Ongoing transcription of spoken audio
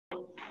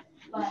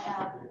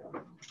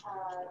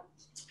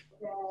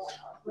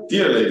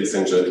Dear ladies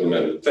and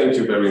gentlemen, thank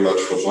you very much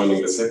for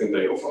joining the second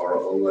day of our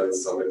online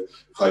summit,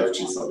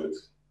 5G Summit.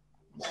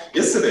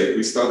 Yesterday,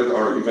 we started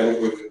our event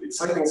with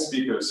exciting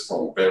speakers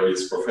from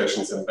various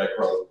professions and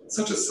backgrounds,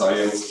 such as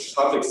science,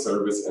 public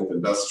service and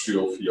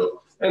industrial field,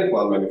 and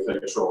one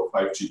manufacturer of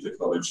 5G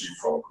technology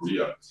from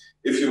Korea.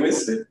 If you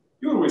missed it,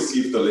 you will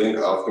receive the link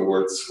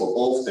afterwards for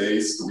both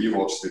days to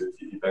rewatch the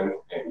event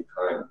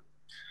anytime.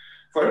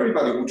 For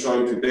everybody who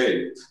joined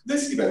today,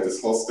 this event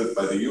is hosted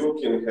by the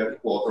European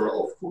headquarters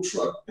of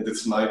KOTRA, and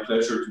it's my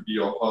pleasure to be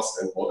your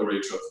host and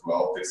moderator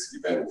throughout this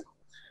event.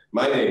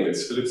 My name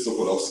is Philip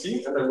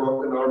Sokolowski, and I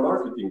work in our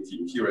marketing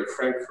team here at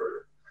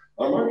Frankfurt.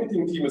 Our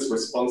marketing team is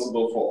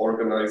responsible for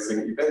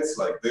organizing events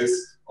like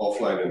this,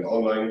 offline and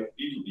online.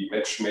 B2B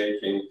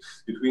matchmaking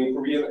between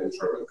Korean and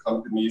German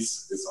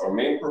companies is our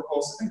main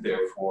purpose, and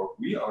therefore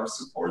we are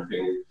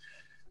supporting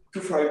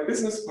to find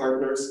business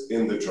partners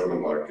in the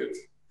German market.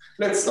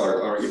 Let's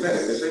start our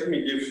event, and let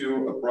me give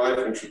you a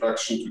brief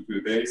introduction to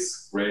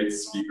today's great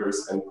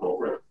speakers and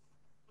program.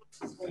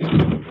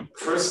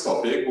 First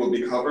topic will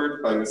be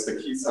covered by Mr.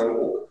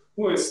 Kisang,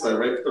 who is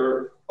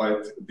Director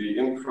by the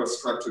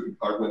Infrastructure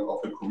Department of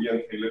the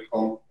Korean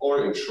Telecom,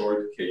 or in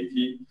short,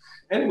 KT,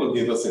 and will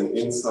give us an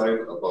insight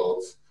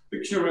about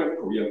the current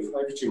Korean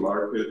 5G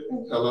market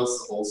and tell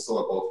us also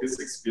about his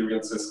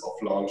experiences of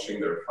launching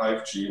their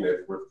 5G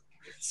network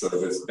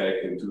service back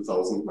in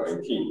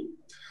 2019.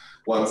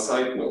 One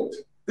side note,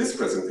 this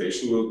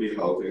presentation will be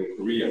held in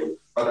Korean,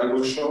 but I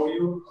will show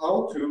you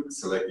how to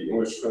select the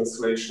English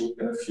translation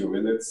in a few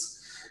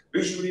minutes,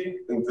 visually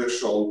in the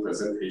shown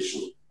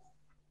presentation.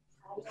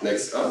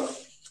 Next up,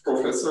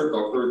 Professor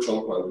Dr.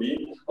 Junhwan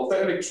of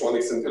the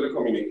Electronics and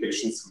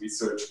Telecommunications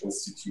Research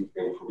Institute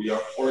in Korea,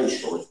 or in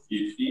short,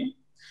 ETRI.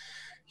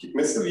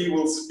 Mr. Lee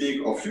will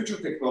speak of future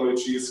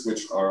technologies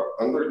which are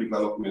under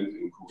development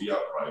in Korea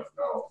right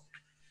now.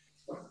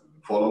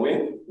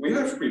 Following, we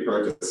have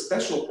prepared a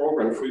special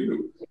program for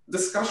you.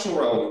 Discussion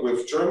round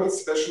with German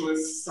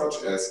specialists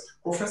such as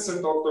Professor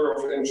Doctor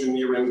of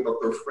Engineering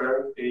Dr.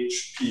 Frank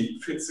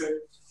H.P. Fitze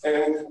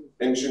and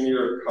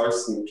Engineer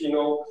Carsten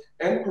Pino,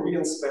 and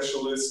Korean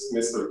specialist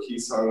Mr.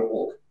 Kisang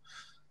Ok.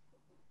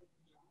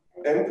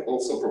 And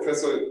also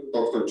Professor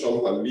Dr.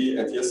 Junhwan Lee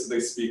and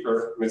yesterday's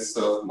speaker,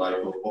 Mr.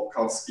 Michael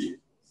Bobkowski.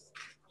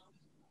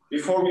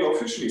 Before we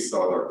officially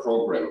start our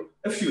program,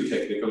 a few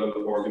technical and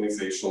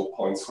organizational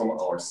points from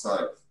our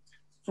side.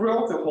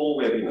 Throughout the whole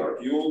webinar,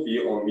 you will be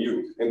on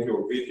mute and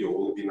your video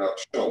will be not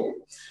shown.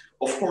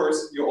 Of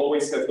course, you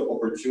always have the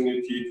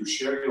opportunity to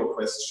share your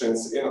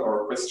questions in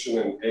our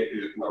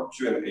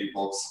Q&A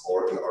box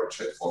or in our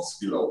chat box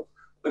below.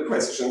 The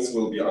questions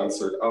will be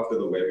answered after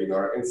the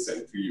webinar and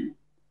sent to you.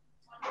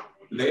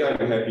 Today,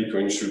 I'm happy to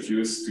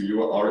introduce to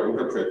you our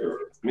interpreter,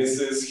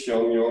 Mrs.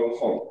 Hyun-Young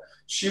Hong.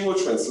 She will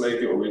translate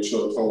the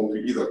original tone to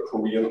either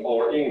Korean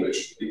or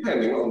English,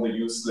 depending on the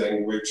used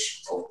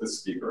language of the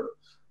speaker.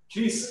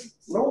 Please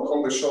note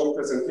on the shown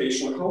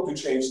presentation how to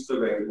change the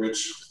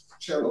language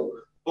channel,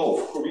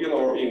 both Korean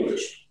or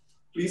English.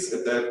 Please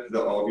adapt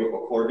the audio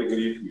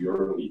accordingly to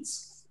your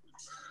needs.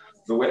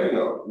 The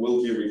webinar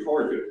will be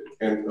recorded,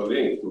 and a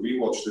link to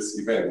rewatch this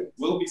event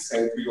will be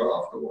sent to you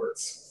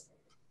afterwards.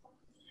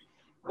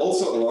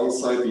 Also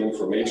alongside the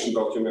information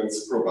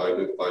documents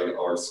provided by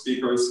our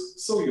speakers,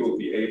 so you will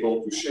be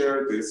able to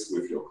share this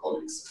with your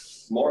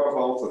colleagues. More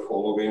about the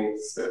following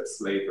steps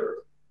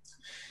later.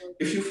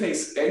 If you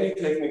face any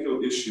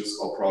technical issues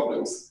or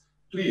problems,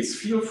 please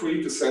feel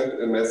free to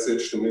send a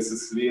message to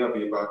Mrs. Lea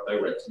Weber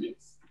directly.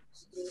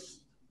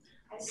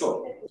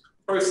 So,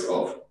 first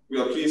off, we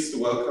are pleased to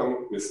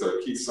welcome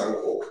Mr. Kisang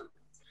Ok.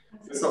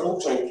 Mr.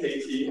 Ok joined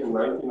KT in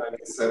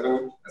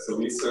 1997 as a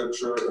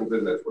researcher in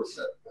the network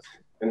lab,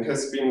 and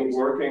has been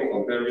working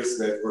on various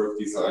network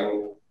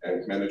design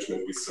and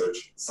management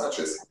research, such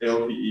as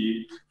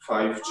LTE,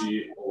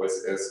 5G,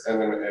 OSS,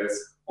 MMS,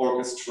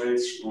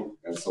 orchestration,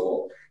 and so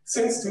on.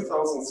 Since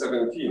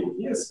 2017,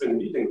 he has been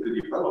leading the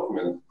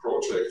development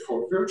project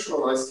for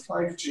virtualized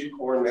 5G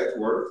core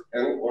network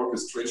and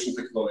orchestration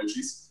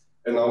technologies,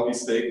 and now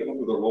he's taken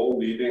to the role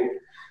leading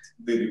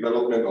the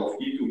development of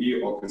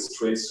E2E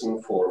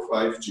orchestration for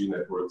 5G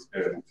networks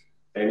and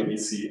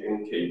NBC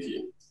in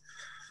KT.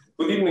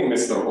 Good evening,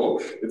 Mr.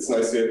 Ok. It's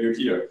nice to have you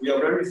here. We are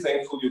very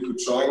thankful you could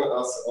join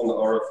us on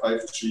our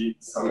 5G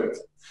Summit.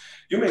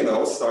 You may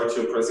now start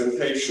your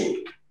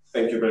presentation.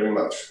 Thank you very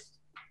much.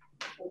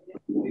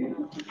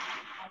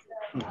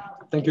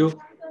 Thank you.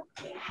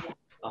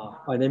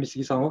 My name is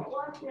Kisang Ok.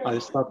 I'll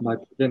start my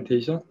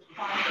presentation.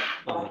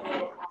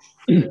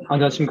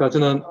 안녕하십니까.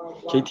 저는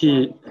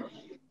KT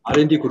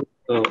R&D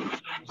그룹에서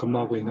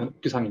근무하고 있는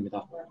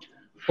기상입니다.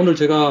 오늘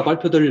제가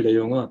발표드릴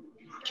내용은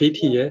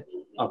KT의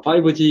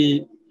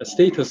 5G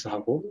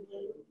스테이터스하고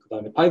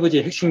그다음에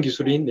 5G 핵심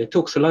기술인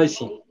네트워크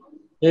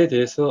슬라이싱에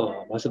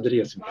대해서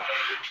말씀드리겠습니다.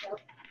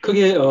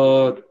 크게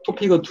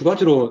토픽은 두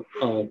가지로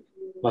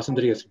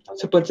말씀드리겠습니다.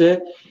 첫 번째,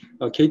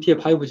 KT의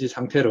 5G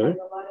상태를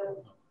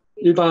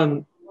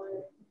일반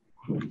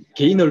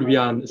개인을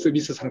위한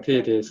서비스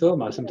상태에 대해서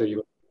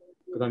말씀드리고,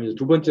 그다음에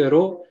두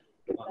번째로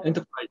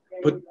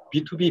엔터프라이즈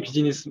B2B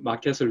비즈니스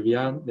마켓을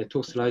위한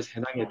네트워크 슬라이스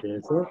현황에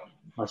대해서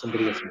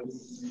말씀드리겠습니다.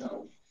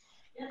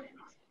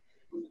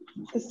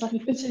 Das darf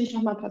ich bitte nicht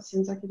nochmal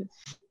passieren, sag ich das.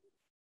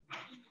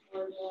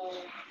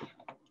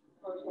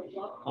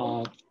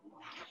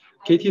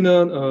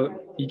 KT는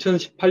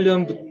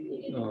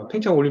 2018년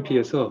평창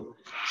올림픽에서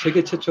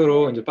세계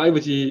최초로 이제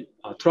 5G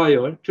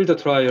트라이얼, 필드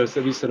트라이얼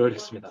서비스를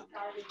했습니다.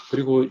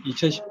 그리고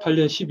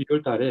 2018년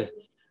 12월 달에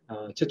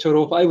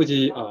최초로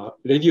 5G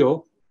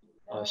라디오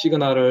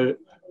시그널을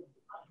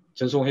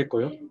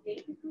전송했고요.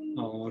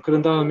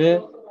 그런 다음에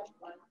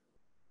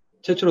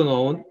최초로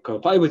나온 그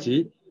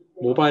 5G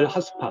모바일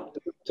핫스팟,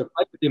 즉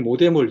 5G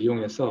모뎀을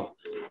이용해서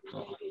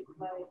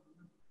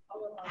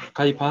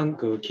가입한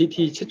그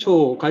KT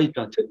최초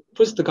가입자,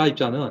 퍼스트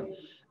가입자는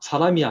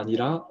사람이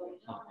아니라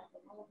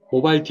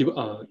모바일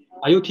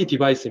IoT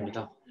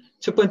디바이스입니다.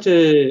 첫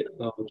번째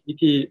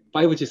KT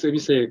 5G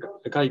서비스의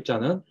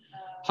가입자는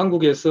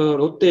한국에서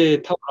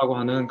롯데타워라고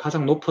하는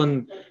가장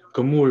높은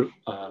건물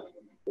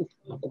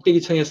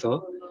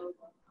꼭대기층에서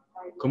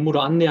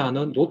건물을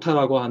안내하는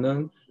노타라고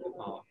하는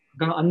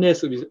안내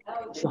서비스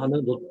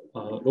하는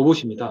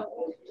로봇입니다.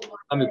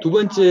 그다음에 두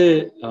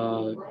번째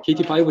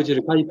KT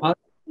 5G를 가입한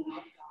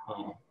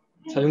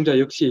사용자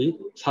역시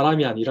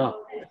사람이 아니라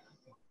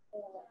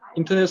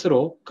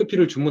인터넷으로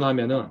커피를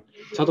주문하면은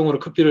자동으로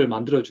커피를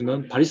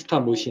만들어주는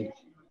바리스타 머신인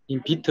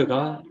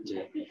비트가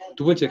이제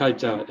두 번째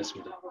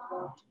가입자였습니다.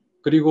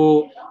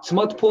 그리고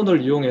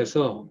스마트폰을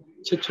이용해서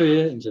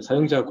최초의 이제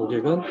사용자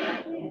고객은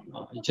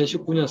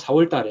 2019년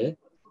 4월 달에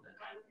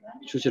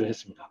출시를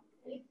했습니다.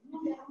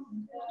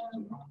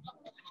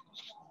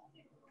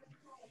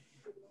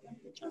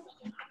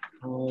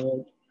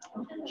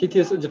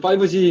 KT에서 이제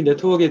 5G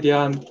네트워크에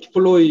대한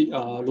디플로이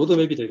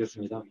로드맵이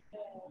되겠습니다.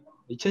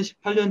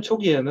 2018년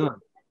초기에는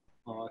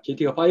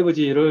KT가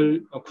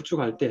 5G를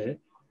구축할 때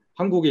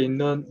한국에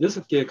있는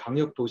 6개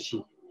강력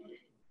도시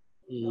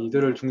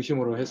이들을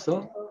중심으로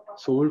해서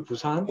서울,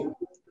 부산,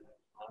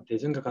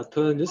 대전과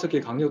같은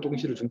 6개 강력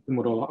도시를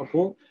중심으로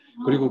하고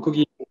그리고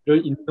거기를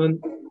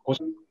잇는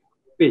고속도로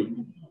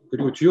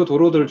그리고 주요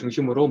도로들을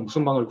중심으로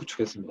무선망을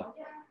구축했습니다.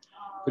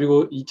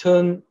 그리고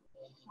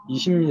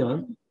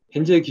 2020년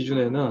현재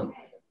기준에는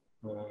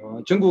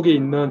전국에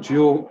있는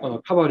주요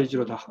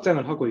커버리지로 다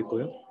확장을 하고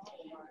있고요.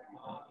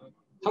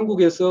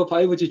 한국에서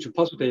 5G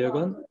주파수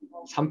대역은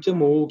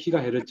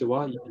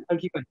 3.5GHz와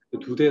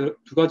 28GHz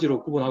두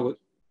가지로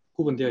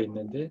구분되어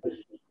있는데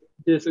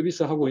이제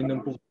서비스하고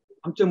있는 부분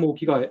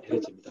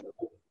 3.5GHz입니다.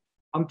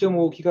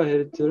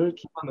 3.5GHz를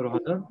기반으로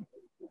하는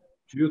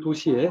주요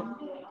도시의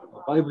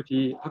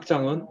 5G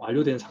확장은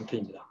완료된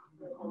상태입니다.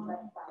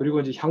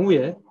 그리고 이제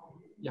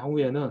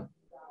향후에는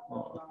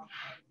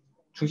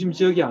중심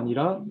지역이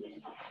아니라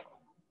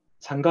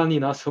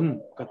산간이나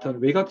섬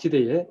같은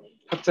외곽지대에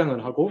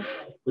확장을 하고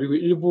그리고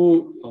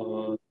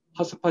일부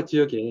핫스팟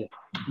지역에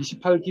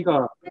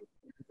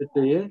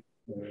 28GHz대의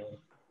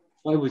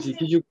 5G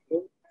기준을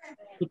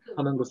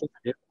구축하는 것을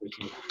계획하고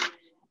있습니다.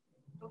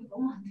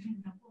 너무 안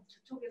들린다고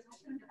저쪽에서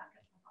하시는 게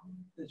낫겠다.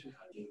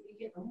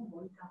 이게 너무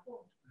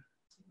멀다고.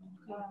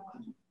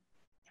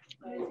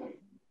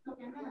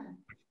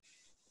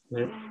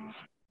 네.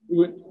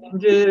 그리고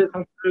현재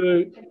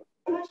상태를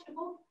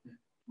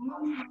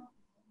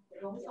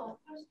여기서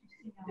할 수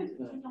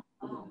있으면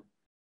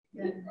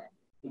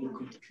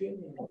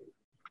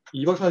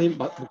이 박사님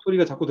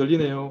목소리가 자꾸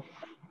들리네요.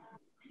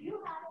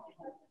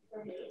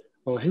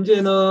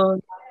 현재는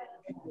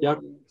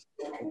약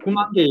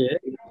 9만 개의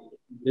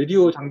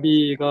라디오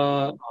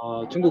장비가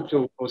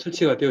전국적으로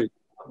설치가 되어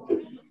있습니다.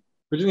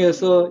 그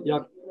중에서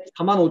약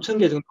 4만 5천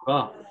개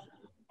정도가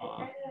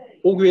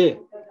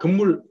 5교의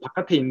건물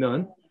바깥에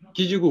있는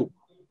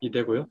기지국이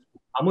되고요.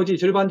 나머지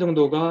절반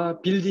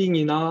정도가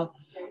빌딩이나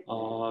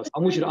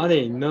사무실 안에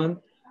있는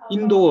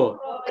인도어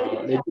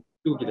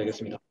기지국이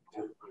되겠습니다.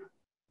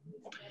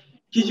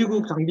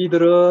 기지국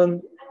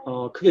장비들은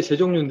크게 세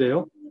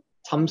종류인데요.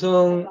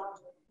 삼성,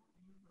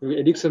 그리고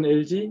에릭슨,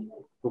 LG,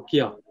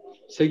 노키아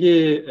세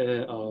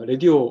개의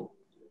라디오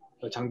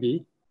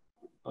장비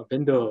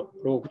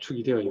밴더로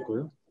구축이 되어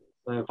있고요.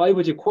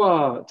 5G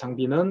코어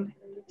장비는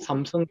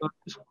삼성과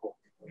시스코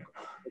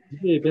두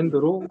개의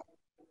밴드로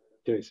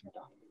되어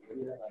있습니다.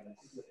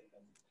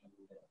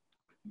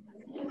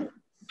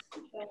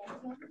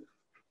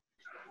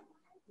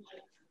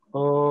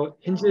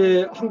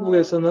 현재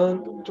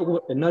한국에서는 조금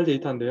옛날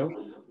데이터인데요.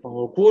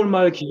 9월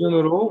말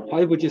기준으로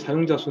 5G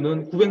사용자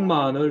수는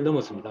 900만을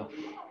넘었습니다.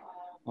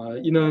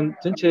 이는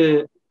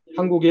전체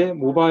한국의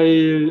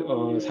모바일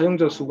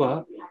사용자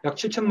수가 약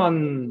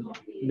 7천만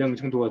명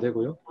정도가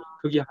되고요.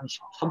 그게 한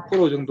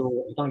 13%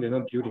 정도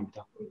해당되는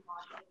비율입니다.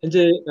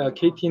 현재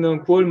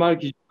KT는 9월 말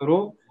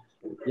기준으로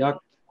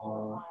약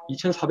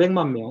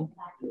 2,400만 명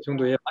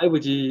정도의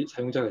 5G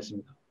사용자가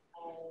있습니다.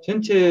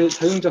 전체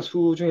사용자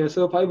수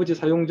중에서 5G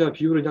사용자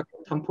비율은 약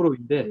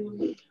 3%인데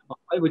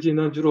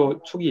 5G는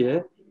주로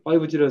초기에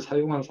 5G를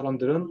사용한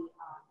사람들은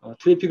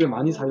트래픽을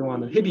많이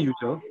사용하는 헤비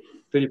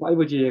유저들이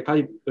 5G에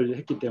가입을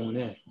했기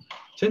때문에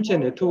전체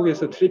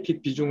네트워크에서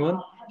트래픽 비중은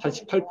한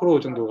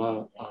 18%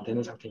 정도가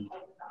되는 상태입니다.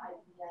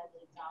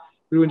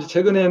 그리고 이제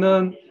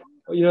최근에는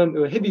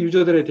이런 헤비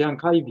유저들에 대한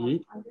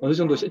가입이 어느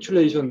정도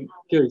세츄레이션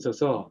되어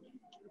있어서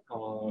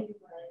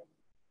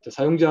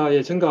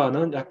사용자의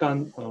증가는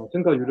약간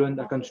증가율은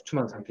약간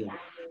주춤한 상태입니다.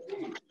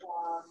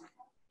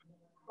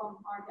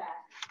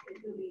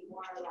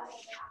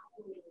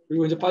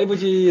 그리고 이제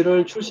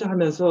 5G를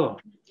출시하면서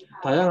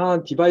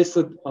다양한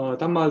디바이스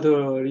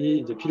단말들이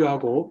이제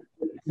필요하고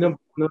이런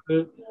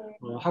부분을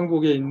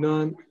한국에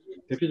있는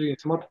대표적인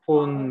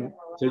스마트폰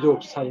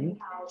제조업사인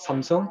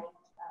삼성의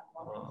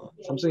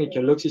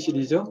갤럭시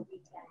시리즈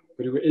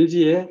그리고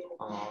LG의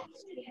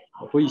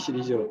V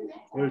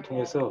시리즈를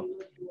통해서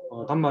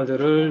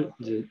단말들을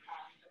이제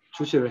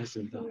출시를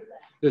했습니다.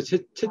 그래서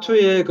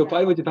최초의 그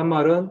 5G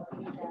단말은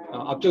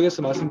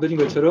앞쪽에서 말씀드린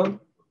것처럼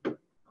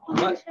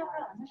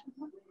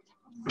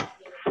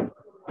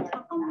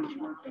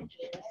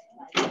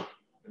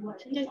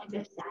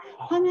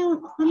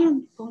화면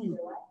공유.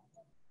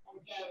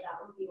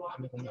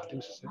 화면 공유 안 되고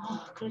있었어요?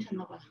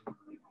 그러셨나 봐요.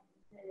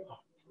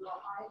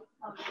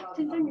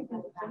 팀장님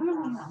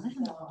화면 공유 안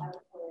하셨나 봐요.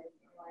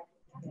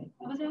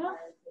 여보세요?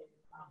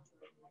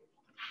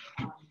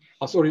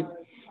 Sorry.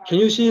 Can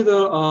you see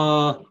the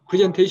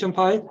presentation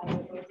file?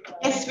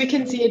 Yes, we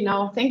can see it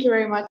now. Thank you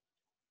very much.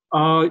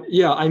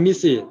 Yeah, I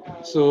miss it.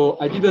 So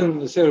I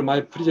didn't share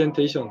my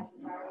presentation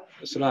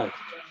slide.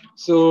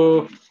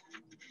 So,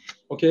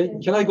 okay,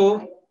 can I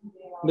go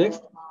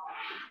next?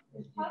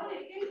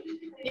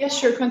 Yes,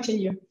 sure,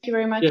 continue. Thank you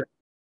very much. Yeah.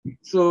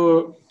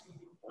 So,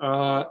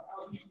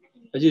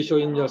 as you show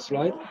in your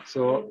slide,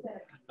 so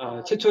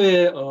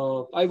최초의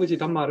 5G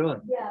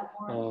단말은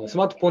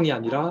스마트폰이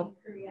아니라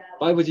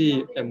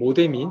 5G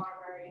모뎀인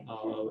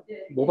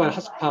모바일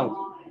핫스팟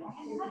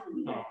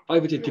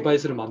 5G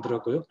디바이스를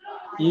만들었고요.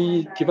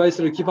 이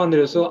디바이스를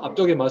기반으로 해서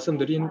앞쪽에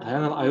말씀드린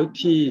다양한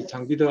IoT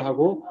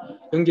장비들하고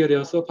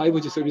연결해서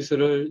 5G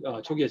서비스를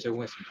초기에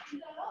제공했습니다.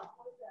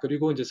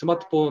 그리고 이제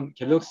스마트폰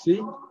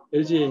갤럭시,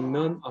 LG에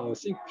있는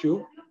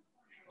싱큐,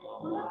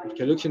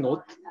 갤럭시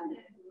노트,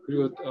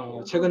 그리고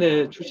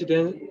최근에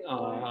출시된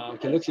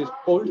갤럭시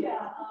폴드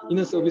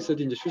이런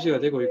서비스들이 이제 출시가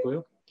되고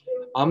있고요.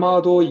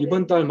 아마도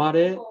이번 달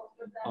말에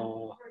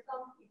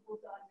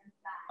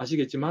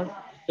아시겠지만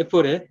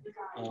애플의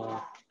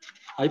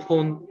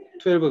아이폰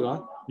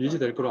 12가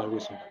릴리즈될 거로 알고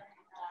있습니다.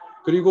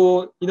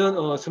 그리고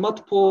이런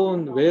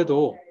스마트폰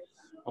외에도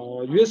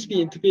USB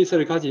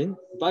인터페이스를 가진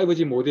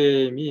 5G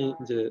모뎀이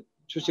이제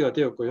출시가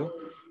되었고요.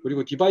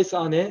 그리고 디바이스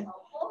안에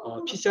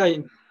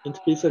PCI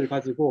인터페이스를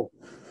가지고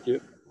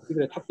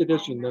이들에 탑재될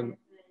수 있는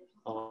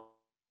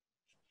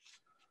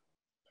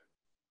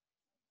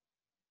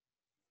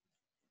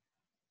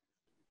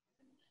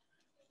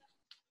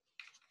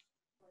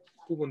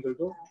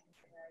부분들도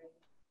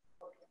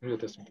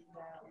연결됐습니다.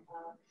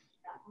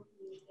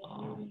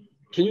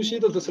 Can you see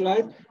the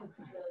slide?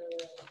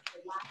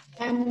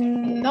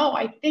 No,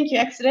 I think you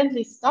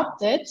accidentally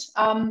stopped it.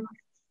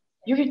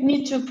 You would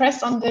need to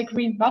press on the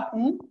green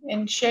button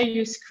and share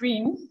your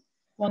screen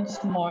once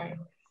more.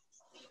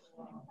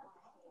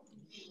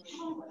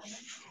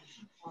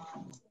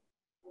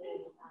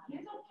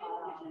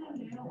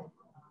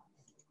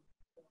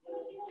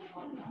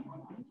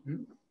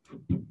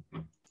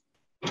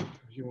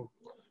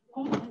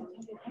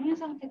 공유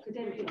상태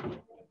그대로.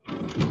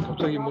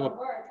 갑자기 뭐가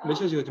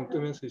메시지가 좀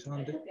뜨면서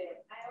이상한데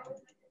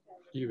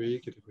이게 왜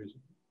이렇게 되고 있지?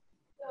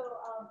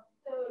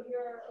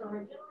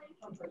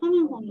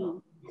 화면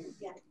공유.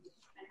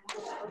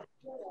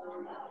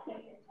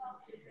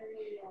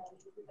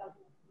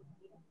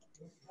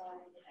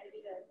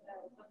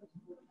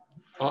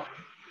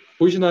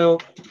 보이시나요?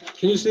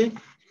 Can you see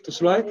the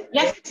slide?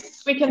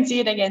 Yes, we can see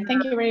it again.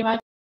 Thank you very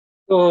much.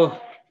 So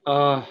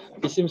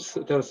it seems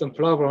there's some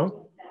problem.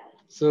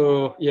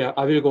 So yeah,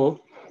 I will go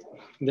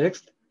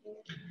next.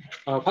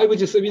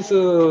 5G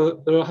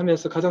서비스를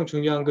하면서 가장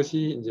중요한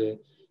것이 이제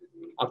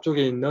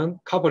앞쪽에 있는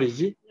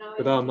커버리지,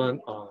 그 다음은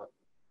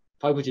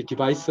 5G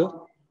디바이스,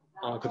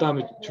 그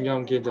다음에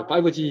중요한 게 이제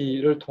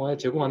 5G를 통해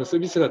제공하는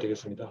서비스가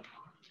되겠습니다.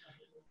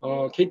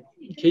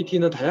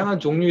 KT는 다양한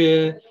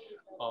종류의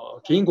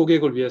개인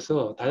고객을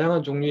위해서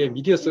다양한 종류의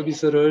미디어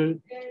서비스를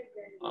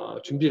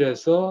준비를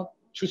해서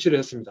출시를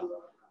했습니다.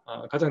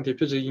 가장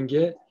대표적인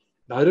게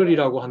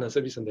나를이라고 하는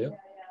서비스인데요.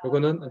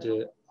 이거는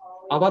이제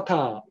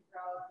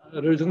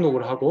아바타를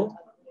등록을 하고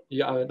이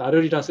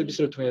나를이라는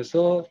서비스를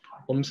통해서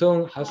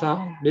음성,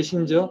 화상,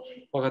 메신저와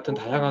같은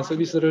다양한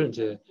서비스를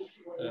이제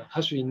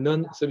할 수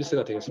있는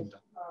서비스가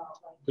되겠습니다.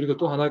 그리고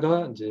또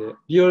하나가 이제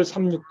리얼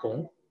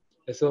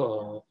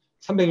 360에서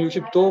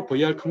 360도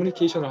VR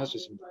커뮤니케이션을 할 수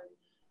있습니다.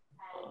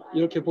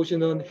 이렇게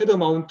보시는 헤드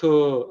마운트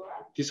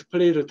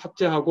디스플레이를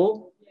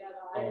탑재하고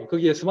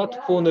거기에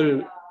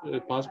스마트폰을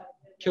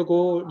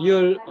켜고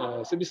리얼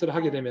서비스를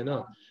하게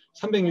되면은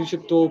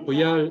 360도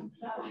VR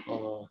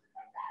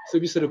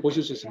서비스를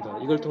보실 수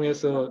있습니다. 이걸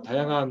통해서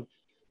다양한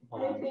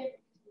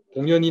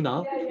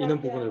공연이나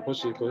이런 부분을 볼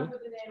수 있고요.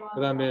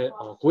 그 다음에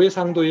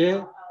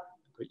고해상도의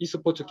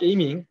e스포츠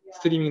게이밍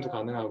스트리밍도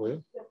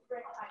가능하고요.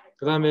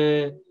 그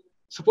다음에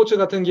스포츠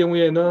같은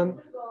경우에는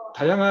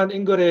다양한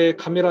앵글의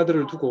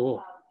카메라들을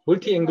두고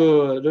멀티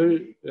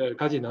앵글을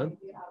가지는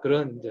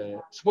그런 이제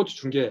스포츠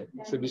중계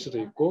서비스도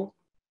있고,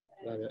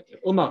 그다음에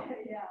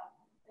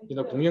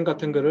음악이나 공연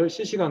같은 거를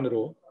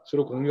실시간으로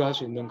서로 공유할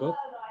수 있는 것,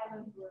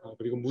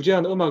 그리고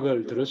무제한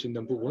음악을 들을 수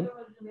있는 부분,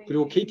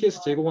 그리고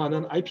KT에서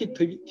제공하는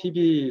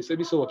IPTV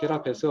서비스와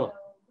결합해서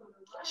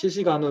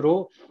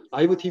실시간으로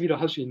라이브 TV를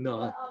할 수 있는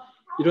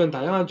이런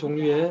다양한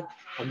종류의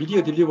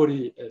미디어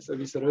딜리버리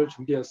서비스를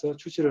준비해서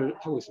출시를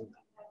하고 있습니다.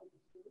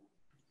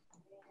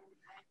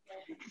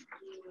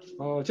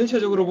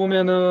 전체적으로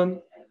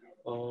보면은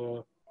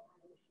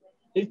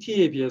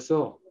LTE에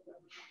비해서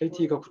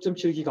LTE가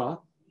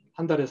 9.7기가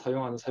한 달에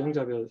사용하는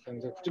사용자별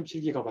사용자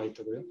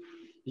 9.7GB고요.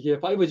 이게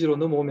 5G로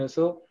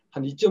넘어오면서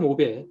한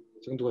 2.5배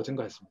정도가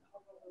증가했습니다.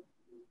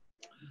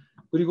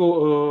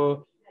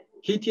 그리고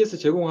KT에서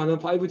제공하는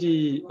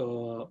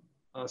 5G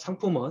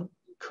상품은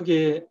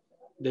크게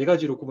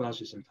 4가지로 구분할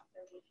수 있습니다.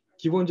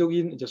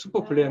 기본적인 이제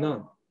슈퍼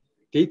플랜은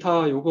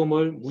데이터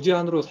요금을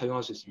무제한으로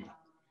사용할 수 있습니다.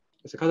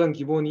 그래서 가장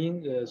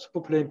기본인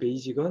슈퍼 플랜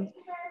베이직은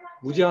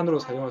무제한으로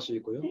사용할 수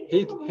있고요.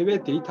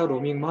 해외 데이터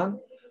로밍만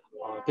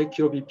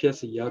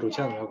 100kbps 이하로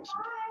제한을 하고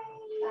있습니다.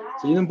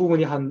 그래서 이런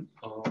부분이 한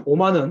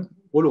 5만 원,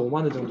 원래 5만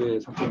원 정도의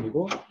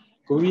상품이고,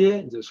 그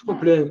위에 이제 슈퍼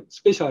플랜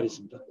스페셜이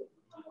있습니다.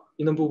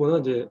 이런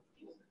부분은 이제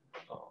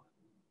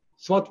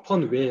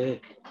스마트폰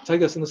외에,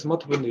 자기가 쓰는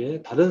스마트폰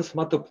외에 다른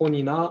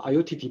스마트폰이나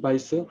IoT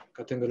디바이스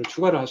같은 거를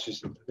추가를 할 수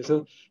있습니다.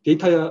 그래서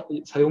데이터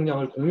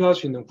사용량을 공유할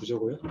수 있는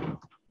구조고요.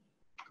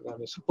 그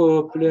다음에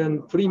슈퍼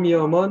플랜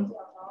프리미엄은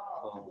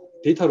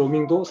데이터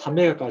로밍도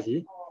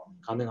 3메가까지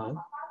가능한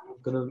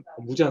그런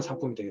무제한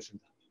상품이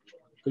되겠습니다.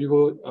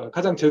 그리고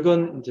가장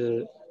적은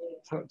이제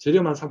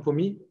저렴한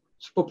상품이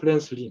슈퍼 플랜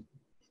슬림.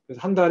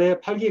 그래서 한 달에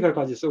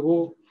 8기가까지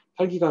쓰고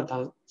 8기가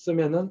다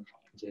쓰면은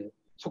이제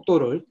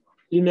속도를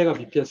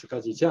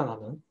 1mbps까지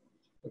제한하는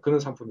그런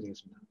상품이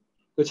되겠습니다.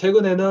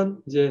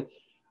 최근에는 이제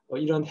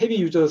이런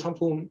헤비 유저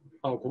상품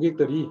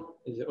고객들이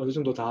이제 어느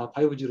정도 다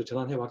 5G로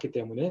전환해 왔기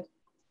때문에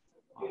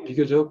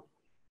비교적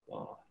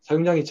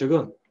사용량이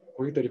적은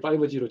고객들이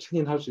 5G로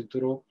승인할 수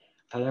있도록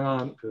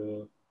다양한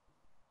그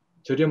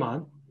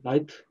저렴한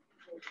라이트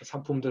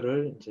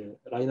상품들을 이제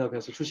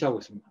라인업해서 출시하고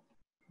있습니다.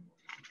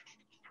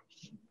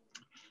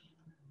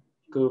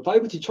 그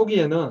 5G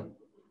초기에는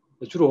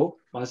주로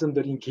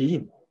말씀드린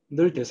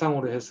개인을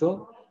대상으로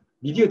해서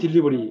미디어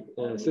딜리버리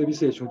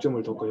서비스에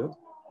중점을 뒀고요.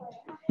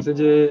 그래서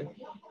이제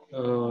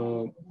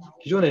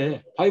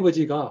기존에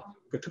 5G가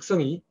그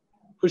특성이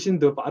훨씬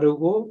더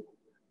빠르고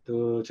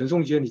더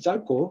전송 지연이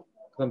짧고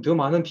그다음 더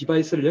많은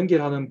디바이스를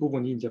연결하는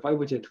부분이 이제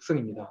 5G의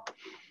특성입니다.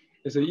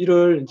 그래서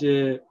이를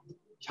이제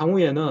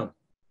향후에는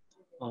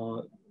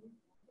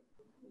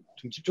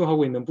좀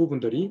집중하고 있는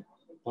부분들이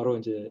바로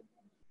이제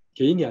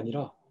개인이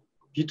아니라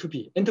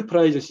B2B,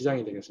 엔터프라이즈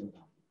시장이 되겠습니다.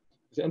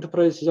 그래서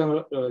엔터프라이즈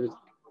시장을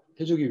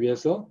해주기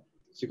위해서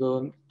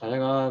지금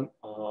다양한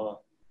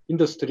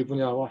인더스트리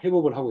분야와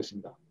협업을 하고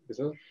있습니다.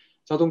 그래서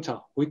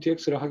자동차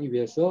V2X를 하기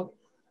위해서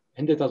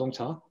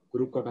현대자동차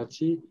그룹과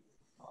같이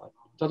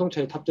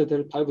자동차에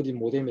탑재될 5G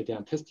모뎀에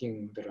대한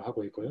테스팅들을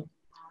하고 있고요.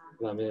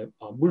 그 다음에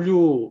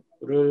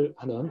물류를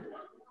하는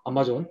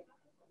아마존,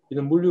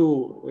 이런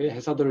물류의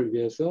회사들을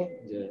위해서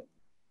이제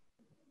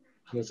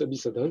하는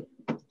서비스들,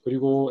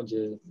 그리고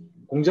이제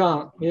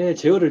공장의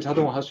제어를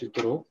자동화할 수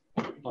있도록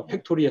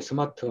팩토리에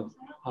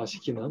스마트화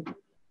시키는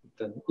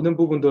이런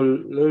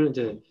부분들을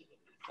이제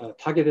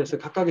타겟해서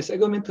각각의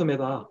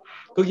세그멘트마다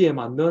거기에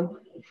맞는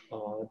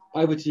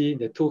 5G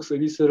네트워크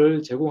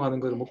서비스를 제공하는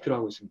것을 목표로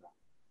하고 있습니다.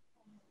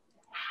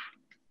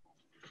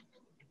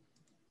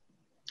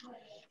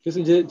 그래서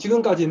이제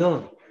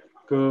지금까지는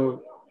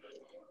그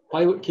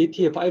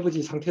KT의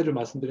 5G 상태를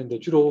말씀드렸는데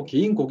주로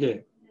개인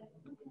고객을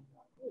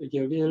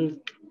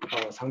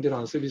상대로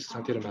하는 서비스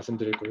상태를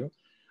말씀드렸고요.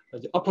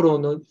 이제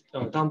앞으로는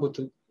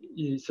다음부터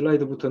이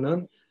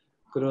슬라이드부터는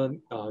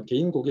그런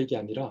개인 고객이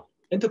아니라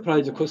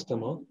엔터프라이즈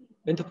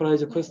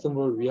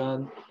커스터머를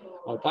위한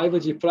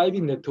 5G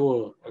프라이빗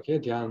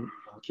네트워크에 대한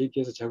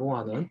KT에서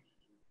제공하는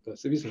그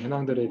서비스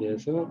현황들에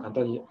대해서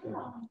간단히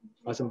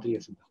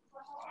말씀드리겠습니다.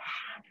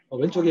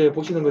 왼쪽에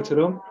보시는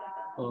것처럼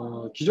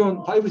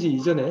기존 5G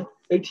이전에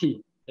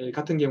LTE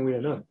같은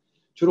경우에는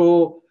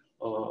주로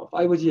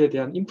 5G에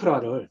대한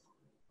인프라를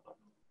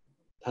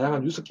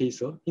다양한 유스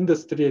케이스,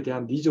 인더스트리에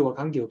대한 니즈와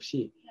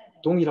관계없이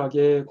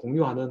동일하게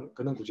공유하는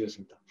그런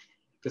구조였습니다.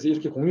 그래서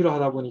이렇게 공유를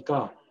하다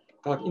보니까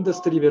각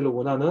인더스트리별로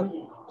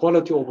원하는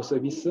퀄리티 오브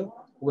서비스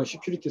혹은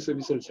시큐리티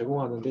서비스를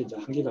제공하는 데 이제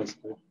한계가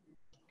있었고요.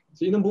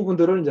 그래서 이런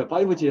부분들을 이제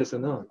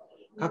 5G에서는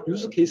각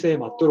유스 케이스에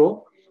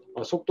맞도록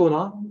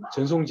속도나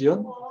전송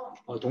지연,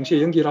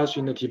 동시에 연결할 수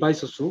있는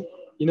디바이스 수,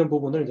 이런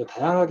부분을 이제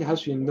다양하게 할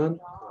수 있는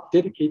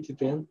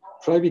데디케이트된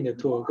프라이빗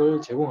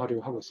네트워크를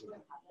제공하려고 하고 있습니다.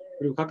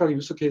 그리고 각각의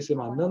유스 케이스에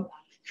맞는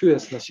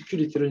QoS나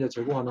시큐리티를 이제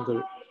제공하는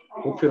걸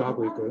목표로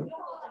하고 있고요.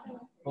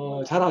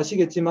 잘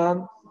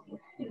아시겠지만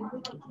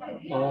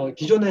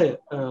기존에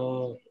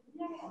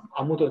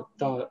아무도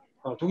다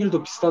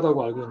독일도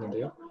비슷하다고 알고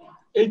있는데요.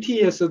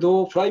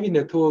 LTE에서도 프라이빗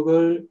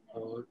네트워크를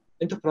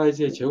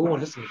엔터프라이즈에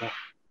제공을 했습니다.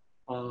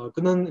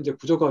 그는 이제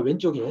구조가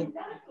왼쪽에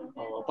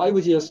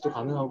 5G에서도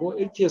가능하고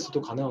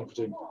LTE에서도 가능한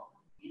구조입니다.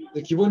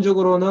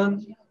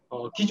 기본적으로는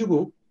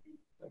기주국에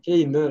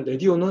있는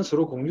라디오는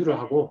서로 공유를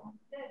하고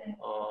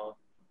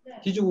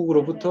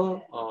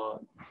기주국으로부터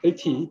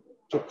LTE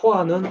쪽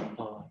코어는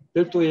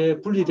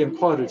별도의 분리된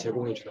코어를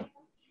제공해주는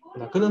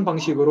그런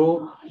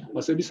방식으로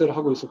서비스를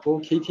하고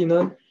있었고,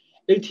 KT는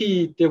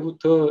LTE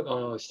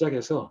때부터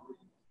시작해서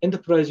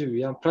엔터프라이즈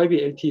위한 프라이빗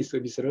LTE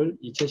서비스를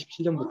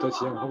 2017년부터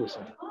지향하고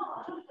있습니다.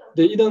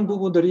 근데 이런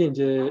부분들이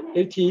이제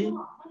LTE,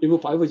 일부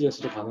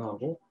 5G에서도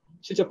가능하고,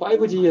 실제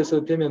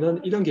 5G에서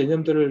되면은 이런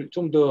개념들을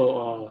좀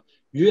더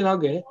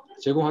유연하게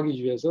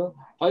제공하기 위해서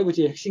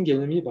 5G의 핵심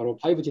개념이 바로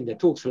 5G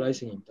네트워크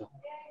슬라이싱입니다.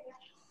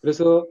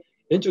 그래서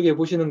왼쪽에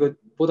보시는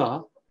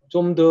것보다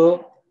좀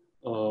더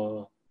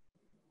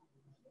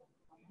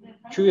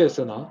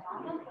QoS나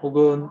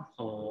혹은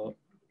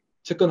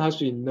접근할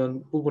수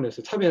있는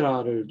부분에서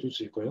차별화를 둘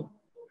수 있고요.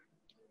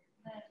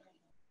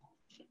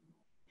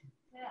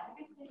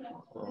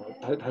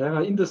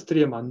 다양한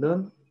인더스트리에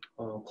맞는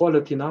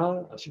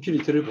퀄리티나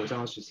시큐리티를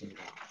보장할 수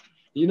있습니다.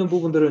 이런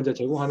부분들을 이제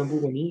제공하는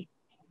부분이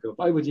그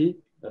 5G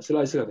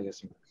슬라이스가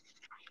되겠습니다.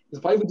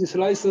 그래서 5G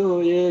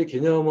슬라이스의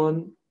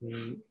개념은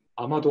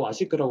아마도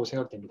아실 거라고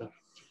생각됩니다.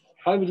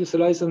 5G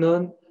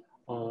슬라이스는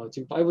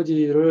지금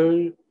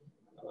 5G를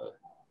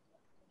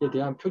에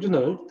대한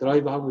표준을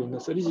드라이브하고 있는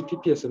 3G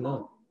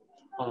PPS는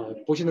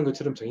보시는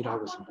것처럼 정의를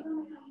하고 있습니다.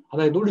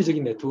 하나의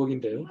논리적인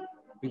네트워크인데요.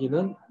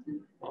 여기는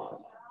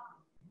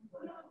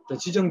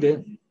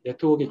지정된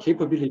네트워크의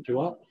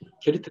케이퍼빌리티와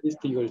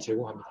캐릭터리스틱을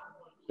제공합니다.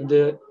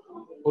 그런데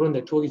그런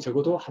네트워크가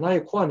적어도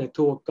하나의 코어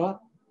네트워크가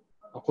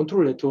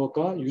컨트롤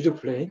네트워크와 유저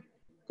플레인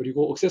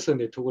그리고 액세스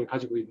네트워크를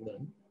가지고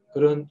있는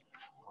그런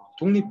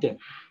독립된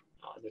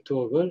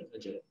네트워크를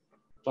이제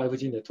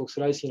 5G 네트워크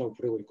슬라이싱이라고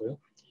부르고 있고요.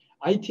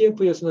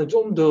 ITF에서는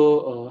좀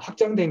더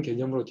확장된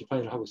개념으로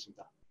디파인을 하고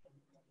있습니다.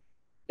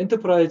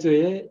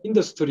 엔터프라이즈의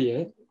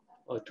인더스트리에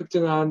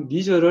특정한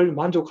니즈를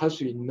만족할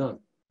수 있는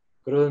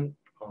그런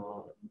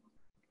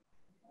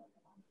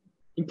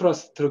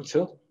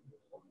인프라스트럭처를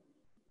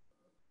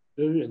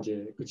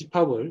이제 그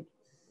집합을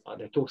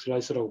네트워크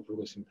슬라이스라고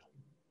부르고 있습니다.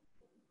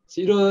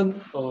 이런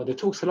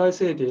네트워크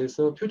슬라이스에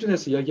대해서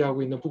표준에서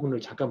이야기하고 있는 부분을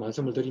잠깐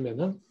말씀을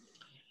드리면은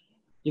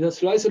이런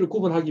슬라이스를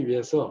구분하기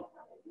위해서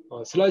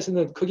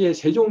슬라이스는 크게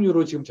세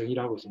종류로 지금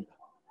정의를 하고 있습니다.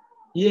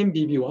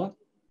 EMBB와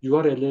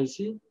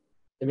URLLC,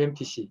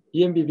 MMTC.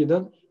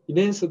 EMBB는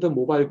Enhanced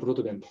Mobile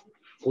Broadband,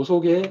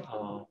 고속의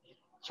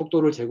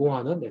속도를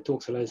제공하는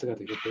네트워크 슬라이스가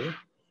되겠고요.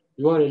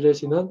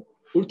 URLLC는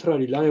Ultra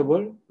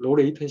Reliable Low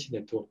Latency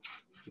Network이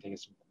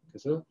되겠습니다.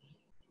 그래서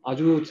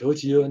아주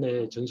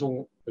저지연의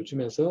전송을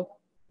주면서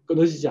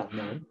끊어지지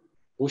않는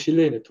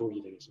고신뢰의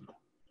네트워크가 되겠습니다.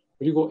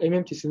 그리고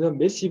MMTC는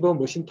Massive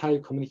Machine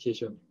Type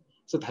Communication.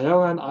 그래서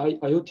다양한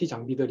IoT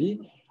장비들이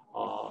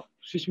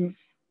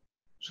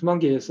수만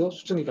개에서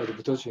수천 개까지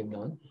붙을 수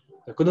있는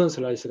그런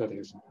슬라이스가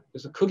되겠습니다.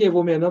 그래서 크게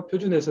보면은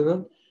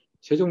표준에서는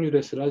세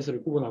종류의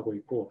슬라이스를 구분하고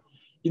있고,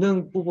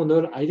 이런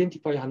부분을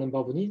아이덴티파이 하는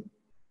부분이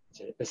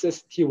이제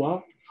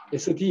SST와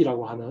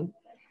SD라고 하는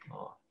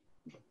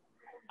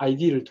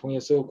ID를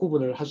통해서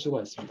구분을 할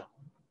수가 있습니다.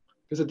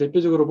 그래서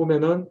대표적으로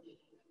보면은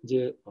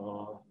이제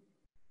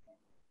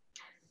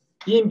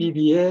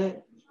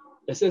EMBB의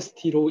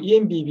SST로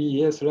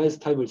EMBB의 슬라이스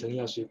타입을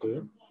정의할 수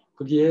있고요.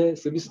 거기에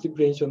서비스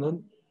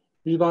디퍼렌셜은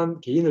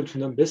일반 개인을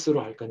주는 매스로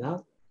할 거냐,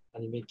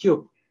 아니면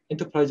기업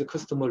엔터프라이즈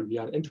커스터머를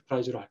위한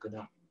엔터프라이즈로 할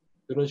거냐,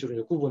 이런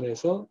식으로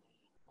구분해서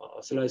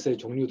슬라이스의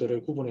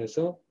종류들을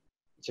구분해서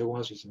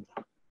제공할 수 있습니다.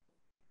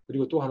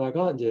 그리고 또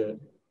하나가 이제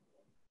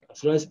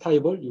슬라이스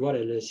타입을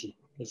URLLC,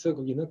 그래서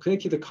거기는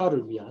커넥티드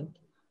카를 위한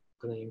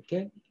그런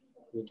형태,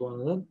 그리고 또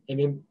하나는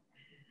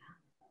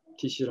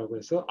MMTC라고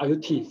해서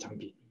IoT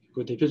장비.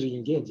 그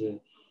대표적인 게 이제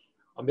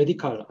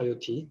메디컬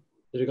IoT,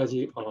 여러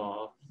가지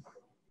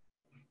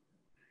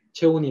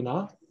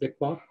체온이나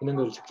맥박 이런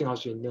것을 측정할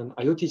수 있는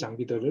IoT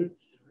장비들을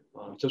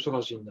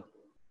접속할 수 있는.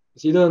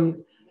 그래서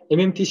이런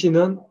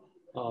MMTC는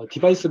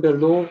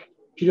디바이스별로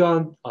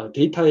필요한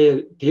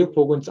데이터의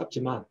대역폭은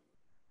짧지만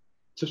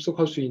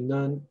접속할 수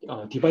있는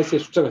디바이스의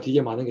숫자가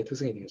되게 많은 게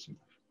특성이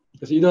되겠습니다.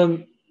 그래서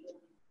이런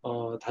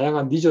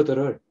다양한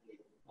니저들을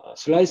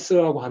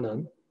슬라이스라고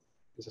하는,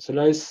 그래서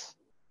슬라이스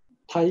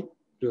타입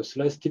그리고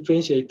슬라이스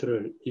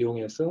디퍼렌시에이터를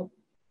이용해서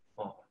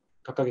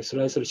각각의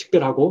슬라이스를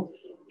식별하고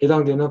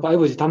해당되는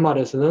 5G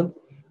단말에서는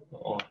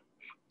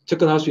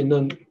접근할 수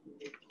있는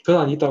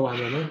권한이 있다고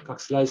하면은 각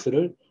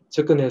슬라이스를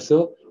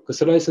접근해서 그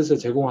슬라이스에서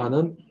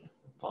제공하는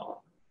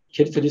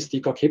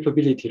캐릭터리스틱과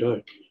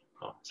케이퍼빌리티를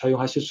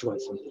사용하실 수가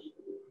있습니다.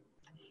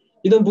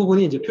 이런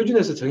부분이 이제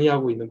표준에서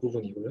정의하고 있는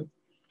부분이고요.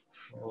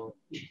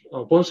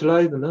 본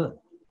슬라이드는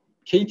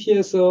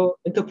KT에서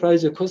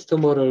엔터프라이즈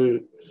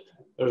커스터머를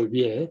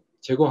위해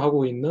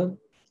제공하고 있는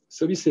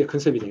서비스의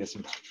컨셉이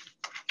되겠습니다.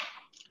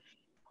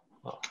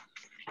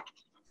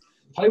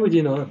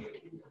 5G는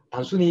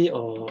단순히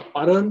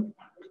빠른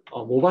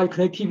모바일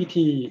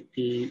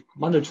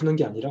커넥티비티만을 주는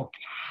게 아니라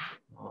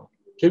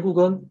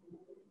결국은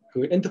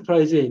그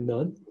엔터프라이즈에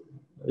있는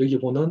여기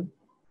보는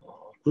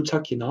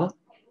굴착기나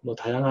뭐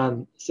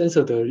다양한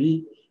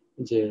센서들이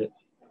이제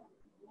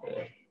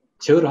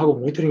제어를 하고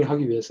모니터링을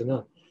하기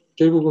위해서는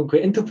결국은 그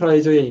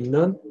엔터프라이즈에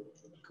있는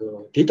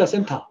그 데이터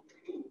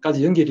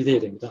센터까지 연결이 돼야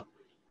됩니다.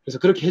 그래서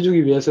그렇게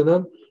해주기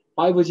위해서는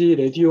 5G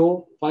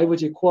라디오,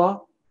 5G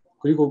코어,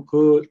 그리고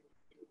그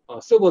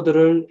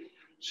서버들을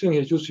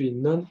수용해 줄 수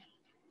있는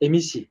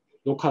MEC,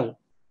 로컬,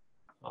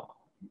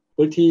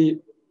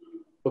 멀티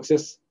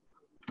액세스,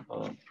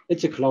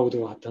 엣지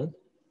클라우드와 같은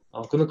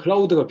그런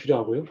클라우드가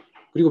필요하고요.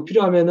 그리고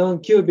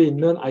필요하면은 기업에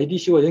있는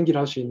IDC와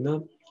연결할 수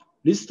있는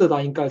리스트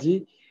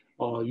라인까지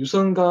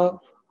유선과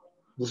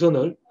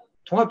무선을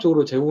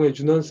통합적으로 제공해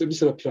주는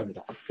서비스가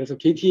필요합니다. 그래서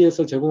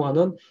KT에서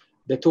제공하는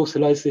네트워크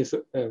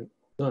슬라이스에서는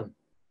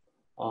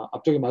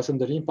앞쪽에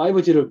말씀드린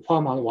 5G를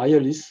포함한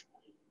와이어리스,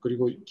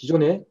 그리고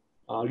기존의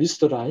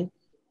리스트 라인을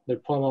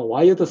포함한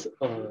와이어드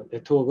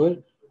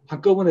네트워크를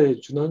한꺼번에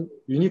주는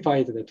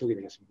유니파이드 네트워크가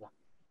되겠습니다.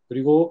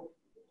 그리고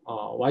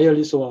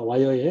와이어리스와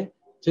와이어의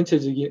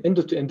전체적인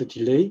엔드-투-엔드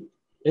딜레이,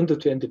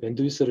 엔드-투-엔드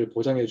밴드위스를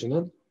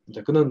보장해주는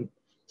그런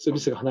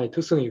서비스가 하나의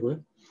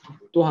특성이고요.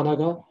 또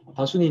하나가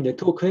단순히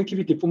네트워크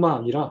커넥티비티뿐만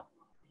아니라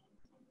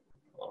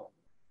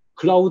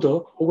클라우드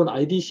혹은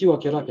IDC와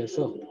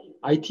결합해서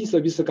IT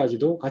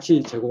서비스까지도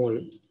같이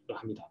제공을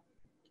합니다.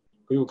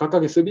 그리고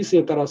각각의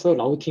서비스에 따라서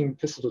라우팅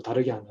패스도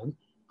다르게 하는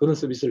그런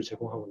서비스를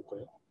제공하고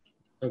있고요.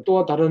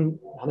 또 다른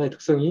하나의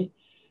특성이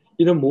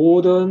이런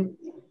모든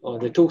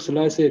네트워크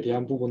슬라이스에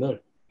대한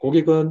부분을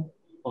고객은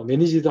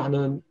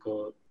매니지드하는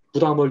그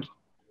부담을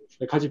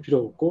가질 필요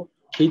없고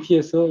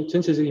KT에서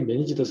전체적인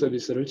매니지드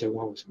서비스를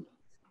제공하고 있습니다.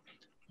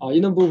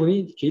 이런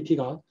부분이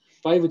KT가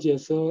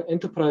 5G에서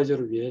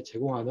엔터프라이즈를 위해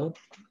제공하는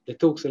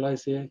네트워크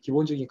슬라이스의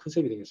기본적인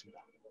컨셉이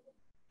되겠습니다.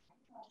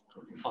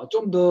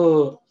 좀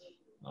더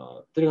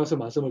들어가서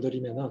말씀을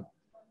드리면은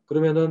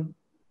그러면은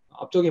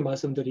앞쪽에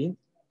말씀드린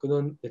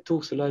그런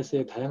네트워크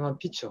슬라이스의 다양한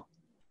피처,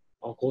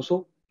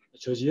 고속,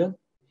 저지연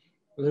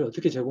을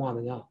어떻게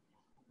제공하느냐,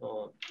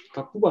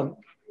 각 구간,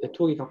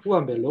 네트워크 각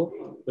구간별로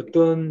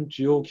어떤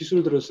주요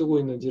기술들을 쓰고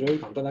있는지를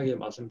간단하게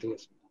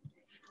말씀드리겠습니다.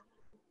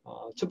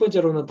 첫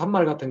번째로는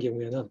단말 같은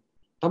경우에는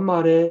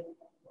단말의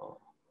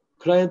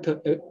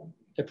클라이언트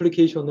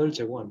애플리케이션을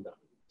제공합니다.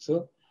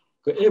 그래서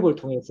그 앱을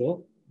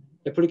통해서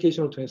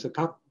애플리케이션을 통해서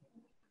각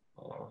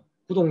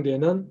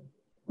구동되는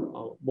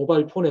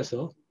모바일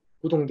폰에서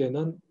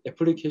구동되는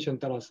애플리케이션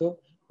따라서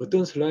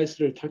어떤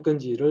슬라이스를 탈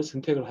건지를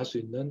선택을 할 수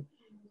있는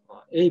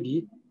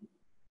앱이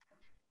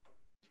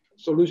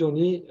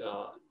솔루션이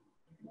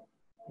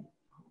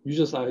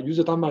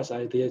유저 단말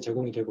사이드에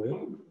제공이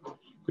되고요.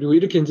 그리고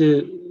이렇게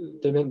이제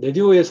되면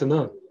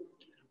라디오에서는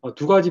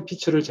두 가지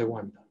피처를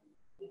제공합니다.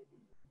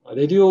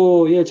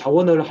 라디오의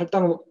자원을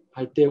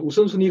할당할 때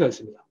우선순위가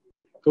있습니다.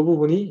 그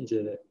부분이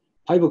이제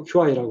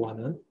 5QI라고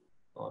하는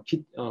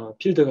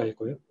필드가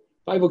있고요.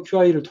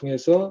 5QI를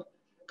통해서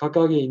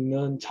각각에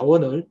있는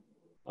자원을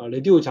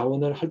라디오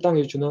자원을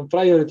할당해주는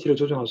프라이어리티를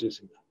조정할 수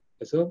있습니다.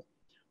 그래서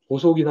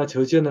고속이나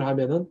저지연을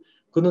하면은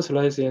그런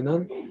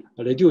슬라이스에는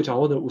라디오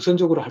자원을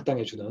우선적으로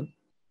할당해주는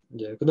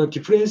그런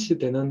디퍼런스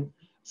되는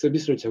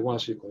서비스를 제공할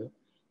수 있고요.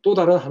 또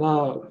다른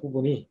하나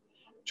부분이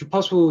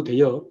주파수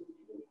대역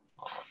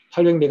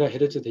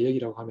 800MHz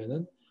대역이라고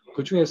하면은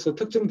그 중에서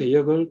특정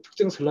대역을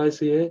특정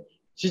슬라이스에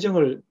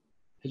지정을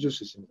해줄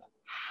수 있습니다.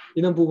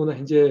 이런 부분은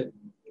현재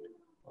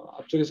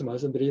앞쪽에서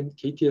말씀드린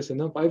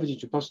KT에서는 5G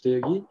주파수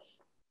대역이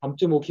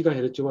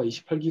 3.5GHz와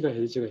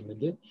 28GHz가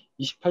있는데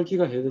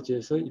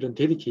 28GHz에서 이런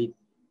데디케이트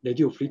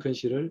라디오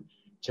프리퀀시를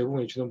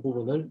제공해 주는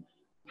부분을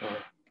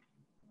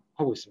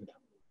하고 있습니다.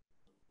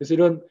 그래서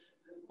이런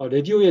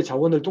라디오의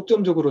자원을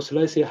독점적으로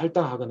슬라이스에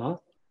할당하거나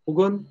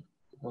혹은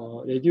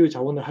라디오의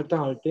자원을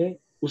할당할 때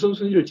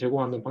우선순위를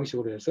제공하는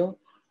방식으로 해서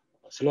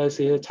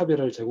슬라이스의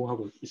차별화를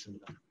제공하고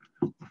있습니다.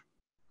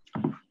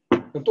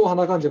 또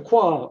하나가 이제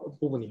코어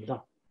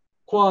부분입니다.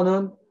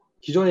 코어는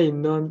기존에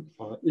있는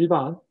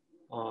일반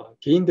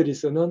개인들이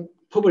쓰는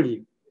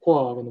퍼블릭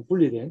코어하고는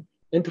분리된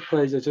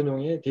엔터프라이즈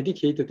전용의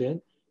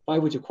데디케이트된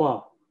 5G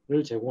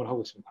코어를 제공을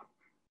하고 있습니다.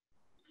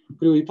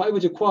 그리고 이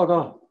 5G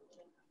코어가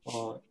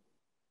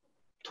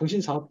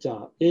통신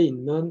사업자에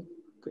있는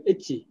그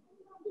엣지에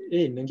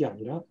있는 게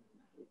아니라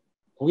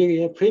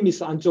고객의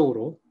프레미스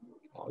안쪽으로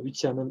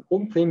위치하는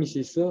온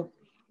프레미시스에서도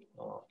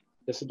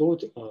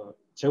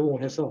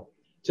제공을 해서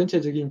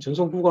전체적인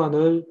전송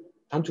구간을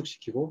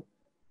단축시키고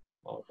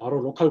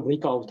바로 로컬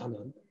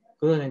브레이크아웃하는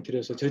그런 형태로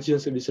해서 저지연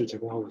서비스를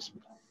제공하고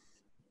있습니다.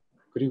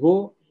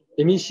 그리고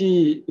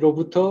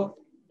MEC로부터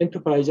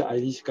엔터프라이즈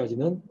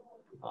IDC까지는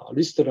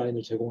리스트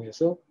라인을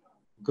제공해서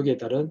거기에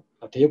따른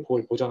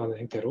대역폭을 보장하는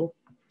형태로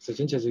그래서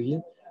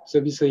전체적인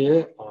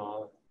서비스의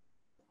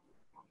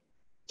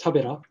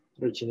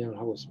차별화를 진행을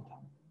하고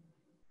있습니다.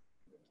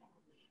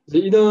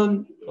 그래서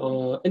이런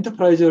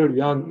엔터프라이즈를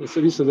위한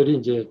서비스들이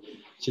이제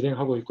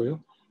진행하고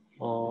있고요.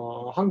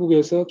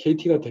 한국에서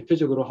KT가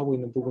대표적으로 하고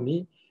있는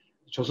부분이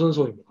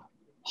조선소입니다.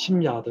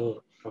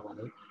 10야드라고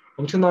하는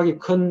엄청나게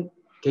큰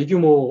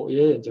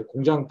대규모의 이제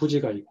공장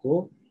부지가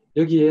있고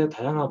여기에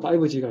다양한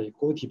 5G가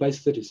있고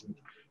디바이스들이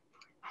있습니다.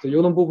 그래서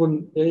이런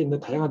부분에 있는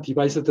다양한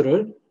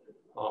디바이스들을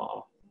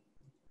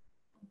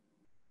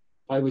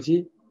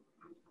 5G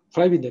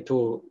프라이빗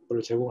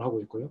네트워크를 제공하고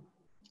있고요.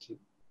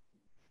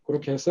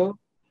 그렇게 해서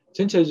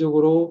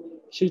전체적으로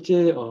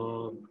실제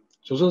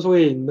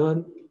조선소에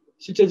있는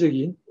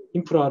실제적인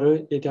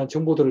인프라에 대한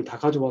정보들을 다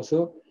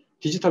가져와서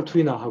디지털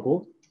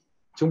트윈화하고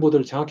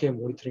정보들을 정확하게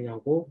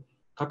모니터링하고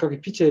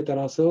각각의 피치에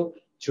따라서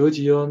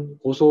저지연,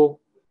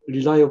 고속,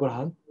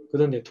 릴라이어블한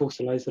그런 네트워크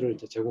슬라이스를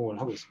이제 제공을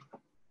하고 있습니다.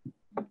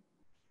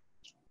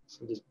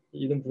 이제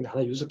이런 부분이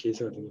하나의 유즈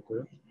케이스가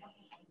되겠고요.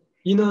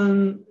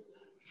 이는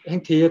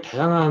행태의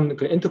다양한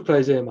그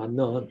엔터프라이즈에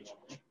맞는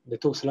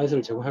네트워크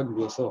슬라이스를 제공하기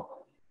위해서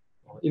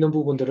이런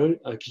부분들을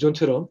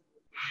기존처럼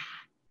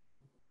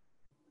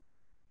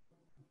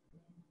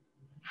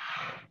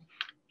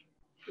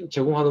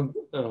제공하는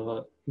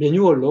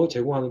매뉴얼로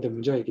제공하는 데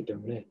문제가 있기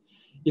때문에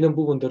이런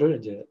부분들을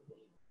이제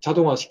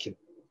자동화시킨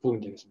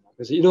부분이 되겠습니다.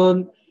 그래서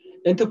이런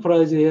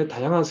엔터프라이즈의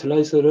다양한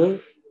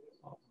슬라이스를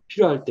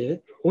필요할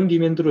때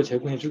온디맨드로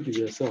제공해 주기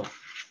위해서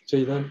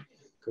저희는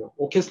그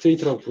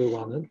오케스트레이터라고 부르고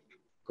하는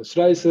그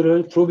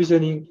슬라이스를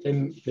프로비저닝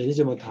앤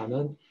매니지먼트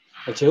하는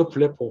제어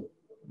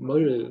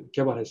플랫폼을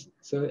개발해서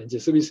현재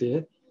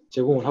서비스에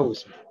제공을 하고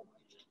있습니다.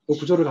 그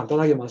구조를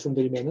간단하게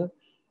말씀드리면은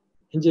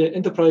현재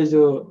엔터프라이즈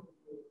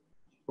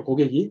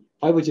고객이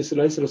 5G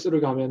슬라이스를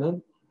쓰려고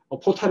하면은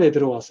포탈에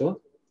들어와서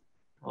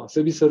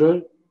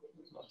서비스를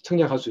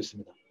청약할 수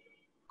있습니다.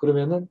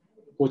 그러면은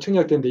그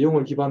청약된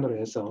내용을 기반으로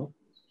해서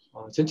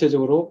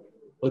전체적으로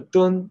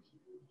어떤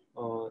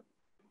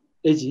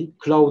에지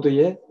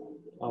클라우드의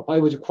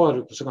 5G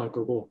코어를 구성할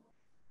거고,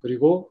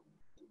 그리고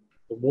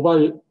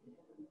모바일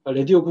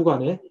라디오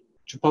구간의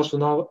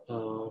주파수나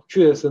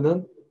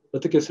QS는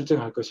어떻게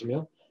설정할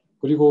것이며,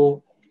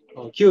 그리고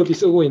기업이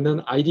쓰고 있는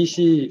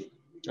IDC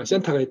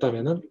센터가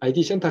있다면은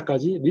ID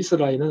센터까지 리스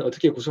라인은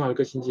어떻게 구성할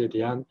것인지에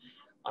대한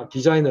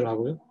디자인을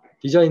하고요.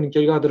 디자인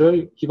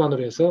결과들을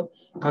기반으로 해서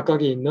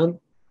각각에 있는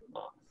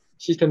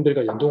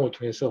시스템들과 연동을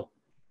통해서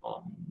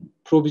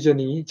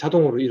프로비저닝이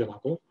자동으로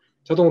일어나고,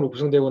 자동으로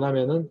구성되고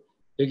나면은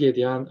여기에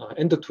대한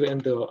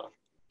엔드-투-엔드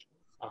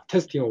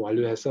테스팅을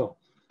완료해서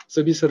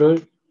서비스를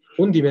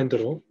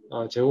온디맨드로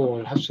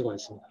제공을 할 수가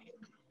있습니다.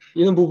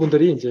 이런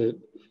부분들이 이제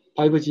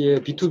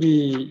 5G의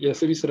B2B의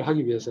서비스를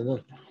하기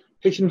위해서는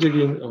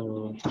핵심적인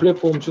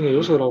플랫폼 중의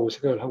요소라고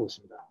생각을 하고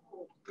있습니다.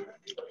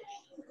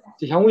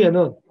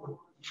 향후에는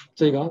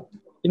저희가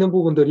이런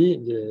부분들이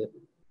이제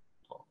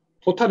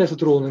포탈에서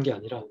들어오는 게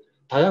아니라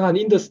다양한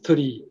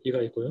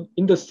인더스트리가 있고요.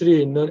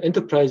 인더스트리에 있는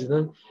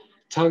엔터프라이즈는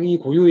자기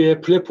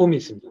고유의 플랫폼이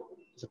있습니다.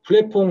 그래서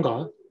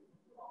플랫폼과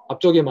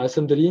앞쪽에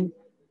말씀드린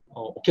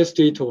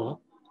오케스트레이터와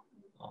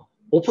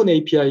오픈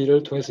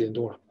API를 통해서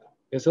연동을 합니다.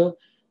 그래서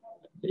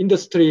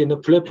인더스트리에 있는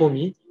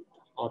플랫폼이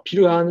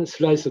필요한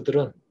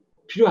슬라이스들은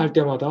필요할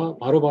때마다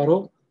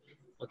바로바로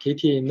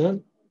KT에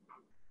있는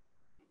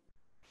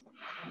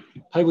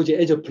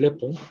 5G 애저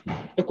플랫폼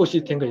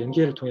에코시스템과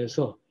연계를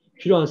통해서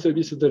필요한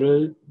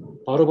서비스들을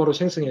바로바로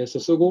생성해서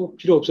쓰고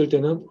필요 없을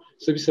때는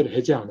서비스를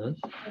해제하는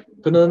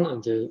그런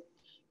이제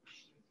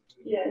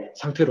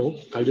상태로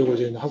가려고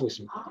저희는 하고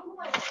있습니다.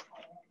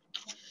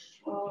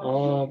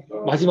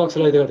 마지막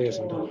슬라이드가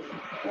되겠습니다.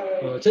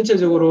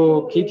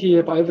 전체적으로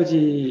KT의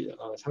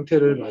 5G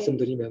상태를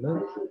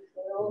말씀드리면은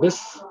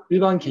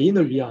일반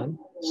개인을 위한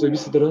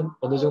서비스들은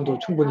어느 정도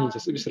충분히 이제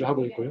서비스를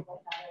하고 있고요.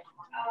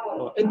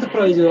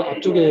 엔터프라이즈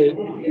앞쪽에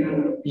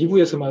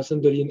 2부에서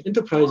말씀드린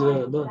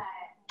엔터프라이즈는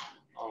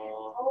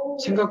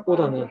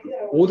생각보다는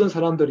모든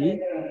사람들이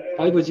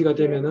 5G가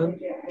되면은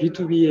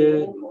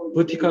B2B의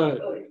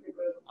버티컬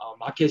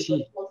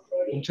마켓이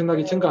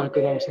엄청나게 증가할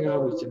거라고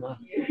생각하고 있지만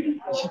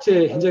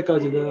실제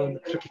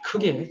현재까지는 그렇게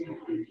크게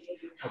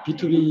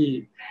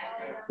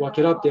B2B와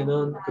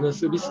결합되는 그런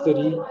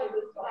서비스들이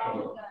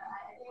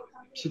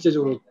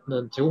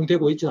실제적으로는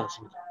제공되고 있지는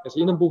않습니다. 그래서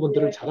이런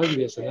부분들을 잘하기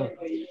위해서는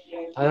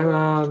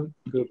다양한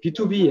그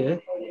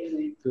B2B의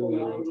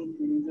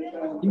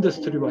그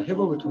인더스트리와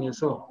협업을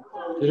통해서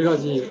여러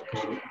가지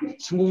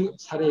성공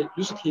사례,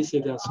 유스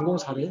케이스에 대한 성공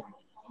사례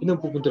이런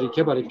부분들이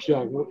개발이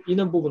필요하고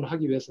이런 부분을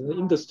하기 위해서는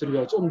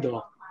인더스트리와 좀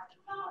더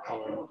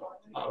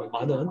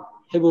많은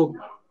협업이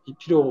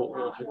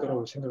필요할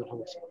거라고 생각을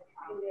하고 있습니다.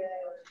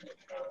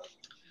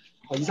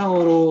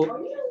 이상으로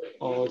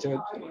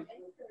제가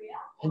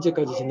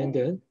현재까지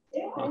진행된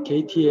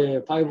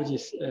KT의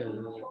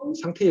 5G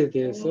상태에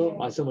대해서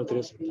말씀을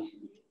드렸습니다.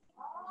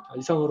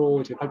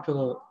 이상으로 제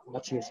발표는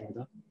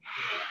마치겠습니다.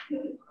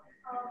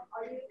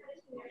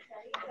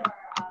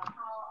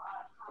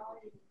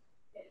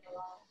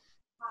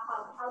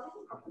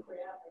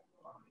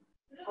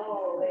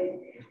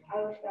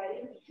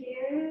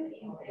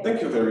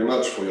 Thank you very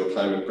much for your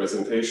time and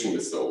presentation,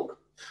 Mr. Oak.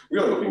 We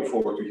are looking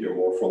forward to hear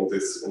more from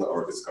this in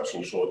our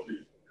discussion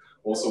shortly.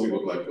 Also, we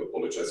would like to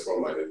apologize for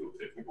minor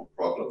technical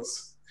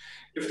problems.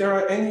 If there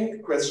are any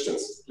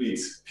questions,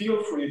 please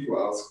feel free to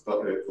ask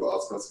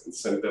us and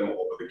send them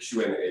over the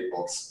Q&A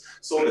box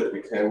so that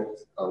we can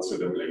answer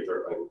them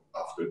later and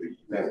after the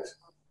event.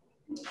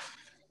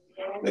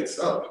 Next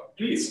up,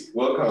 please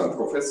welcome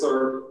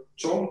Professor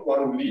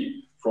Junhwan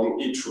from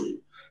ETRI,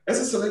 As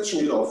a selection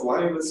leader of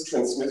wireless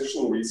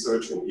transmission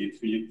research in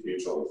ETRI,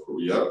 region of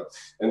Korea,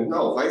 and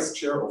now Vice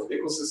Chair of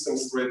Ecosystem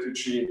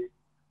Strategy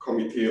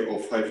Committee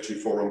of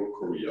 5G Forum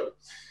Korea.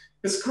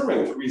 His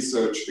current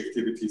research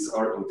activities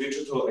are in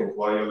digital and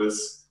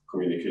wireless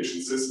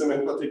communication system,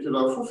 in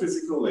particular for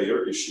physical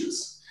layer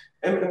issues,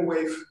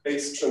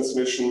 mmWave-based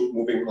transmission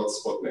moving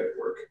hotspot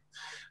network.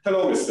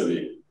 Hello, Mr.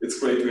 Lee. It's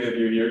great to have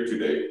you here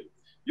today.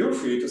 You're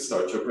free to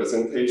start your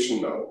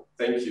presentation now.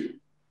 Thank you.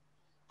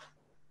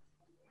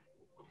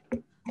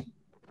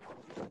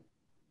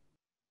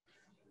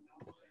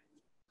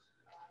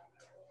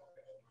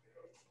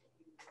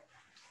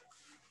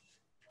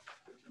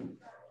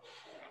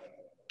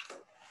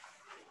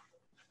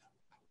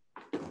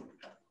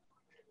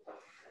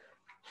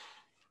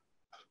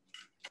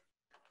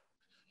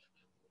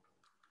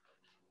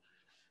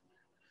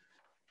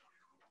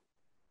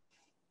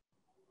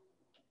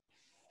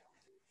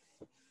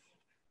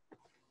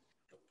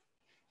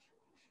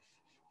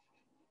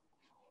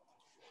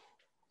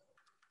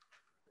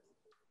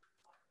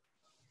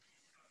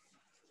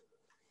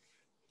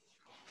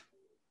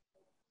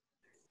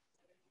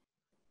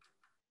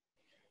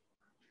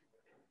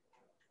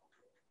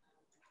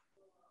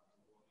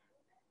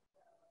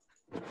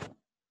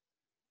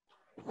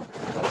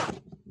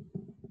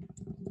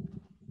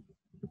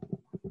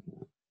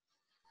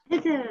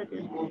 해제해야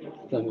돼.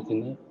 그다음에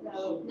됐나요?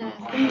 네,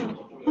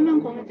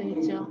 화면 공유돼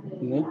있죠.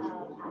 네.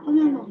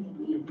 화면만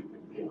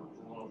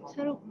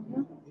새로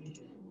공유?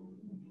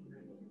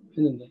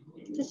 했는데.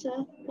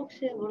 됐어요?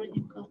 혹시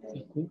모르니까.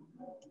 됐고.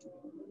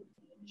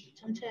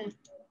 전체.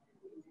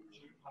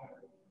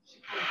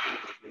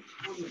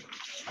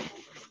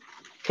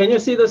 Can you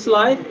see the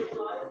slide?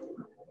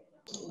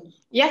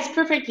 Yes,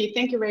 perfectly.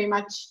 Thank you very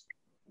much.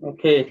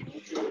 Okay.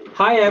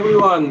 Hi,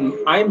 everyone.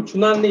 I'm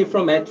Junhwan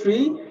from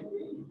ETRI.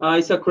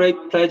 It's a great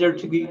pleasure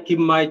to give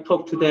my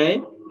talk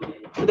today.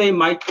 Today,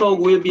 my talk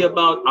will be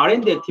about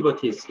R&D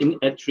activities in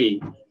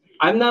ETRI.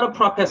 I'm not a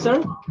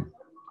professor.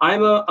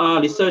 I'm a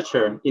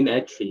researcher in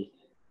ETRI.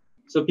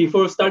 So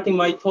before starting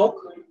my talk,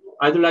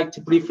 I'd like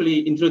to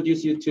briefly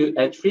introduce you to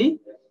ETRI.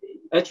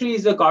 ETRI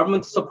is a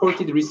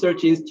government-supported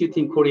research institute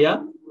in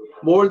Korea.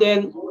 More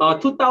than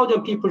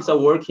 2,000 people are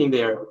working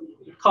there,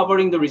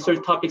 covering the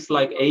research topics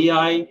like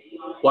AI,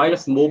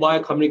 wireless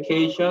mobile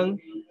communication,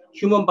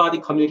 human body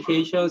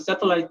communication,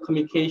 satellite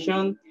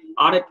communication,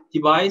 RF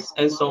device,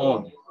 and so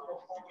on.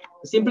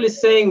 Simply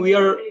saying, we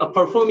are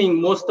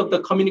performing most of the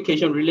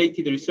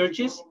communication-related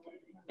researches,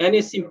 and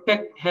its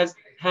impact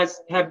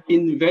have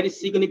been very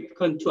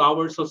significant to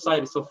our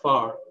society so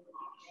far.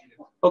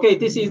 Okay,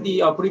 this is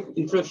the brief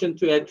introduction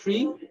to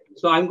ETRI.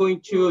 So I'm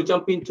going to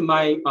jump into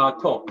my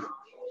talk.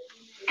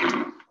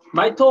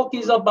 My talk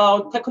is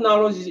about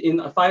technologies in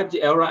 5G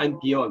era and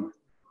beyond.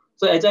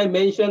 So as I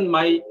mentioned,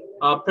 my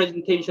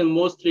presentation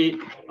mostly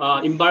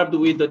involved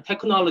with the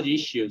technology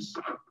issues.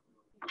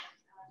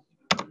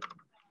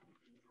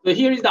 So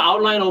here is the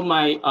outline of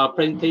my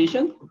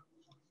presentation.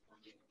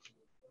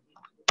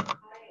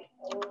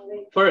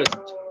 First,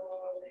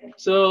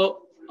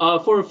 so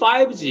for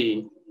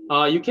 5G,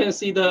 you can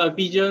see the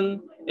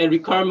vision and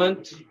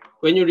requirement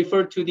when you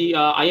refer to the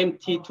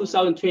IMT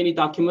 2020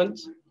 document,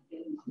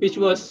 which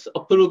was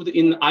approved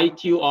in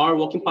ITUR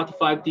Working Party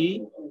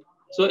 5D.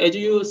 So as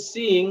you're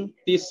seeing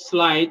this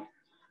slide,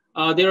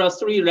 there are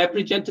three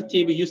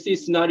representative usage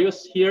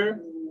scenarios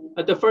here.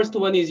 The first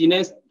one is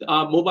enhanced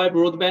mobile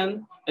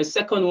broadband, and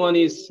second one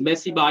is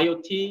massive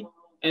IoT,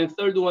 and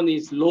third one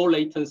is low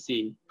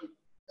latency.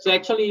 So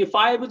actually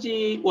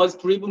 5G was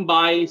driven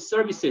by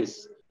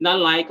services, not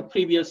like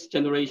previous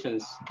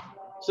generations.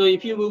 So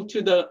if you move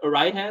to the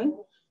right hand,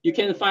 you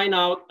can find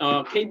out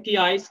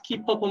KPIs, key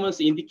performance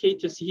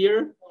indicators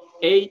here,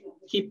 8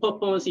 key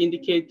performance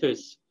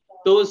indicators.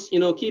 Those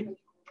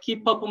key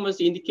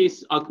performance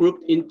indicators are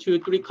grouped into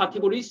 3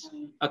 categories,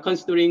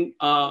 considering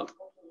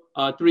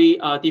 3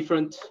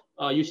 different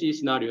usage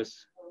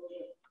scenarios.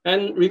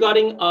 And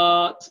regarding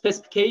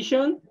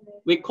specification,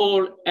 we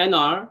call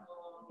NR,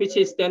 which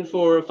is stand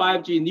for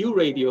 5G new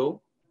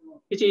radio,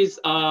 which is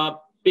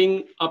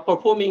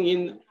performing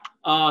in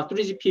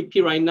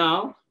 3GPP right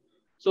now.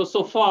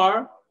 So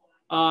far,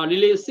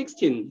 release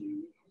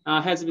 16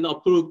 has been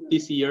approved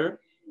this year.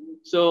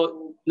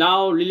 So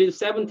now release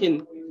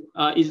 17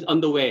 is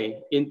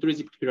underway in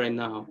 3GPP right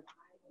now.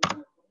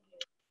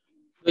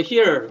 So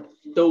here,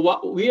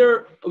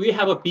 we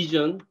have a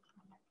vision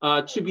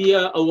to be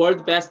a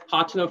world best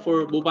partner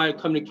for mobile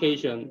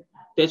communication.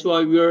 That's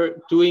why we're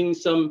doing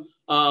some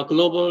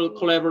global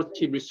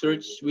collaborative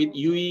research with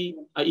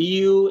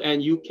EU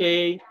and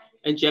UK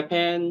and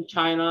Japan,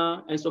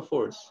 China, and so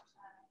forth.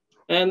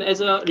 And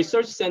as a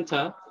research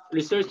center,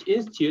 research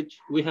institute,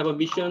 we have a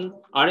mission,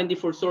 R&D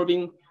for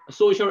solving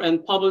social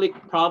and public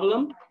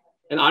problem,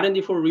 and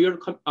R&D for real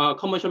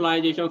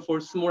commercialization for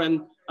small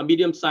and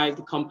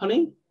medium-sized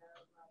company,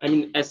 I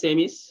mean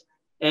SMEs,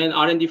 and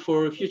R&D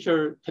for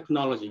future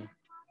technology.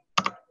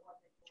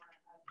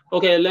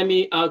 Okay, let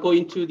me go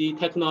into the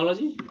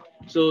technology.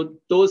 So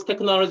those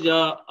technologies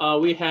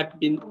we have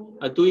been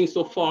doing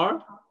so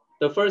far.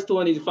 The first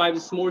one is 5G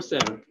small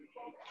cell.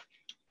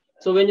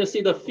 So when you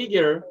see the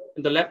figure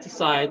on the left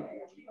side,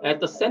 at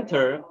the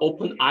center,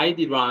 Open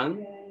ID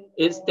RAN,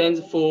 it stands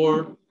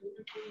for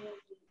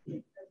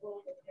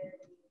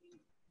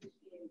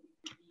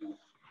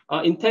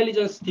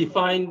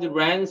Intelligence-Defined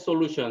RAN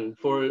Solution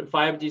for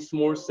 5G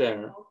small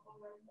cell.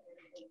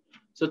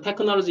 So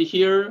technology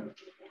here,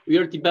 we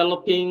are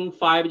developing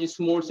 5G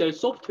small cell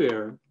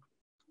software.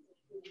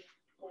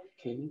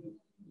 Okay,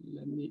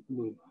 let me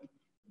move.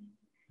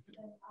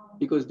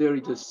 Because there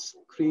is a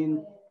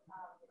screen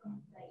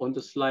on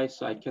the slide,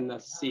 so I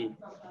cannot see.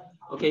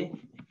 Okay,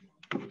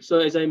 so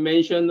as I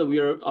mentioned, we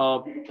are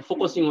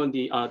focusing on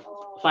the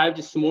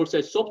 5G small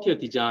cell software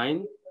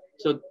design.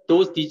 So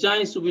those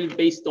designs will be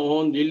based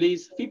on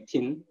release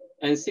 15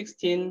 and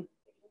 16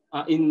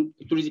 in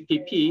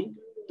 3GPP.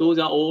 Those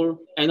are all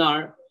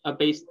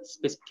NR-based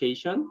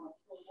specification.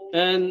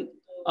 And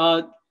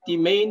the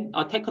main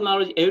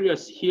technology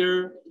areas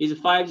here is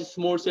 5G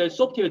small cell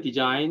software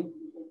design,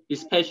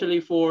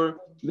 especially for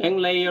main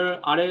layer,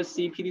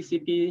 RLC,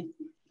 PDCP,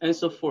 and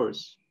so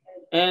forth.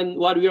 And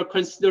what we are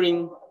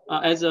considering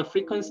as a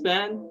frequency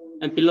band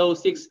and below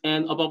 6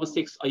 and above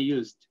 6 are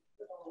used.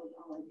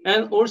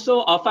 And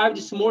also 5G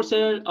small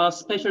cell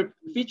special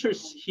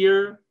features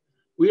here.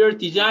 We are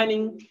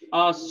designing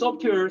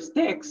software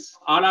stacks,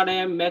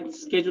 RRM, MET,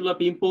 scheduler,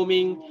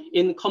 beamforming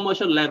in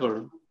commercial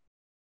level.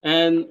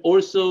 And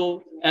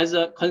also as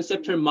a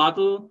conceptual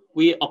model,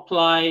 we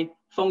apply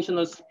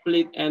functional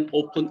split and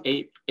open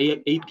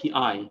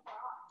API.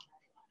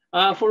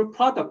 For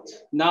product,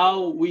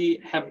 now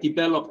we have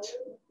developed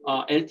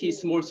LTE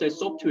small cell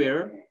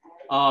software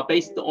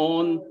based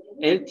on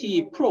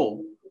LTE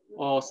Pro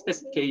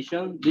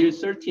specification, DIL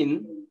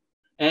 13,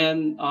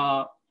 and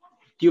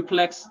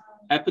duplex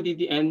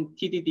FDD and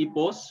TDD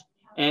both,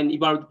 and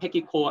evolved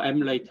packet core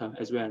emulator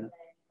as well.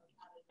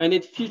 And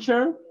in the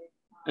future,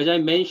 as I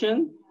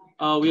mentioned,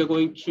 we are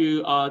going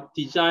to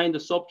design the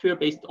software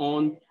based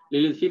on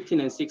release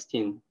 15 and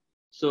 16,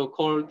 so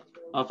called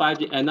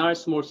 5G NR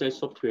small cell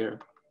software.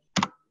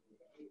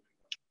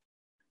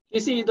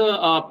 This is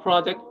the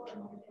project,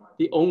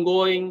 the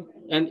ongoing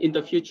and in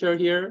the future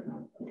here.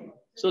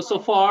 So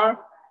far,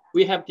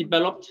 we have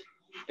developed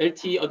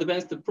LTE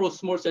Advanced Pro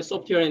Small Cell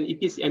Software and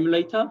EPC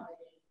emulator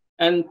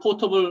and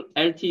portable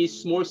LTE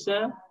small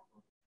cell.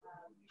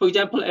 For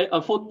example,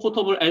 a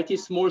portable LTE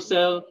small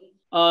cell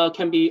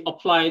can be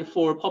applied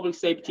for public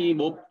safety,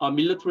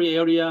 military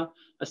area,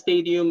 a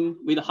stadium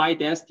with high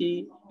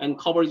density and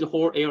covers the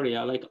whole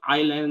area, like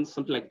islands,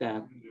 something like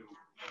that.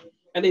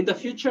 And in the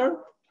future,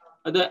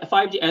 the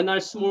 5G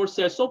NR small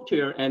cell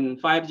software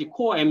and 5G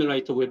core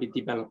emulator will be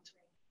developed.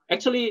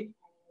 Actually,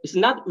 it's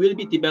not will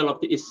be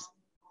developed,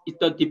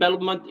 the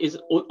development is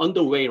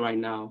underway right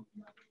now.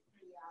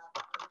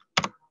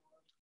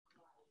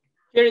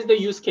 Here is the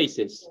use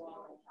cases.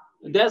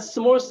 There's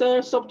small cell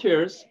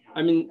softwares,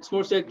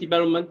 small cell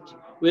development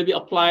will be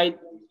applied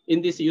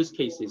in these use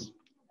cases.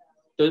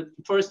 The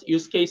first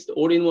use case, the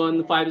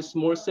all-in-one 5G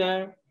small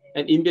cell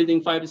and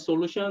in-building 5G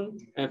solution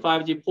and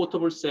 5G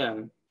portable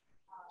cell.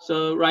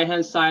 So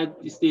right-hand side,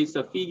 this is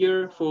a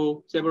figure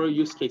for several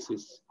use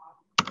cases.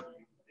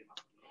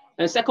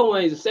 And second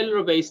one is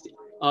cellular-based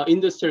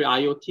industrial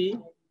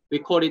IoT. We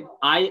call it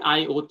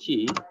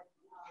IIoT.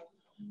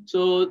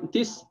 So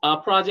this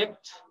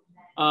project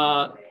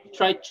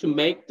tried to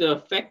make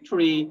the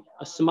factory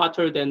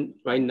smarter than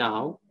right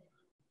now.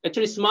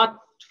 Actually, Smart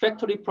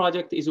Factory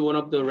project is one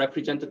of the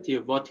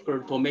representative vertical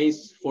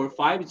domains for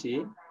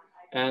 5G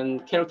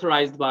and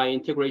characterized by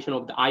integration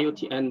of the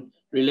IoT and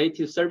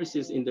related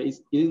services in the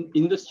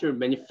industrial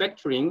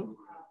manufacturing.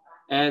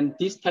 And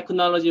this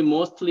technology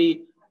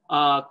mostly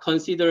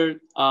considered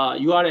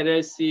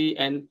URLLC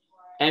and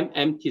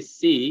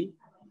MMTC.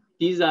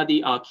 These are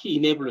the key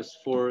enablers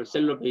for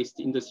cellular-based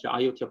industrial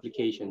IoT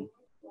application.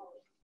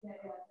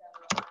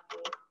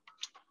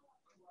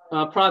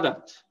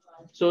 Product.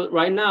 So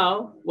right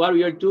now, what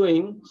we are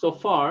doing so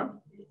far,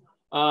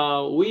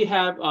 we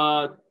have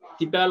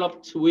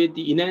developed with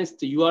the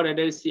enhanced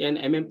URLLC and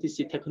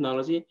MMTC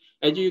technology.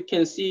 As you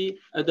can see,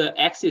 the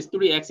axis,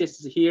 3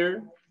 axes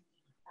here.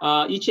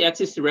 Each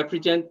axis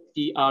represents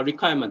the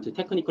requirement, the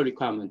technical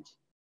requirement.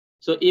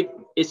 So if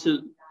it's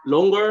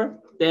longer,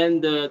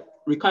 then the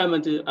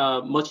requirement is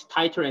much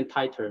tighter and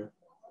tighter.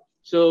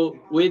 So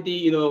with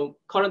the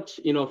current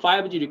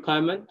 5G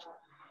requirement,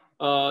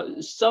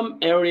 some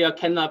area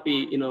cannot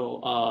be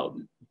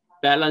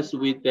balanced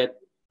with that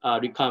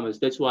requirements.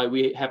 That's why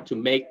we have to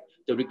make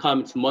the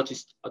requirements much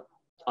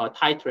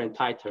tighter and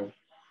tighter.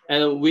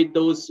 And with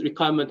those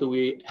requirements,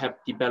 we have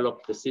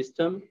developed the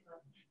system.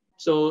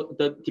 So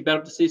the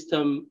developed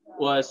system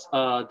was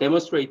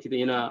demonstrated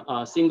in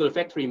a single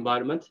factory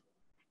environment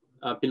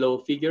below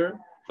figure,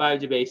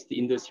 5G-based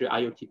industrial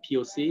IoT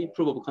POC,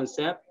 proof of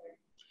concept.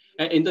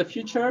 And in the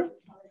future,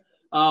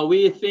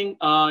 we think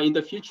in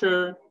the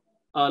future,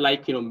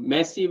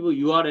 massive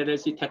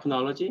URLLC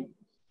technology.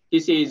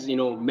 This is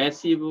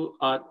massive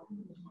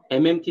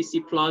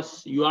MMTC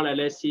plus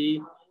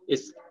URLLC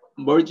is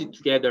merged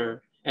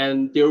together,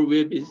 and there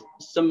will be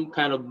some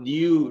kind of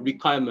new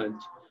requirement.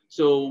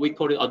 So we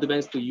call it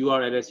advanced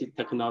URLLC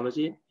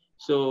technology.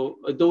 So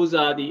those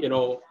are the,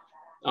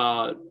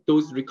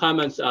 those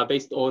requirements are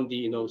based on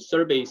the,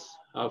 surveys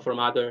from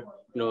other,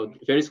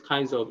 various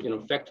kinds of,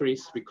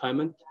 factories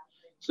requirement.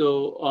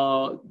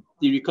 So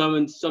the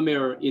requirement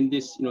somewhere in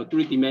this,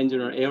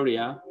 three-dimensional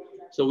area.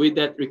 So with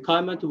that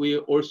requirement, we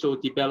also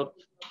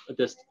developed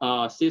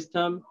the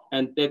system,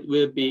 and that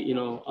will be,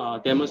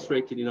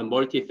 demonstrated in a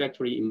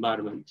multi-factory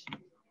environment.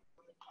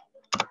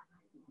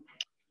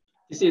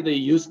 This is the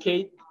use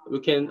case. We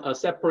can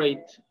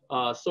separate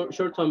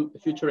short-term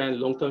future and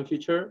long-term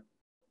future.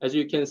 As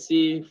you can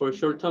see, for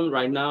short-term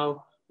right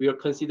now, we are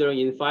considering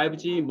in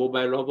 5G,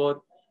 mobile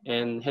robot,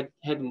 and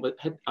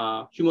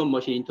human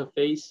machine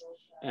interface,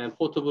 and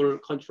portable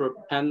control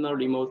panel,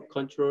 remote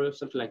control,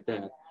 something like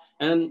that.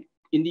 And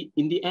in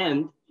the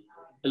end,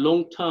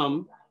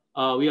 long-term,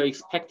 we are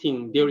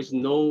expecting there is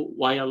no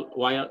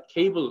wire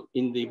cable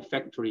in the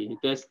factory.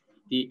 That's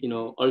the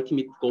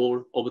ultimate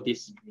goal of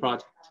this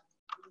project.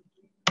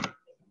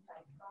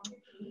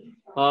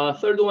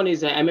 Third one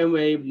is an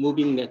MMA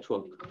moving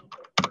network.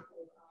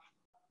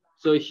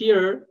 So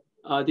here,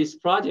 this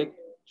project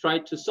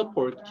tried to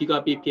support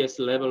gigabps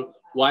level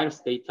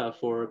wireless data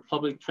for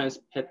public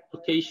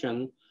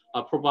transportation,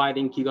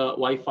 providing giga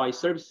Wi-Fi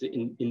services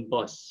in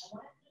bus.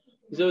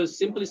 So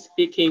simply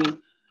speaking,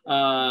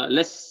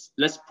 let's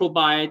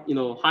provide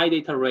high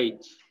data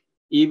rate,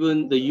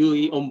 even the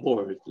UE on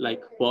board,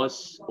 like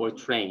bus or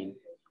train.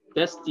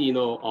 That's the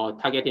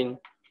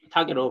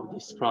target of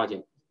this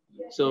project.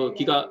 So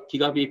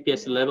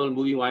gigabps level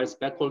moving wireless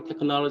backhaul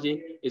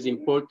technology is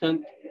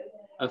important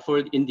for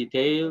in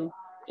detail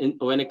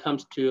when it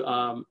comes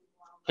to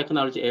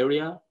technology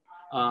area,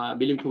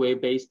 millimeter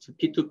wave based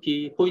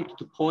P2P, point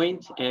to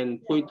point,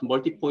 and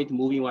multi-point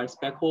moving wireless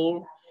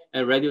backhaul,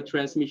 and radio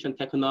transmission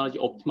technology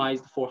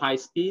optimized for high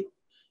speed,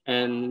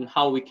 and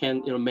how we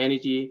can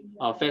manage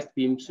fast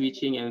beam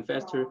switching and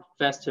faster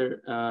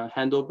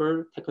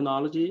handover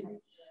technology,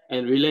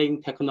 and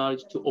relaying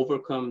technology to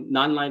overcome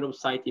non-line of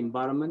sight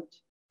environment.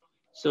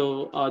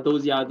 So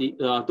those are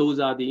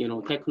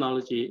the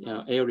technology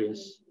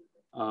areas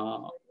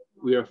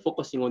we are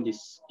focusing on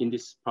in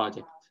this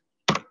project.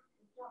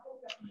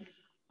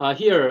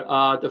 Here,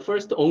 the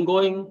first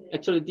ongoing,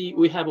 actually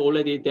we have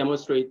already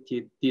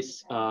demonstrated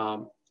this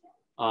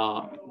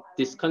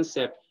this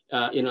concept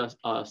in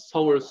a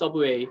Seoul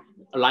subway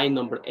line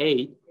number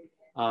 8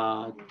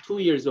 2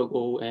 years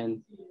ago,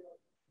 and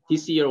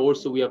this year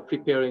also we are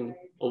preparing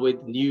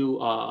with new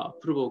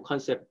proof of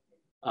concept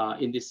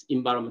in this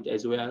environment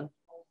as well.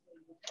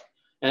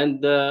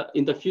 And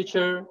in the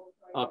future,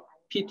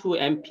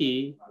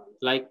 P2MP,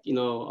 like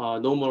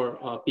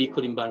normal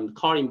vehicle environment,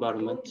 car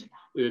environment,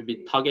 we will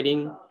be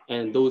targeting,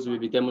 and those will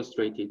be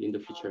demonstrated in the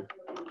future.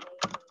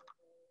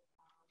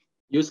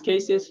 Use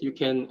cases, you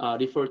can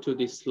refer to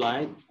this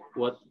slide.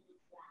 What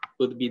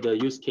would be the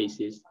use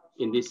cases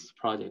in this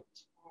project?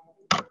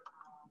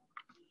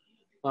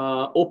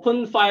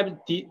 Open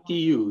 5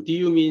 DU.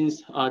 DU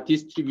means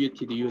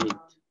distributed unit.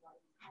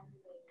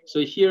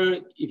 So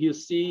here, if you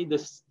see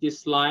this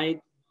slide,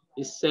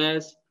 it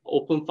says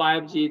Open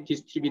 5G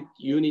distributed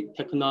unit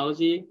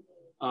technology.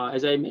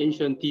 As I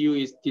mentioned, DU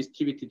is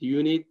distributed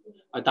unit,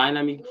 a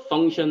dynamic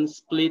function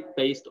split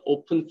based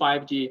Open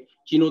 5G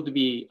G-Node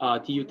B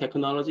DU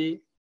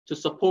technology to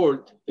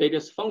support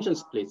various function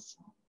splits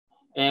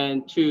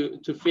and to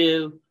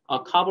fill a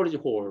coverage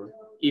hole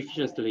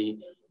efficiently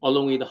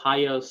along with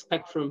higher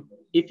spectrum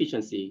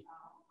efficiency.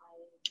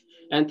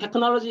 And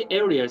technology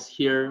areas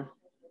here,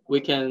 we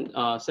can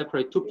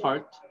separate two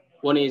parts.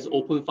 One is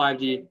Open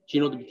 5G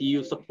G-Node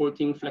DU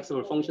supporting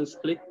flexible function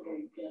split.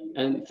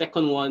 And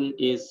second one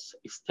is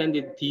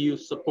extended DU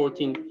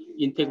supporting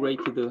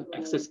integrated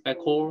access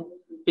backhaul,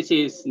 which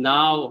is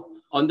now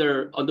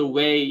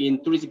underway in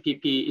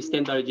 3GPP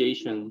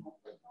standardization.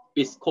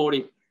 We call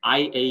it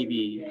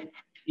IAB,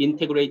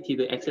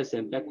 integrated access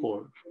and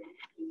backhaul.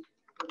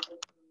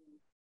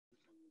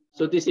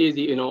 So this is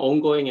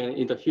ongoing and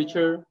in the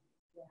future.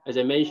 As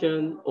I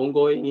mentioned,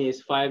 ongoing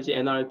is 5G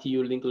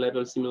NRTU link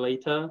level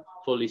simulator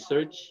for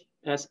research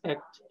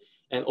aspect,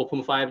 and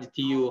Open 5G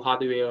TU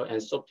hardware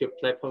and software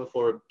platform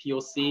for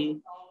POC,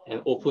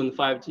 and Open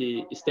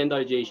 5G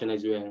standardization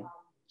as well.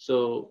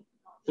 So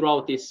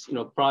throughout this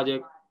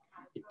project,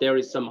 if there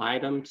is some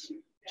items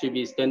to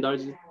be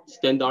standards,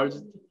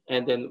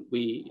 and then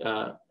we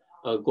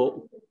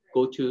go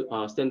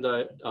to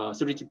standard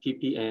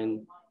 3GPP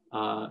and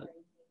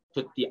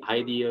put the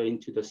idea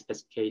into the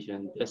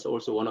specification. That's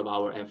also one of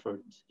our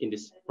efforts in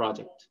this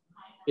project.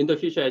 In the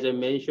future, as I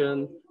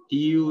mentioned,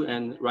 DU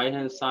and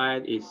right-hand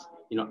side is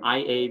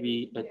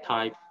IAB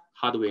type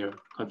hardware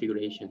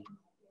configuration.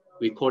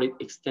 We call it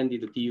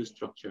extended DU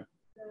structure.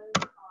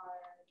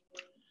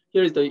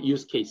 Here is the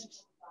use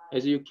cases.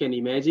 As you can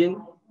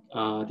imagine,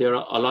 there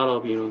are a lot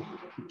of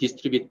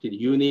distributed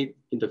unit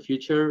in the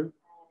future.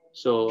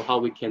 So how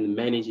we can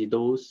manage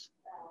those,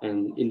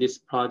 and in this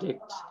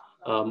project,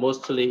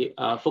 mostly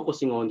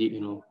focusing on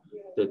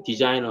the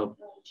design of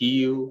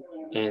DU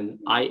and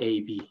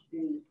IAB.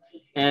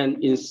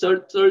 And in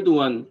third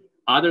one,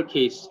 other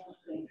case,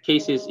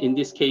 cases, in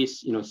this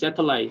case,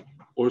 satellite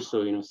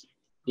also,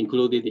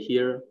 included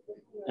here,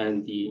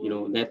 and the,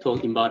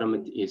 network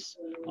environment is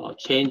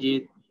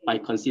changed by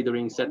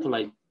considering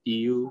satellite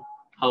DU,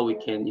 how we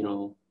can,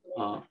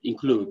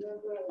 include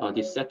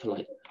this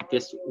satellite.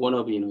 That's one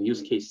of,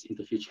 use case in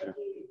the future.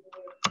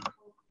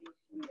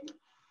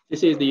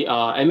 This is the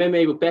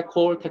MMA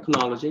backhaul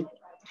technology.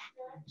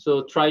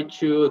 So try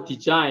to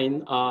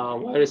design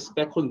wireless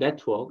backhaul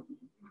network.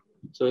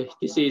 So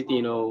this is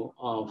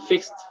the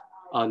fixed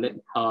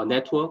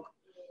network.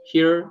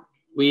 Here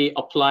we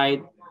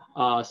applied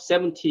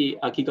 70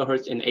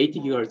 gigahertz and 80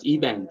 gigahertz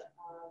E-band.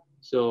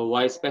 So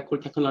wireless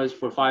backhaul technology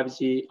for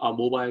 5G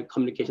mobile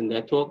communication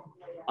network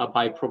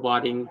by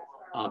providing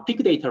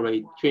peak data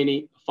rate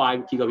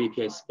 25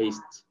 gigabps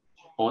based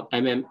on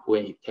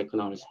mmWave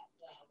technology.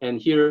 And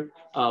here,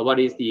 what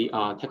is the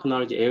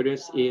technology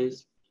areas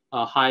is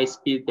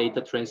high-speed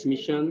data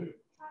transmission,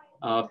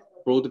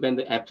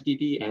 broadband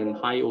FDD and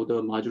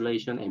high-order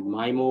modulation and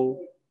MIMO,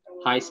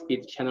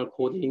 high-speed channel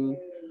coding.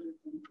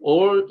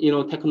 All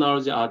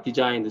technology are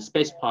designed,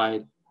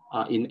 specified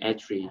in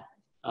ETRI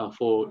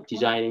for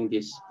designing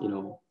this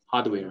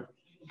hardware.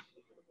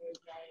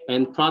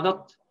 And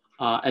product,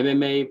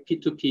 MMA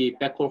P2P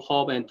backhaul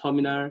hub and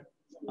terminal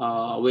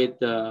with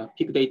the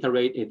peak data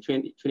rate at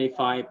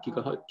 25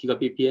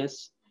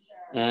 gigabps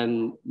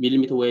and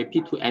millimeter wave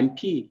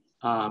P2MP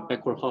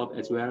backhaul hub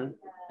as well,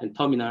 and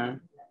terminal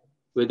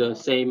with the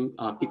same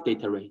peak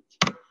data rate.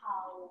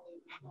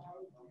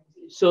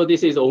 So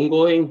this is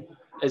ongoing.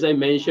 As I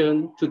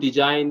mentioned, to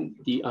design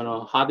the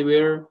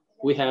hardware,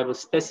 we have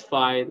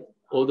specified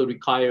all the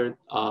required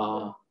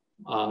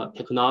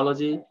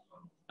technology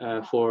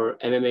for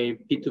MMA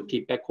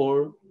P2P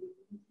backhaul.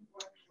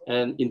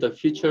 And in the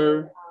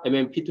future,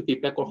 MMA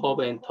P2P backhaul hub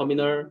and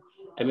terminal,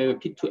 MMA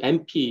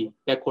P2MP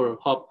backhaul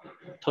hub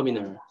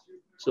terminal.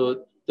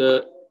 So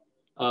the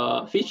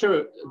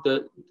feature,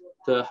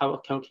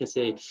 how can I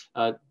say,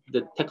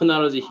 the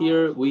technology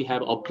here, we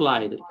have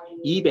applied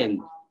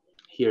E-band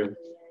here.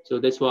 So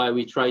that's why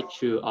we try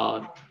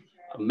to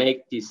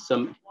make this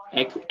some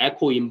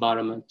echo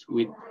environment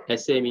with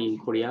SME in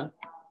Korea.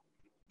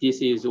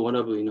 This is one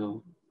of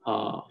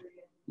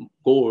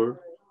goal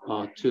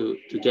to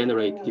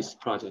generate this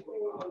project.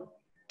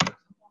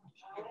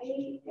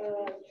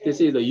 This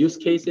is the use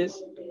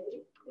cases.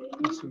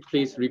 So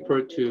please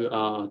refer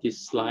to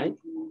this slide.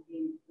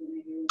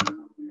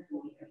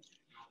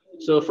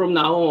 So from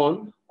now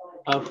on,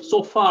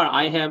 so far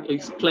I have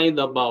explained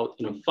about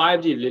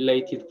 5G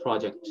related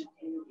project,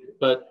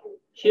 but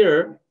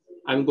here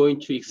I'm going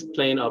to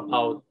explain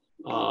about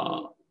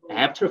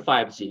after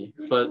 5G,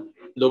 but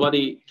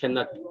nobody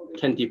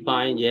can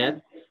define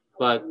yet.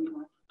 But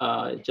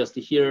just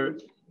here,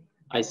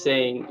 I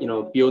saying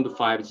beyond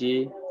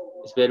 5G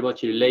is very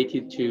much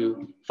related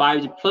to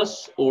 5G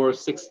plus or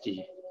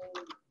 6G.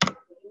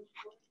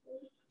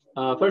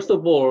 First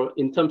of all,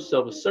 in terms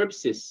of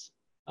services,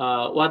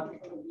 what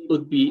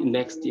would be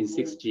next in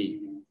 6G?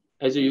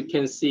 As you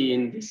can see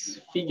in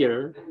this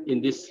figure,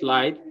 in this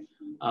slide,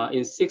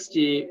 in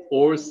 6G,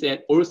 all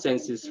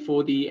senses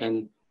 4D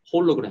and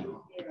hologram.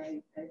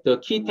 The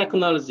key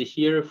technology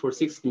here for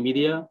 6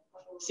 media,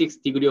 6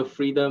 degree of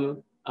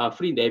freedom,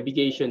 free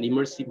navigation,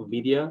 immersive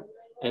media,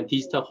 and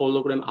digital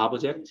hologram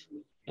object,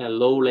 and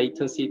low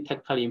latency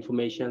tactile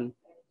information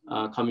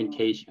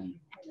communication.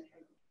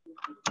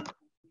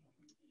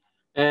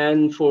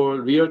 And for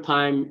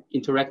real-time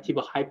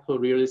interactive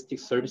hyper-realistic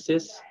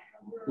services,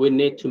 we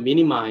need to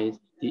minimize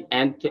the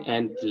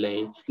end-to-end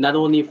delay, not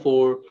only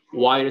for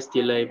wireless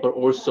delay, but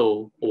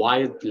also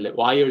wire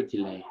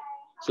delay.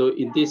 So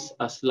in this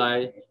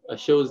slide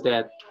shows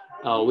that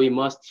we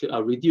must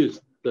reduce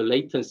the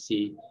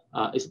latency,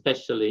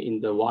 especially in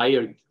the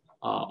wired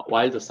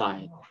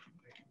side.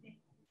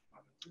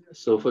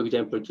 So for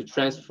example, to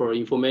transfer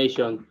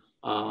information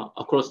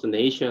across the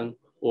nation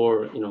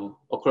or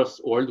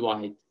across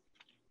worldwide.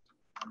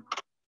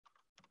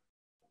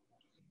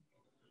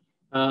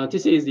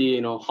 This is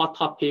the hot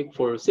topic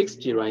for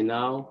 6G right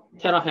now.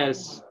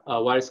 Terahertz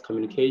wireless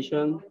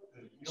communication.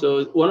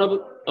 So one of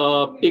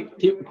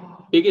the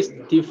biggest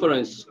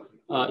difference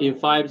in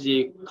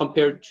 5G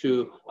compared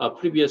to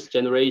previous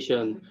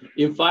generation,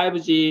 in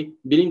 5G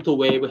millimeter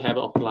wave have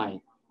applied.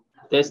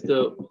 That's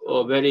the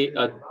very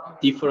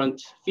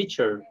different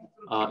feature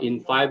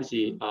in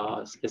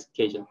 5G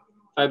specification,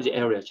 5G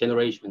area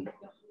generation.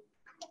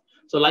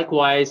 So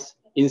likewise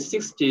in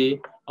 6G,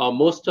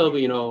 most of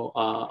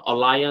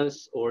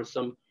alliance or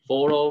some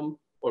forum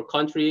or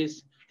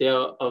countries, they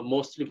are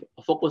mostly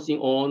focusing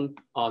on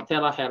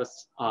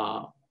terahertz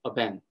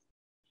band.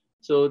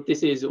 So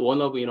this is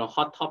one of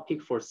hot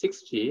topic for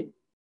 6G.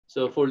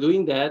 So for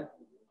doing that,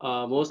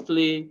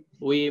 mostly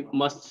we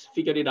must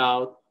figure it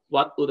out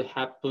what would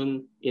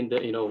happen in the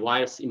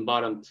wireless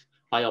environment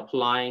by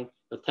applying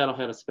the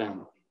terahertz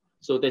band.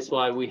 So that's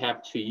why we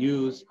have to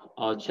use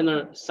a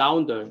channel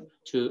sounder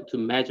to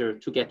measure,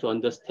 to get to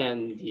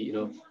understand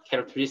the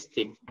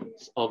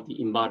characteristics of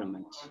the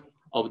environment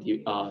of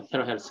the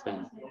terahertz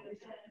band.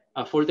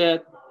 For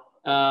that,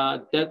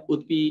 that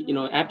would be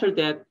after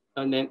that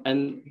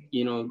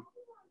you know,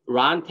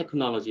 RAN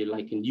technology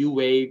like new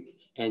wave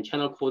and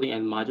channel coding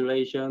and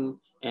modulation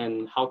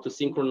and how to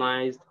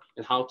synchronize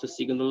and how to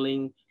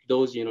signaling,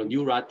 those, you know,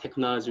 new RAN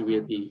technology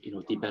will be, you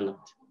know,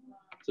 developed.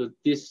 So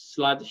this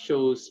slide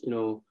shows, you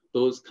know,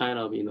 those kind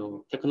of, you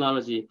know,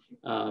 technology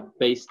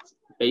based,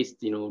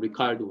 you know,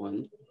 required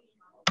one.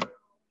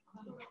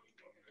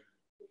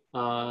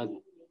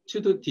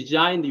 To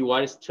design the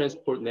wireless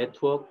transport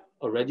network,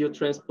 a radio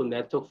transport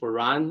network for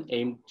RAN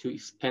aimed to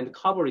expand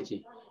coverage.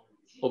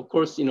 Of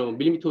course, you know,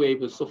 millimeter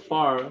wave so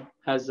far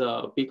has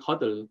a big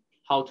hurdle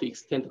how to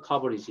extend the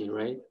coverage,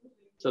 right?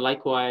 So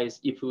likewise,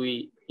 if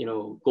we, you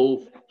know,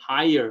 go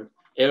higher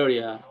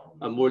area,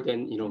 more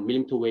than, you know,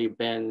 millimeter wave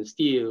band,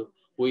 still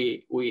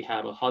we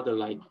have a hurdle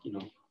like, you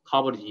know,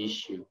 coverage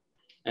issue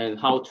and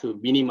how to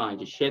minimize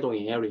the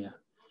shadowing area.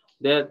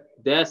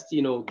 That's,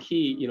 you know,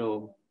 key, you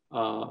know,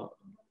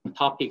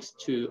 topics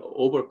to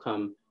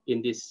overcome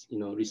in this, you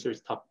know, research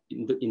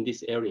in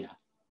this area.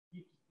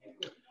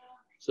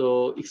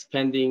 So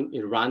expanding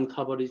RAN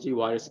coverage,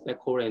 wireless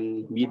backhaul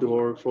and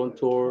mid-haul,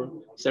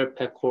 front-haul,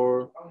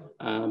 self-backhaul,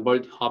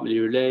 multi-hop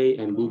relay,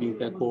 and moving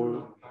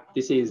backhaul.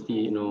 This is the,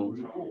 you know,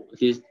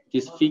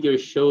 this figure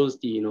shows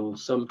the, you know,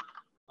 some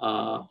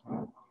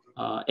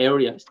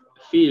areas,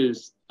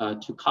 fields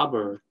to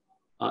cover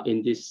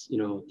in this, you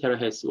know,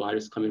 terahertz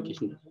wireless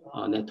communication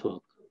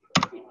network.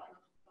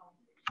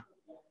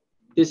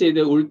 This is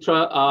the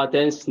ultra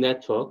dense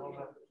network.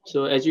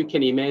 So as you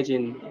can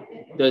imagine,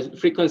 the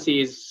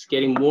frequency is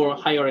getting more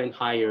higher and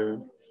higher.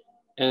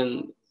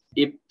 And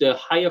if the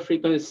higher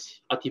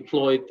frequencies are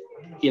deployed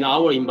in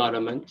our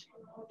environment,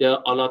 there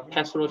are a lot of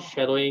pass-through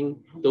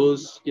shadowing.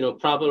 Those, you know,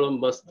 problem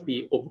must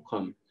be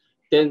overcome.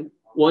 Then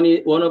one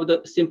of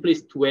the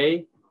simplest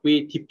way,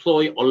 we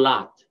deploy a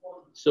lot.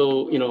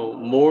 So, you know,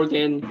 more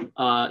than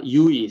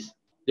UEs,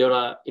 there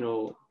are,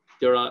 you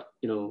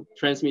know,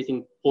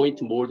 transmitting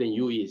point more than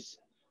UEs.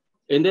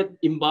 In that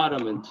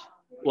environment,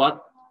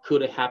 what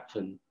could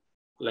happen?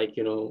 Like,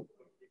 you know,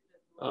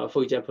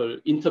 for example,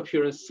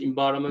 interference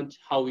environment,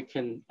 how we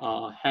can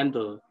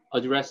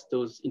address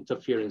those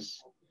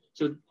interference.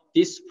 So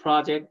this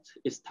project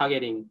is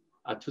targeting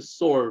to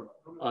solve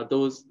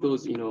those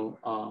you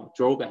know,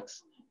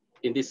 drawbacks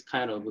in this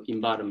kind of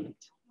environment.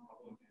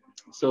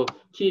 So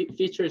key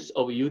features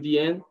of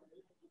UDN,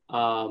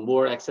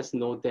 more access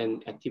node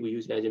than active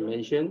user, as I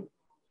mentioned,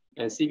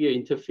 and severe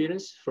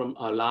interference from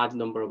a large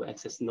number of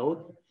access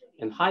nodes,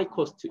 and high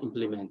cost to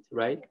implement,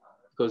 right?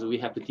 Because we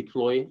have to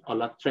deploy a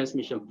lot of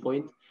transmission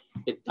point.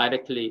 It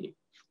directly,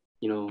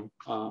 you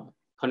know,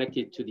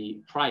 connected to the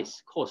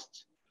price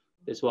cost.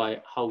 That's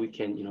why how we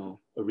can, you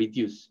know,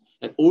 reduce,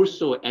 and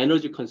also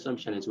energy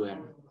consumption as well.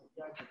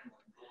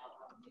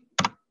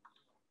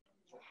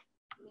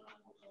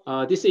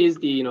 This is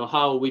the, you know,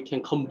 how we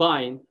can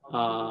combine,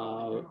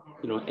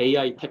 you know,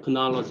 AI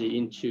technology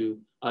into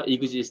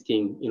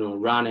existing, you know,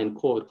 RAN and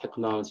core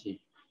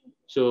technology.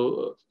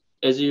 So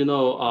as you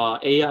know,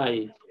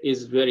 AI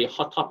is very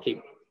hot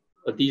topic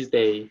these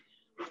days.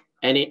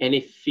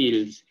 Any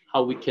fields,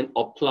 how we can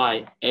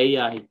apply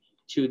AI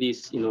to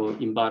this, you know,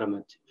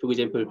 environment. For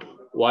example,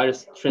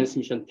 wireless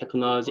transmission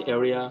technology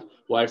area,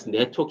 wireless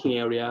networking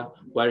area,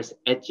 wireless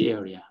edge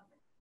area,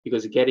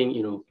 because getting,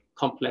 you know,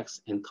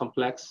 complex and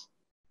complex.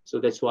 So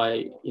that's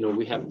why, you know,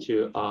 we have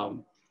to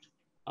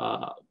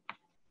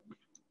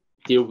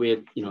deal with,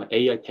 you know,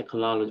 AI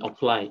technology,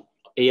 apply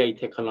AI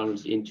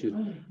technology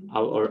into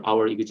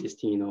our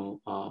existing, you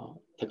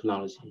know,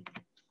 technology.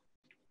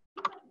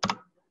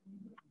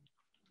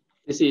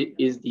 This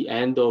is the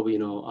end of, you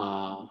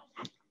know,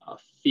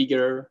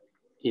 figure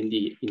in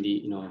the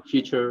you know,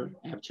 future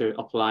after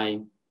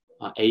applying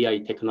AI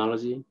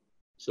technology.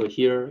 So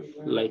here,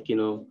 like, you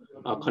know,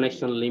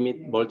 connection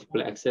limit,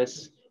 multiple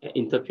access,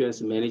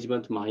 interference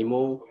management,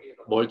 MIMO,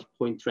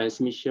 multi-point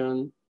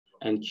transmission,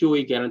 and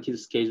QA guaranteed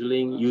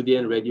scheduling,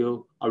 UDN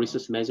radio,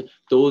 resource management.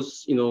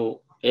 Those, you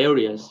know,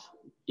 areas,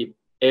 if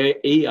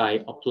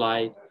AI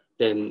applied,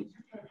 then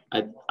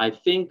I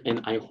think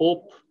and I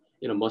hope,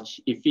 you know, much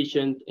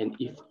efficient and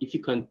if you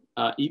can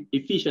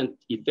efficient,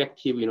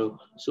 effective, you know,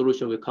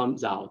 solution will come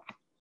out.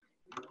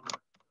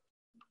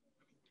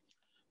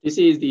 This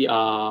is the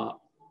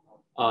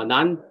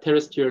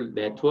non-terrestrial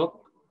network.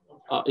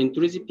 In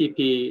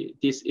 3GPP,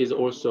 this is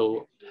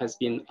also has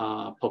been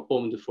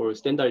performed for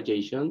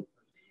standardization.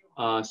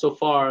 So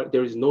far,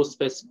 there is no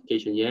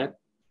specification yet.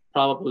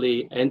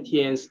 Probably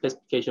NTN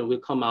specification will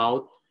come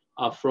out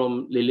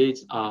from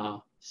release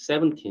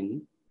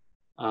 17,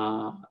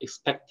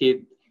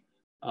 expected,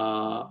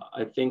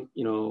 I think,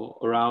 you know,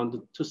 around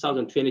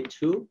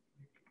 2022.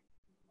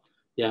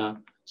 Yeah,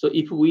 so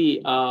if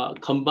we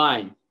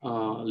combine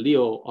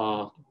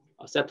LEO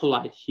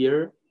satellite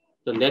here,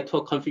 the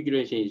network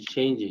configuration is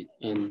changing,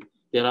 and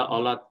there are a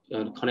lot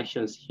of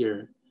connections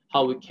here.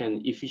 How we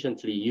can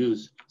efficiently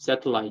use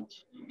satellite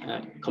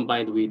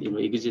combined with, you know,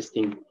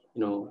 existing,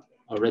 you know,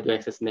 radio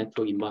access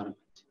network environment.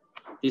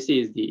 This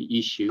is the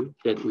issue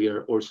that we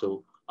are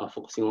also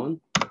focusing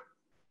on.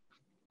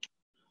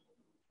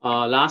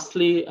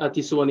 Lastly,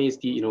 this one is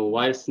the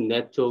wireless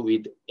network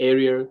with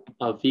aerial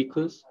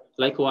vehicles.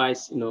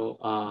 Likewise,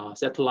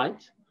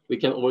 satellite. We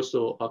can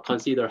also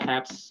consider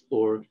HAPS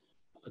or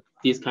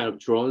these kind of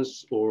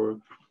drones or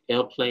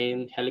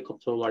airplane,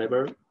 helicopter,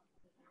 whatever.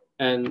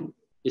 And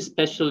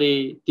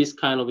especially this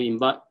kind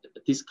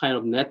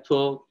of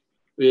network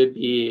will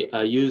be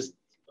used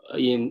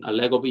in a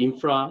lack of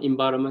infra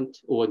environment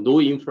or no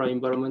infra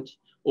environment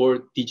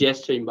or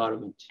disaster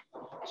environment.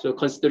 So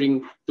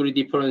considering three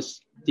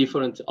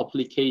different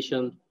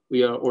application,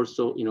 we are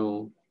also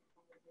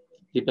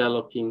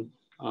developing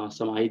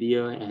some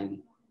idea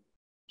and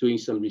doing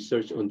some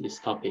research on this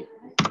topic.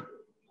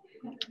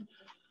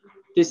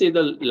 This is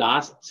the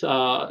last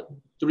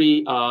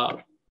three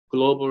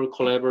global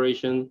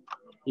collaboration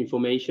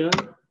information.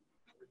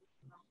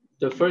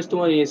 The first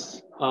one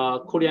is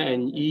Korea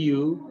and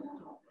EU.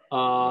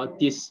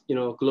 This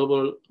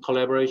global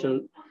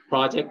collaboration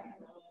project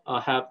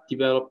have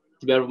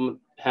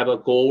a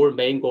goal,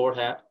 main goal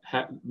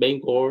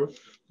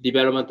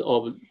development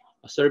of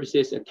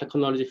services and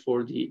technology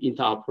for the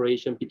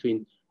interoperation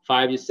between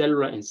 5G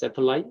cellular and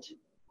satellite,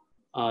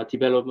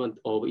 development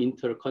of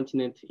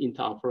intercontinent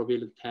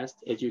interoperability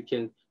test, as you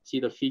can see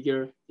the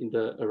figure in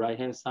the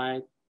right-hand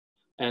side.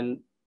 And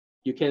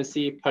you can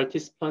see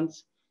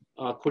participants,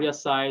 Korea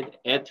side,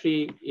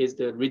 ETRI is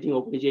the leading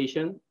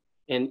organization,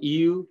 and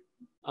EU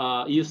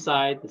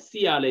side,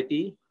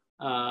 CRD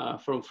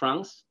from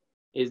France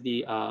is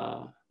the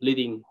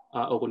leading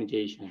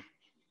organization.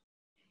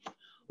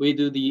 We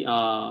do the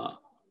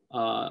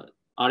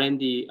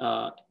R&D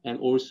and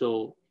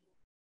also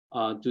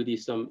do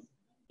some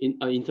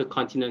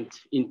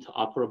intercontinent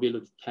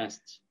interoperability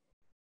tests.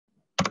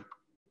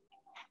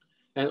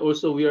 And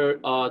also we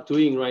are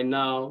doing right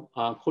now,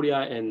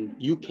 Korea and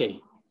UK.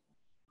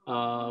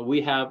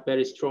 We have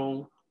very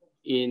strong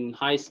in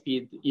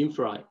high-speed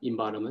infra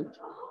environment,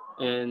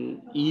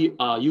 and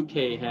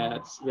UK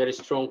has very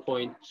strong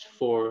point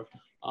for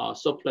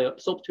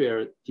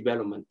software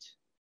development.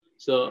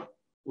 So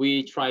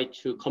we try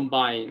to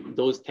combine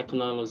those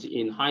technologies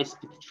in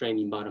high-speed train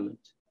environment.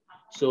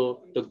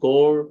 So the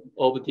goal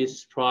of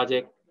this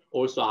project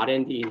also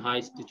R&D in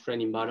high-speed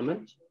train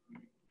environment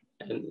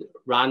and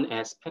run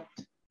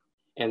aspect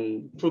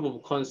and proof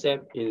of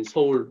concept in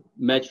Seoul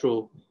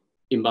Metro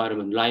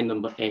environment, line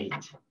number 8.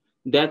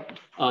 That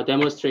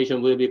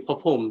demonstration will be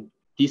performed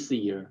this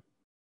year.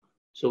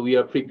 So we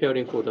are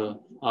preparing for the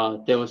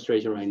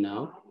demonstration right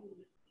now.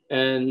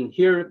 And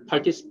here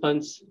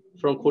participants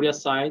from Korea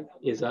side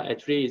is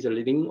ETRI is a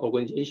leading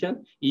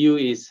organization. EU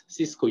is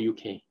Cisco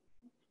UK.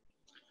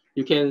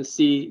 You can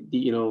see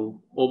the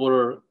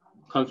overall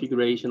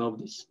configuration of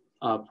this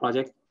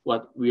project,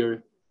 what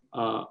we're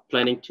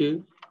planning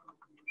to.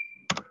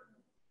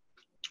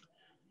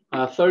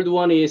 Third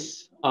one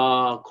is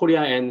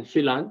Korea and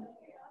Finland.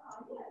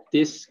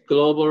 This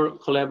global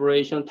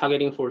collaboration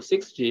targeting for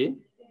 6G.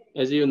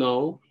 As you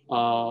know,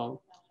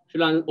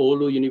 Finland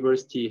Oulu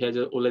University has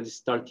already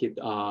started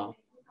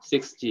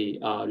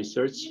 6G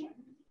research.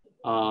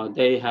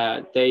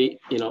 They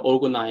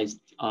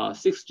organized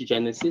 6G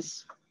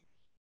Genesis.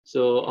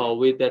 So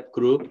with that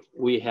group,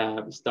 we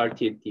have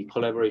started the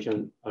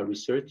collaboration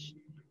research.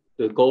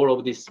 The goal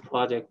of this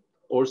project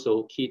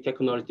also key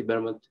technology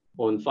development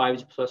on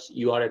 5G plus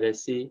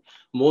URLLC.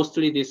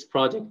 Mostly this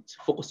project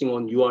focusing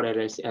on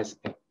URLLC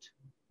aspect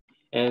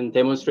and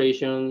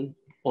demonstration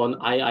on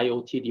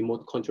IIoT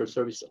remote control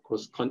service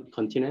across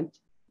continent.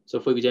 So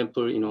for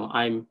example,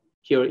 I'm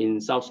here in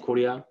South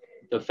Korea.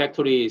 The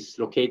factory is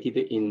located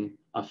in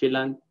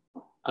Finland.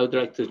 I would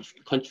like to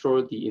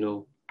control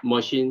the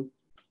machine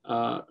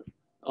over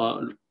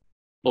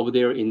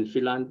there in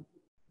Finland.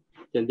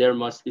 Then there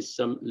must be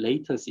some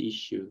latency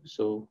issue.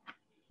 So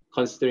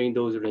considering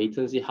those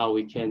latency, how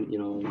we can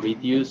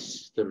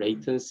reduce the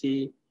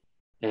latency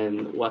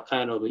and what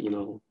kind of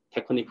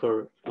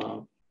technical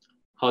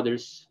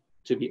hurdles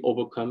to be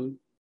overcome.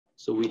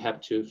 So we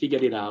have to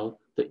figure it out,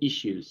 the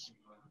issues.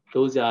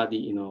 Those are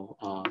the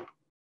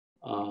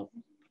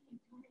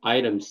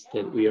items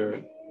that we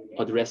are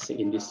addressing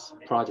in this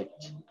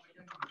project.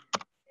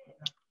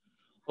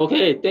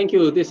 Okay, thank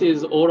you. This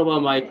is all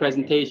about my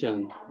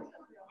presentation.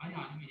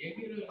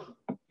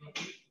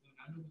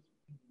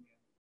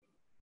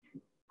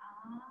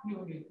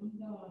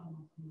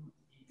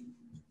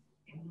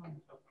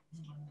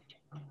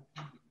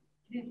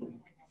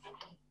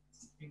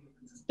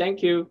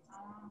 Thank you.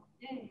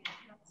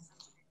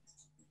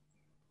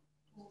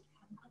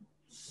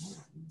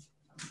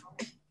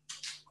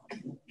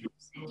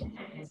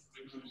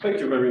 Thank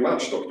you very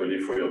much, Dr.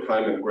 Lee, for your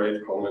time and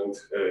great content.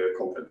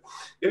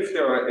 If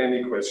there are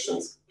any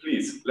questions,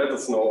 please let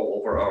us know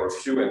over our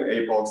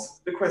Q&A box.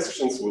 The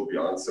questions will be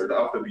answered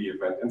after the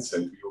event and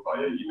sent to you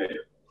via email.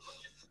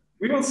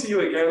 We will see you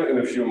again in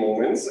a few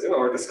moments in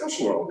our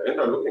discussion round and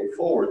are looking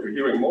forward to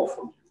hearing more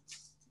from you.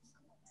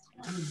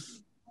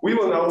 We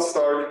will now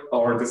start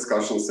our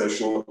discussion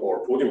session,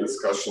 or podium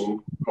discussion,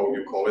 how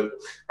you call it.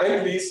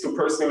 I'm pleased to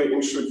personally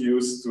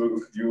introduce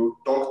to you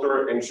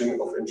Dr. of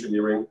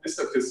Engineering,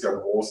 Mr.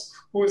 Kisang,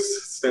 who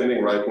is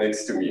standing right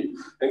next to me.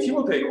 And he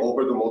will take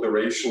over the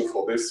moderation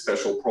for this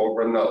special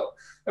program now.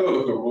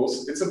 Hello, Dr.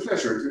 Groß. It's a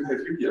pleasure to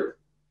have you here.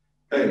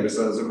 Hey,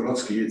 Mr.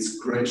 Zagrodzki, it's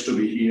great to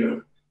be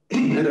here.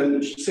 And I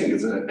think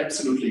it's an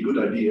absolutely good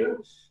idea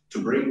to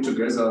bring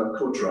together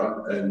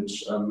KOTRA and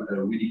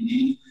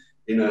VDE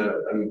in a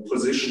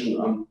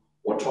position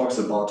what talks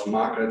about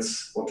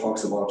markets, what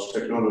talks about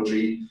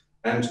technology,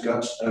 and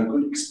got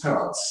good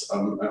experts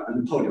in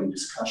the podium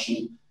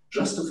discussion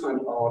just to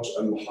find out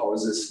how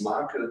this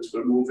market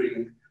will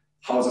moving,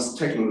 how this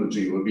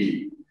technology will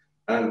be.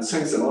 And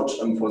thanks a lot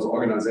for the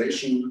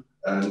organization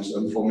and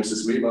for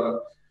Mrs.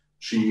 Weber.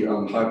 She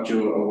helped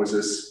you with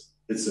this.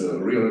 It's a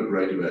real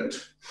great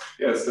event.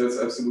 Yes, that's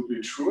absolutely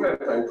true. And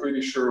I'm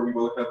pretty sure we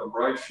will have a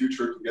bright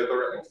future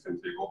together and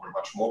can take over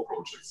much more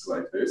projects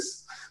like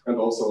this. And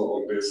also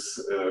on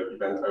this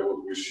event, I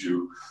would wish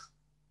you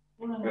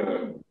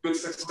good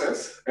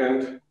success.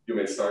 And you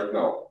may start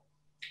now.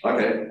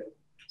 Okay,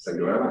 thank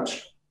you very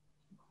much.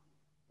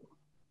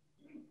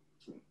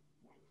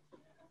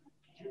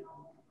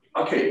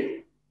 Okay.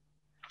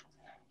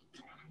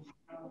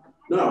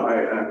 Now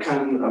I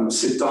can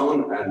sit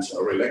down and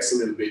relax a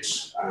little bit,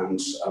 and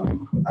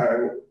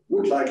I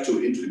would like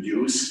to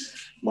introduce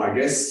my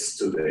guests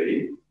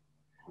today.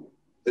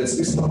 That's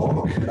Mr.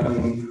 Ork,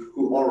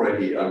 who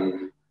already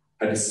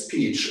had a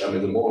speech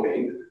in the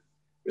morning.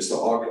 Mr.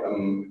 Ork,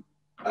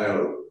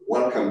 I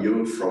welcome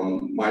you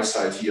from my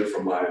side here,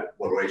 from my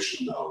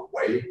moderation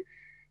way.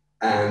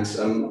 And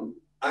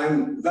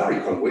I'm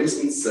very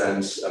convinced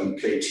that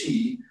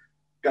KT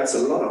gets a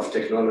lot of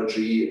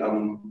technology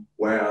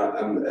where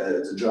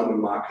the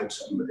German market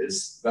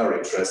is very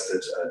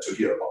interested to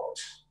hear about.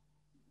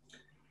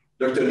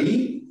 Dr.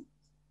 Lee,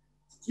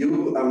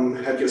 you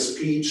had your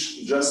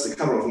speech just a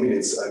couple of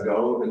minutes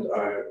ago, and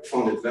I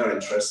found it very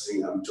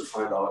interesting to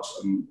find out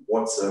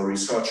what the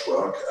research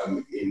work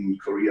in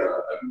Korea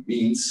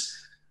means.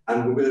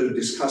 And we will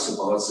discuss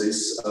about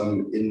this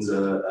in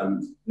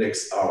the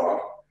next hour.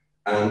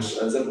 And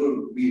that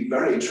will be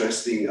very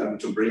interesting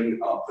to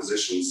bring our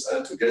positions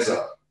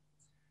together.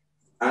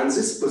 And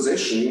this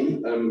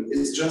position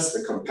is just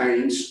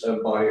accompanied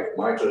by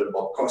Michael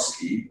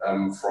Bobkowski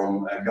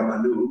from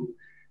Gamanu.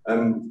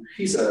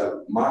 He's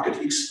a market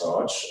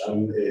expert,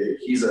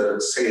 he's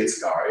a sales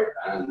guy,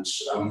 and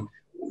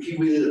he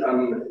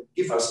will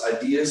give us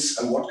ideas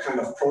on what kind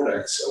of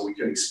products we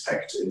can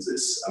expect in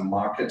this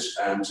market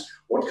and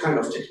what kind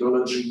of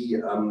technology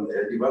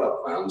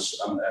development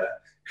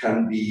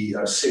can be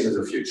seen in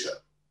the future.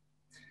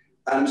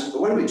 And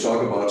when we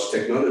talk about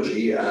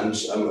technology and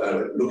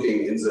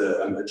looking in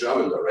the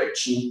German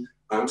direction,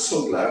 I'm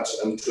so glad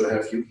to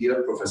have you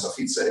here, Professor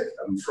Fitzek,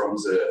 from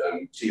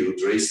the TU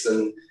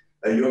Dresden.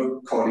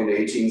 You're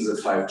coordinating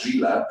the 5G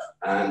lab,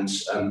 and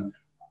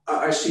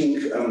I think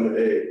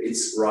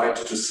it's right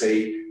to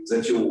say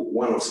that you're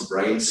one of the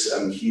brains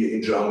here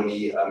in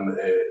Germany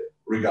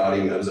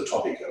regarding the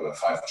topic of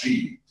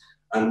 5G.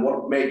 And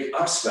what makes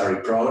us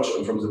very proud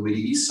from the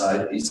VDE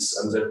side is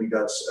that we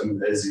got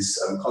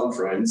this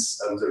conference,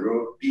 the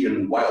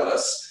European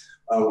Wireless,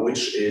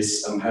 which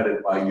is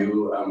headed by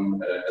you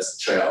as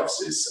chair of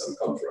this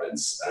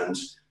conference. And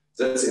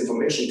that's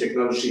Information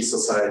Technology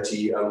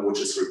Society,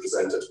 which is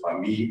represented by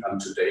me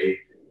today.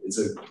 It's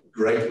a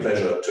great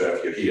pleasure to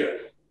have you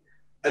here.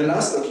 And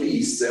last but not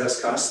least,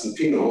 there's Carsten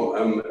Pino,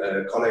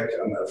 a colleague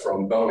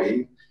from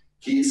Berlin.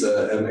 He's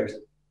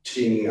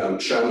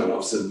chairman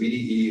of the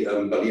VDE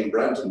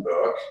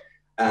Berlin-Brandenburg,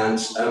 and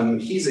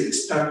he's an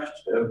expert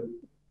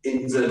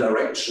in the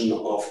direction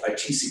of IT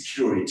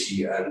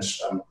security and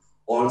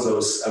all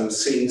those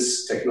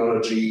things,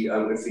 technology,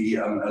 if we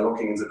are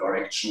looking in the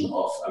direction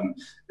of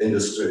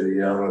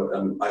industrial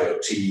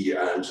IoT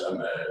and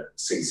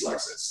things like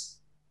this.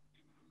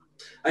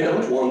 I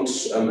don't want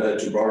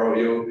to borrow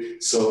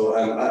you, so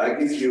I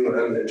give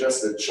you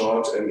just a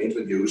short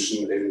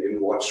introduction in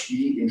what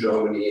we in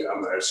Germany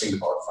think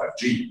about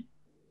 5G.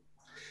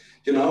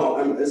 You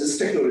know, this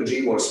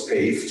technology was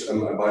paved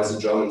by the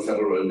German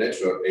Federal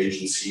Network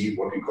Agency,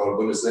 what we call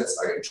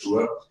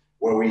Bundesnetzagentur,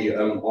 where we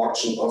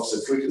auctioned off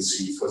the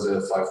frequency for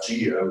the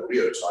 5G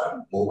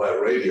real-time mobile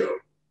radio.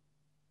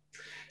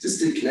 This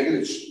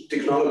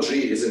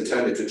technology is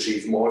intended to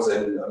achieve more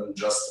than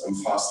just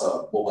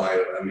faster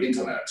mobile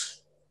internet.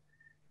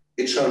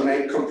 It shall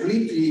make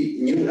completely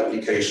new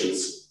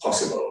applications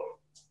possible.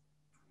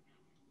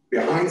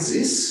 Behind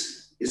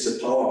this is the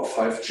power of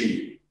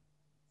 5G,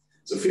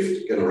 the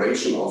fifth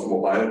generation of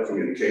mobile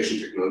communication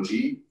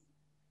technology.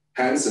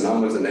 Hence the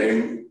number, the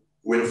name,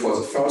 will for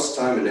the first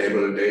time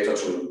enable data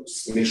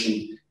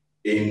transmission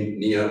in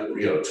near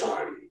real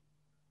time.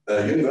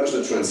 A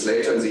universal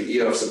translator in the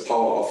ear of the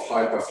power of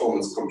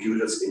high-performance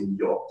computers in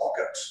your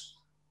pocket.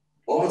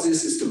 All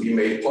this is to be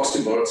made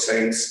possible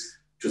thanks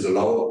to the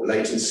low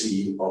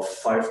latency of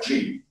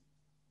 5G.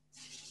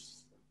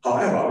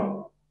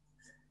 However,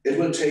 it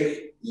will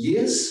take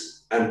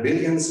years and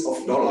billions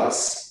of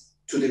dollars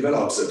to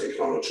develop the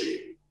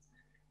technology.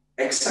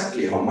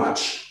 Exactly how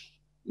much,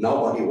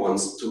 nobody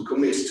wants to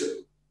commit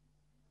to.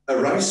 A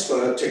race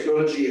for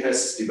technology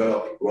has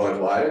developed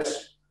worldwide,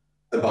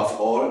 above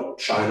all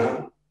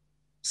China,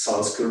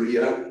 South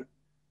Korea,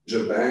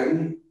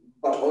 Japan,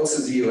 but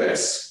also the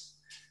US.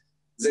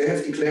 They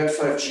have declared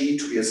 5G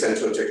to be a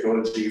central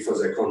technology for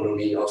the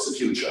economy of the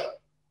future.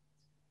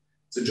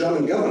 The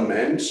German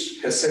government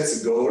has set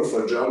the goal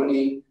for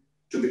Germany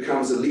to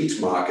become the lead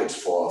market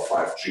for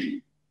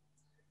 5G.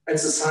 At the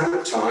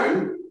same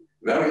time,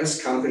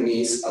 various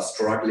companies are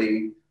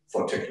struggling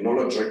for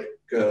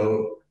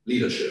technological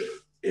leadership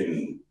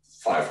in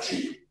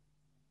 5G.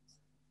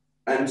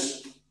 And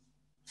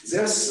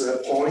there's a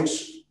point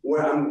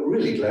where I'm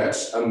really glad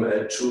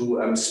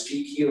to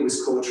speak here with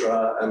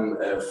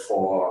KOTRA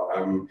for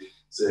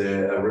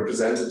the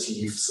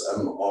representatives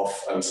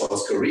of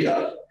South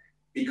Korea,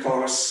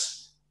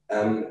 because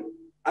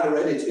I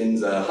read it in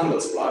the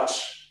Handelsblatt.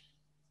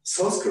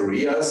 South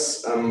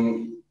Korea's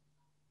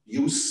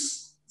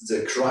use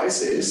the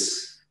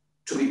crisis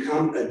to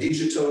become a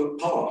digital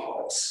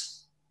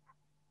powerhouse.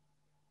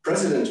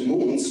 President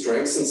Moon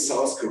strengthens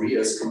South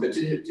Korea's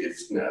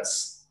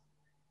competitiveness.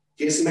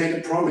 He has made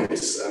a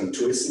promise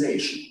to his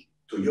nation,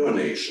 to your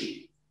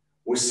nation.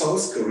 With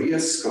South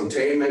Korea's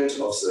containment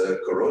of the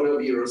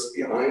coronavirus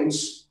behind,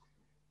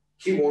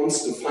 he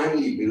wants to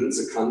finally build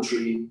the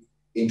country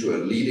into a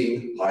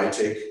leading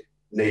high-tech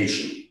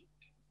nation.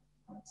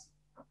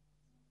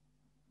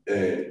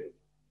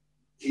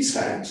 He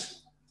said,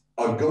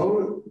 our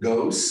goal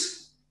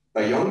goes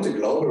beyond the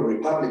global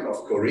Republic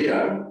of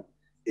Korea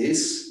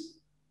is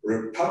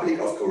Republic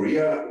of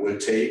Korea will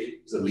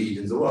take the lead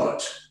in the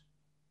world.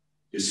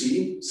 You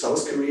see,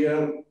 South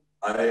Korea,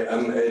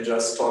 I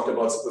just talked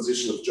about the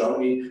position of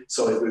Germany,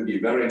 so it will be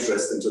very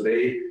interesting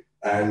today.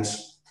 And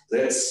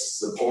that's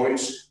the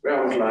point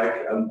where I would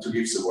like to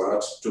give the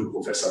word to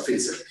Professor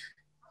Fitzek.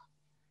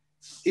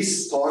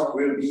 His talk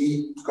will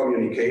be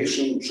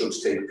communication should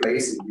take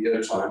place in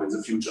real time in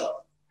the future.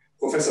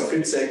 Professor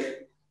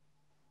Fitzek,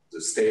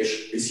 the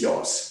stage is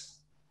yours.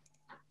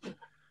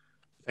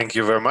 Thank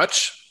you very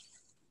much.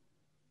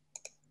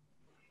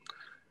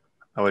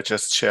 I will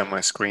just share my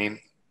screen.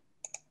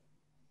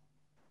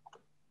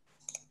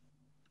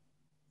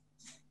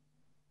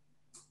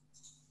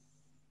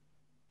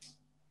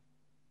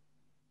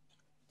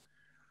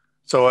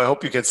 So I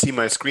hope you can see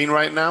my screen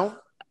right now.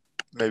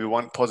 Maybe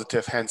one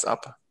positive hands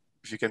up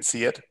if you can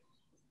see it.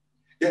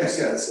 Yes,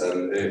 yes.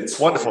 It's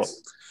wonderful.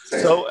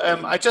 So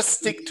I just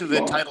stick to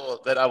the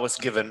title that I was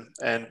given,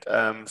 and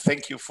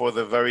thank you for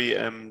the very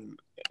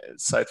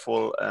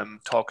insightful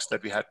talks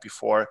that we had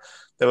before.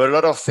 There were a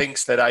lot of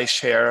things that I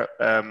share.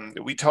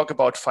 We talk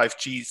about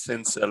 5G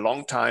since a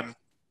long time.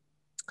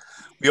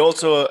 We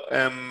also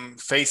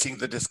facing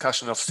the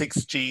discussion of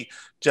 6G.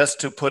 Just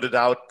to put it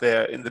out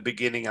there in the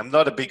beginning, I'm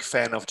not a big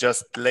fan of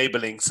just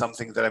labeling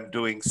something that I'm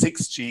doing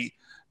 6G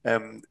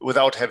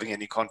without having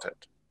any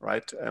content,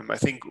 right? I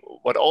think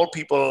what all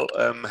people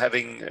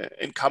having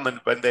in common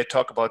when they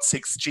talk about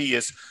 6G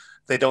is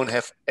they don't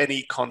have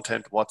any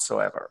content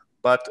whatsoever.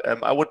 But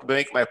I would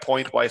make my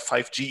point why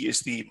 5G is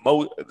the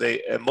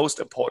most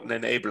important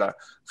enabler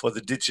for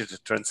the digital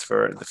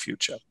transfer in the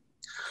future.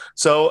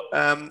 So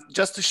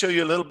just to show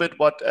you a little bit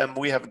what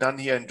we have done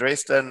here in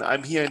Dresden.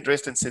 I'm here in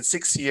Dresden since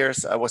 6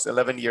 years. I was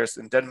 11 years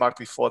in Denmark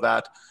before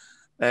that.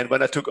 And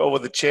when I took over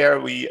the chair,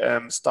 we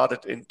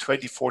started in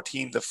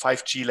 2014 the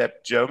 5G Lab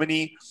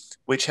Germany,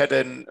 which had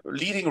a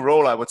leading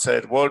role, I would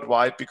say,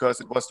 worldwide, because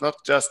it was not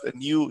just a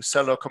new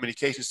cellular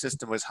communication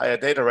system with higher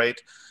data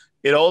rate.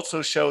 It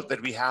also showed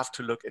that we have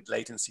to look at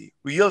latency.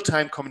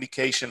 Real-time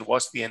communication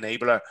was the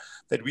enabler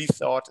that we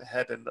thought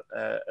had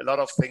a lot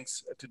of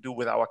things to do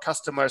with our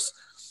customers.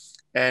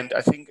 And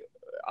I think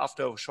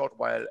after a short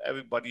while,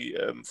 everybody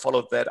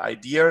followed that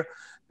idea.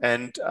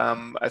 And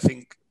I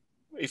think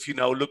if you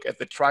now look at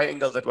the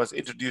triangle that was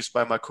introduced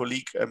by my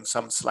colleague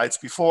some slides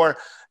before,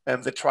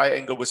 the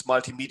triangle with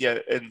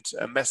multimedia and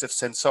massive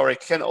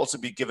sensoric can also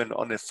be given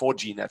on a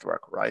 4G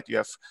network, right? You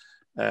have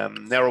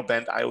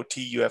narrowband IoT,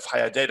 you have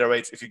higher data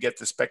rates if you get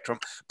the spectrum,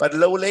 but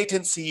low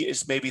latency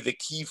is maybe the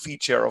key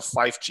feature of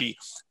 5G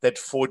that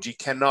 4G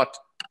cannot,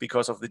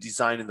 because of the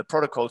design and the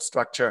protocol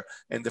structure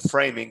and the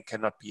framing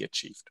cannot be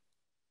achieved.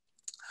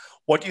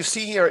 What you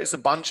see here is a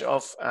bunch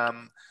of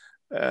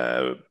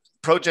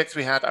projects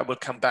we had. I will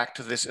come back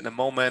to this in a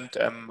moment.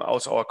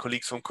 Also our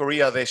colleagues from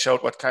Korea, they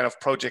showed what kind of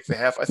project they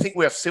have. I think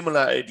we have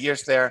similar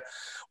ideas there.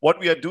 What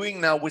we are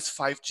doing now with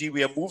 5G,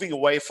 we are moving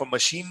away from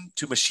machine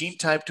to machine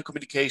type to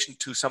communication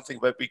to something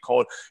that we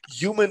call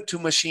human to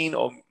machine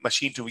or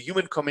machine to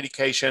human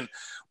communication,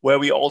 where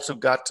we also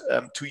got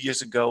 2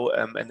 years ago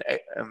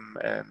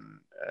a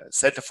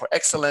Center for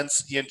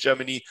Excellence here in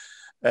Germany,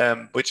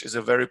 which is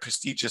a very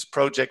prestigious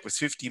project with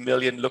 50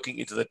 million looking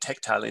into the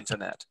tactile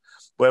internet,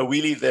 where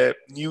really the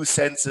new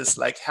senses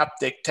like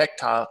haptic,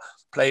 tactile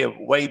play a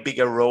way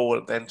bigger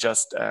role than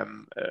just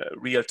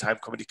real-time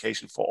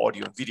communication for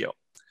audio and video.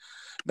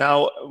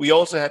 Now, we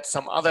also had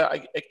some other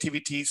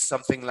activities,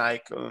 something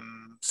like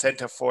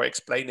Center for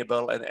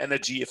Explainable and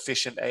Energy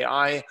Efficient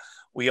AI.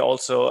 We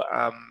also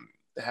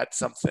had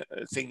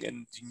something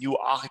in new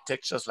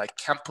architectures like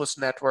campus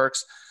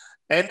networks,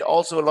 and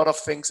also a lot of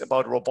things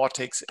about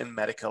robotics and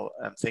medical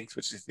things,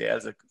 which is the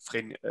Else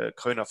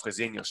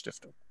Kröner-Fresenius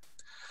Stiftung.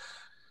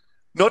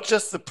 Not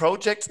just the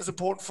project is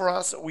important for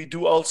us, we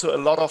do also a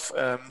lot of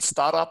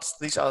startups.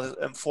 These are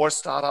 4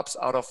 startups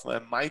out of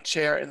my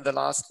chair in the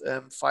last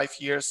 5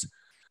 years.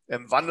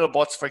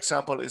 Wandelbots, for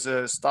example, is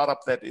a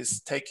startup that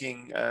is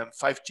taking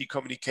 5G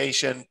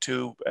communication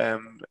to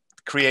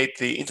create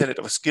the Internet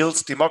of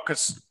Skills,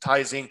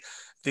 democratizing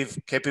the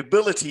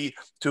capability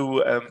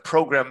to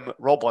program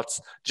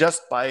robots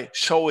just by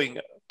showing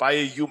by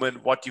a human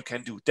what you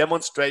can do.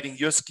 Demonstrating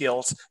your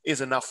skills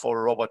is enough for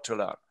a robot to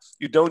learn.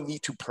 You don't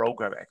need to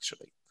program,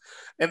 actually.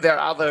 And there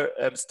are other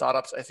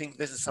startups. I think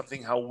this is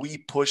something how we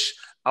push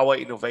our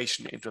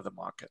innovation into the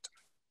market.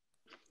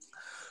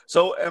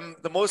 So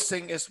the most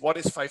thing is, what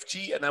is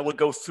 5G? And I will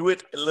go through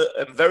it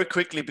very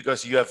quickly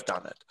because you have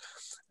done it.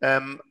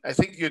 I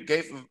think you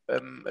gave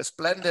a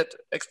splendid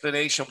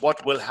explanation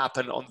what will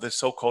happen on the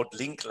so-called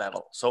link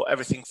level. So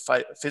everything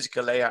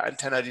physical layer,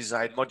 antenna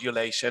design,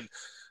 modulation,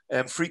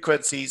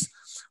 frequencies.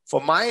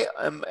 For my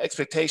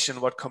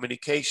expectation, what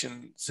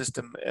communication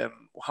system,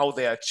 how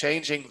they are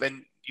changing,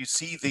 then you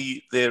see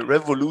the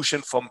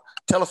revolution from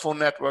telephone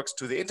networks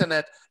to the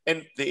internet,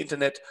 and the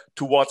internet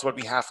towards what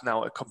we have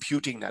now, a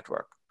computing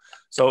network.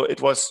 So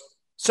it was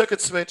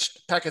circuit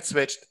switched, packet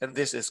switched, and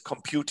this is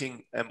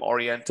computing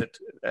oriented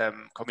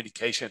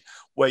communication,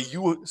 where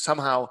you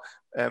somehow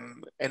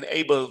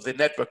enable the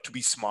network to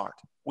be smart.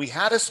 We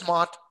had a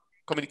smart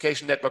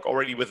communication network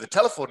already with the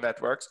telephone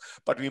networks,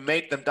 but we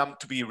made them dumb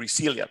to be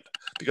resilient,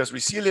 because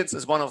resilience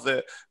is one of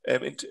the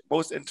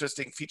most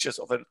interesting features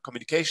of a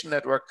communication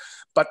network.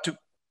 But to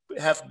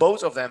have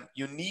both of them,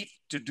 you need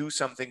to do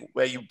something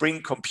where you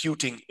bring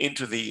computing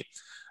into the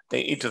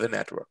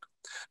network.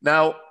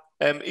 Now,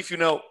 if you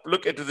now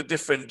look into the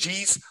different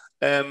Gs,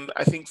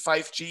 I think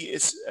 5G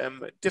is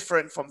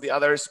different from the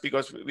others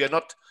because we are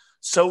not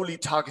solely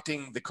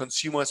targeting the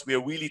consumers. We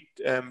are really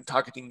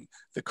targeting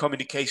the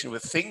communication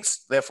with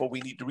things. Therefore,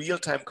 we need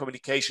real-time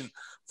communication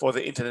for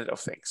the Internet of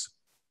Things.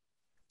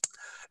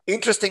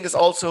 Interesting is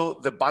also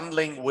the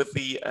bundling with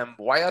the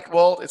wired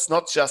world. It's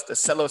not just a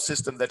cellular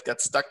system that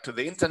got stuck to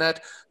the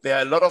internet. There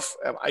are a lot of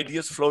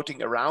ideas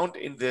floating around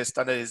in the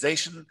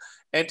standardization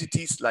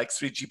entities like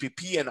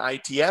 3GPP and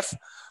IETF,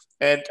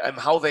 and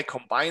how they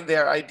combine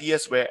their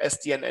ideas, where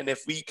SDN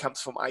NFV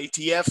comes from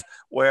IETF,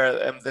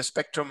 where the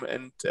spectrum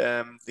and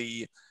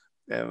the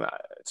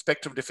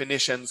spectrum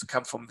definitions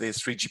come from the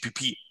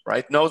 3GPP,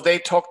 right? Now they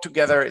talk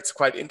together. It's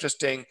quite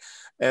interesting.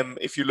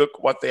 If you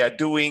look what they are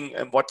doing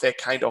and what their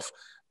kind of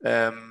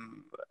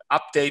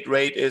update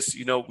rate is,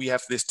 you know, we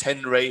have this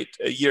 10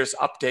 years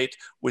update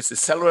with the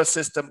cellular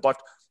system, but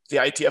the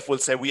IETF will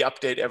say we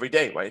update every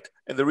day, right?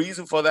 And the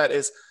reason for that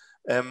is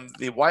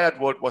the wired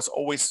world was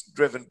always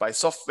driven by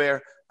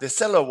software. The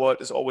cellular world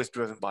is always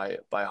driven by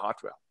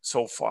hardware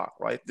so far,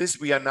 right? This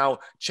we are now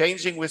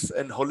changing with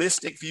a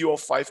holistic view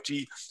of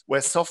 5G,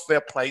 where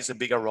software plays a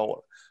bigger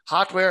role.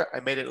 Hardware, I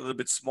made it a little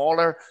bit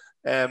smaller.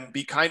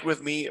 Be kind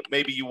with me.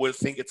 Maybe you will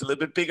think it's a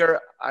little bit bigger.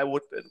 I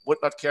would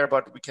not care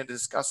about it. We can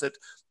discuss it.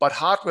 But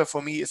hardware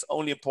for me is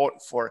only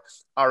important for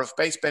RF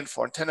baseband,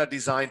 for antenna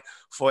design,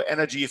 for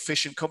energy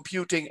efficient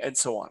computing, and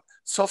so on.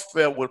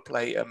 Software will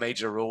play a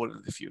major role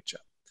in the future.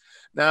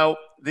 Now,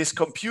 this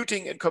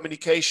computing and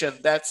communication,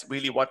 that's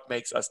really what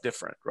makes us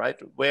different, right?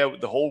 Where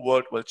the whole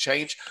world will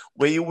change,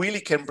 where you really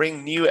can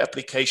bring new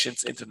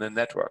applications into the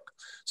network.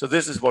 So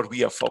this is what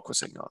we are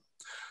focusing on.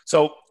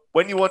 So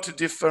when you want to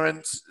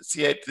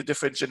differentiate the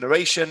different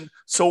generation,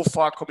 so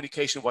far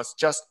communication was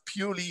just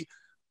purely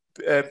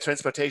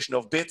transportation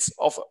of bits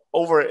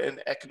over an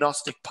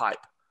agnostic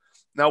pipe.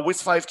 Now with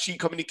 5G,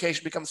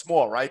 communication becomes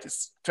more, right?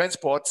 It's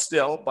transport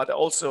still, but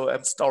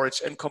also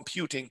storage and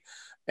computing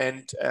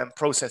and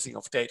processing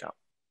of data.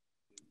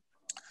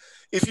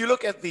 If you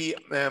look at the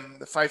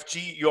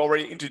 5G, you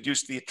already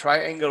introduced the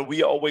triangle.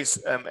 We always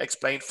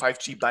explain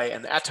 5G by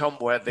an atom,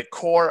 where the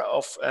core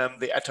of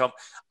the atom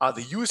are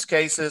the use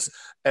cases.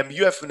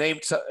 You have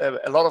named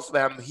a lot of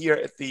them here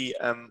at the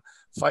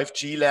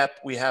 5G lab.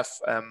 We have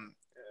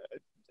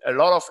a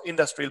lot of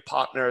industrial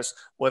partners,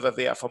 whether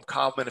they are from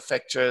car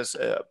manufacturers,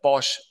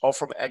 Bosch, or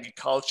from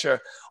agriculture.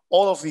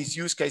 All of these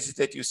use cases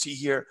that you see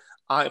here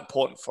are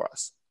important for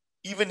us.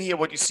 Even here,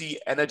 what you see,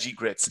 energy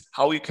grids,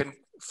 how you can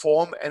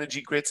form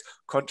energy grids,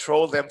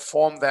 control them,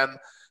 form them,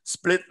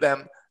 split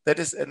them. That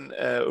is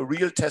a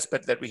real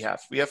testbed that we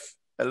have. We have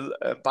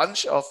a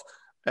bunch of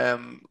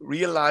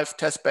real life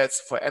testbeds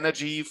for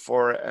energy,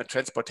 for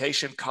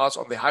transportation, cars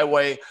on the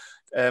highway,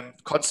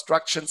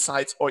 construction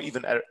sites, or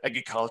even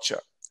agriculture.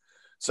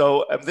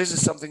 So this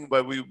is something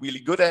where we're really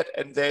good at.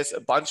 And there's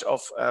a bunch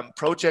of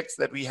projects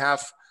that we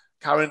have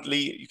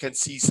currently. You can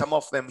see some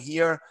of them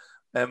here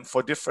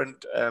for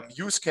different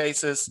use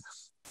cases.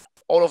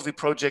 all of the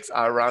projects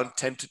are around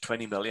 10 to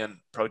 20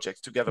 million projects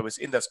together with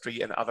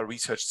industry and other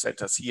research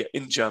centers here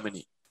in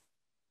Germany.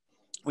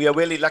 We are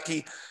really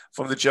lucky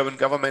from the German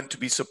government to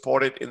be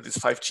supported in these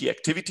 5G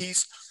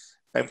activities.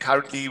 And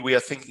currently we are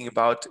thinking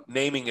about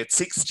naming it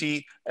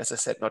 6G. As I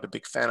said, not a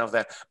big fan of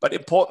that, but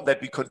important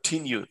that we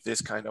continue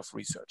this kind of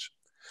research.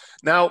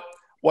 Now,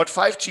 what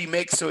 5G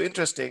makes so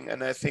interesting,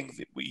 and I think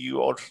that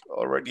you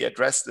already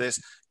addressed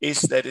this,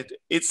 is that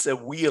it's a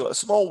wheel, a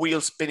small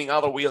wheel spinning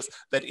other wheels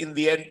that in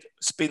the end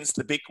spins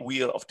the big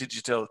wheel of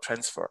digital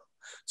transfer.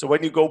 So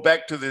when you go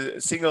back to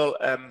the single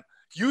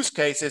use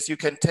cases, you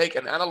can take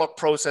an analog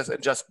process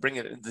and just bring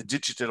it in the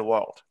digital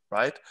world,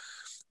 right?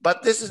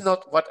 But this is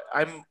not what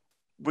I'm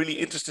really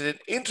interested in.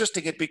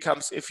 Interesting it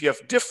becomes if you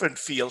have different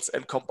fields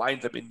and combine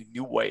them in a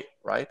new way,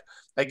 right?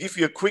 I give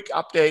you a quick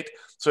update.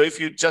 So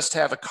if you just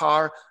have a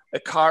car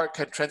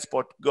can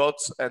transport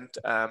goods and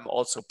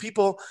also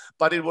people,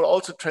 but it will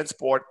also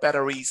transport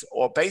batteries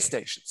or base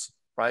stations,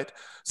 right?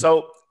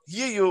 So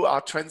here you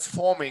are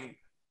transforming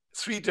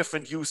 3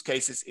 different use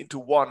cases into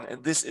one,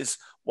 and this is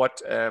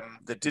what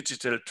the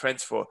digital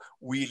transfer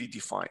really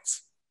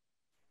defines.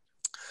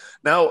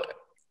 Now,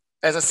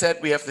 as I said,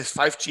 we have this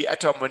 5G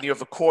atom. When you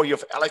have a core, you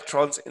have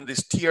electrons in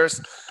these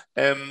tiers.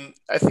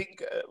 I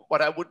think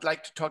what I would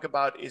like to talk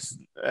about is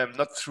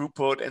not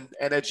throughput and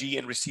energy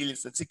and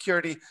resilience and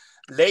security.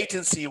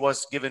 Latency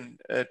was given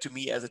to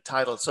me as a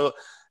title. So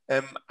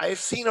I've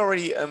seen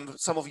already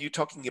some of you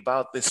talking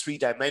about this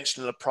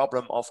 3-dimensional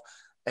problem of,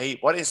 hey,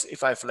 what is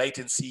if I have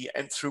latency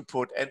and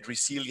throughput and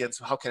resilience?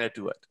 How can I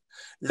do it?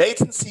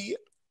 Latency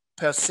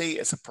per se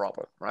is a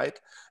problem, right?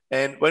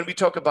 And when we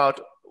talk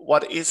about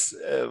what is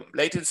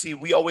latency,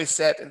 we always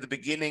said in the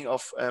beginning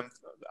of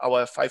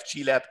our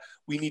 5G lab,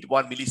 we need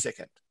 1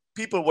 millisecond.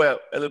 People were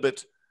a little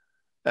bit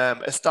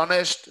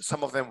astonished.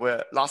 Some of them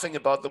were laughing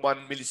about the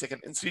 1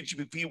 millisecond. In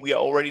 3GPP, we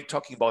are already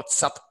talking about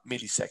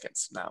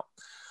sub-milliseconds now.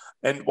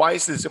 And why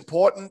is this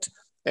important?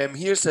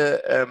 Here's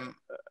a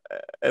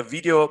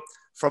video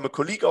from a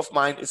colleague of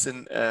mine. It's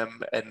an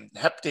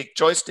haptic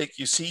joystick.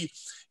 You see,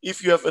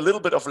 if you have a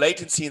little bit of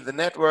latency in the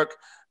network,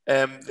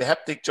 the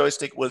haptic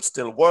joystick will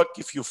still work,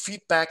 give you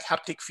feedback,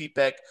 haptic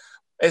feedback.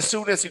 As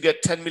soon as you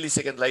get 10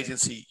 millisecond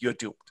latency, you're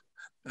doomed.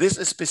 This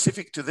is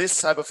specific to this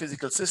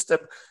cyber-physical system.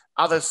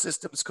 Other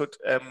systems could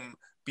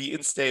be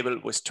unstable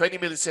with 20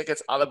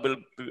 milliseconds. Other will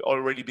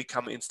already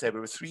become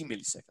unstable with 3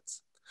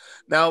 milliseconds.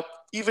 Now,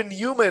 even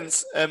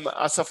humans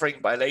are suffering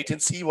by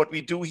latency. What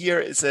we do here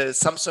is a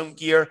Samsung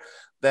gear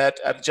that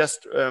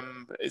just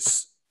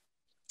is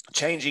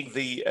changing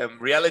the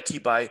reality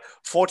by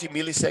 40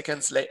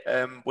 milliseconds,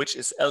 which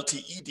is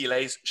LTE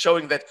delays,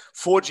 showing that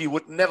 4G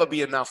would never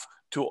be enough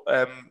to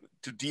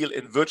deal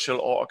in virtual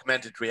or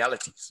augmented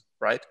realities,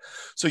 right?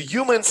 So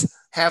humans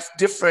have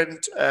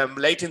different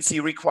latency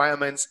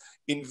requirements.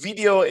 In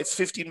video, it's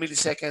 15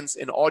 milliseconds,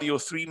 in audio,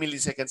 3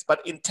 milliseconds,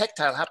 but in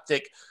tactile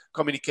haptic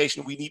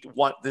communication, we need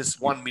this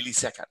 1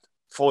 millisecond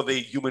for the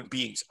human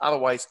beings.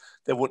 Otherwise,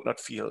 they would not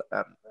feel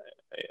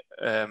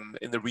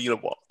in the real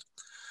world.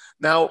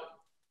 Now,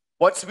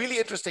 what's really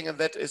interesting, and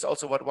that is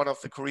also what one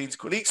of the Korean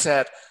colleagues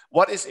said,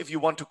 what is if you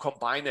want to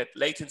combine it,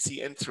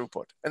 latency and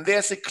throughput? And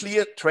there's a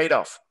clear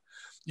trade-off.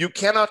 You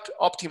cannot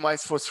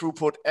optimize for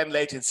throughput and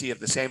latency at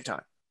the same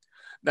time.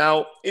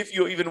 Now, if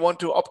you even want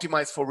to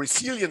optimize for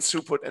resilience,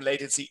 throughput, and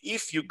latency,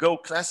 if you go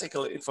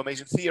classical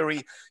information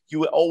theory,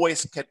 you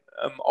always can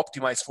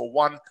optimize for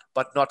one,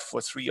 but not for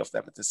 3 of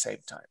them at the same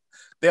time.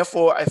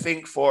 Therefore, I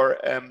think for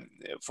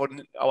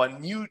our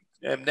new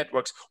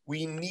networks,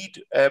 we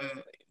need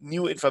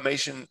new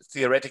information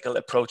theoretical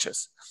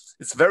approaches.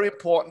 It's very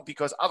important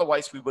because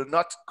otherwise we will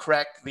not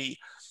crack the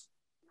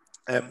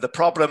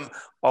problem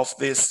of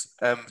this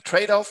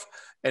trade-off.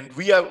 And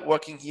we are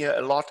working here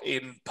a lot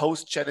in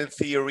post-channel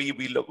theory.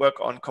 We work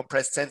on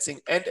compressed sensing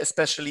and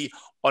especially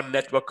on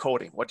network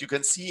coding. What you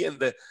can see in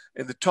the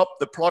top,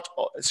 the plot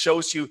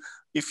shows you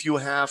if you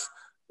have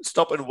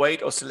stop and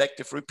wait or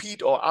selective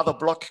repeat or other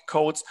block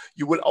codes,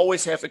 you will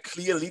always have a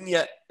clear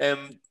linear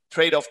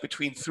trade-off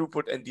between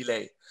throughput and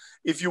delay.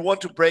 If you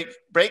want to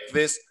break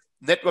this,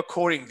 network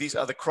coding, these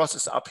are the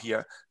crosses up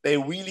here, they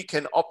really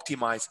can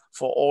optimize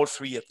for all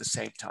 3 at the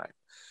same time.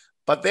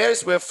 But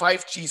there's where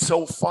 5G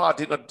so far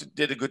did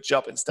a good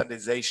job in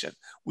standardization.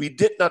 We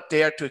did not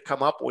dare to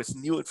come up with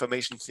new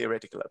information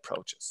theoretical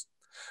approaches.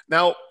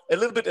 Now, a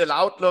little bit an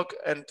outlook,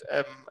 and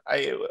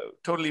I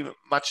totally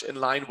much in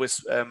line with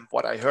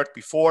what I heard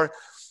before.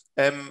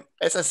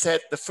 As I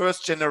said, the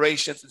first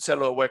generations in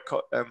cellular were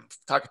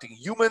targeting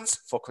humans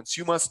for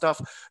consumer stuff.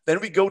 Then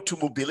we go to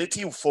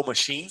mobility for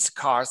machines,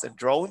 cars, and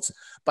drones.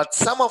 But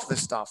some of the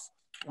stuff,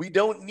 we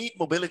don't need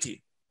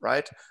mobility,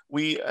 right?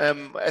 We,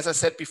 as I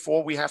said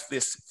before, we have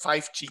this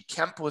 5G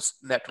campus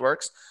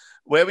networks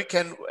where we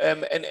can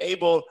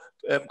enable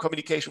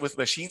communication with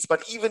machines,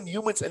 but even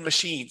humans and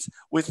machines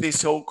with the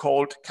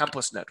so-called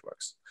campus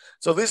networks.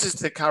 So this is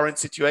the current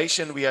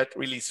situation. We had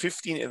release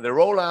 15 in the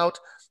rollout.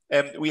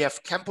 We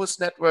have campus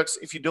networks.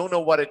 If you don't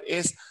know what it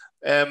is,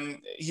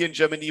 here in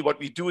Germany, what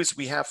we do is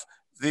we have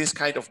these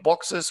kind of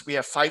boxes. We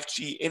have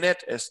 5G in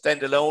it, a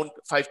standalone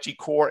 5G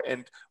core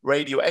and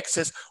radio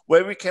access,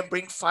 where we can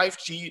bring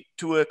 5G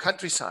to a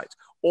countryside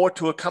or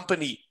to a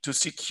company to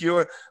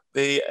secure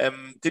the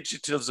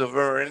digital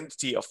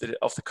sovereignty of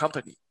the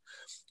company.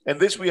 And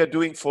this we are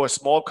doing for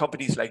small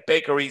companies like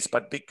bakeries,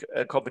 but big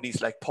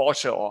companies like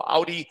Porsche or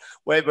Audi,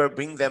 where we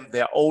bring them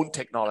their own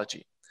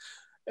technology.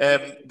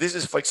 This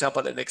is, for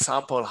example, an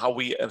example how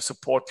we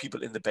support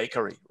people in the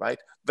bakery, right?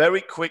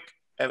 Very quick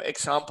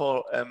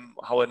example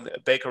how a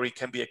bakery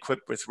can be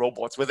equipped with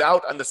robots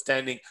without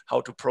understanding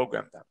how to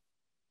program them.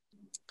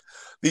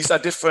 These are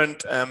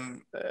different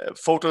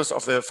photos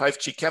of the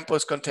 5G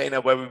campus container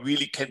where we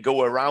really can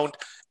go around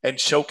and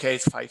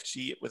showcase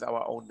 5G with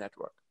our own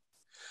network.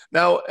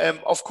 Now,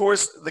 of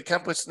course, the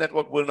campus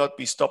network will not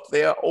be stopped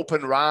there.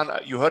 Open RAN,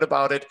 you heard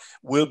about it,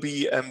 will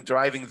be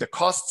driving the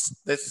costs.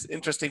 This is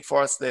interesting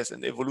for us. There's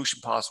an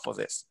evolution path for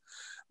this.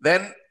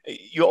 Then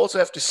you also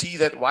have to see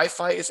that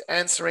Wi-Fi is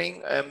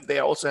answering. They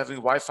are also having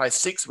Wi-Fi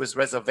 6 with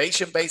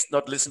reservation-based,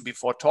 not listen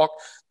before talk.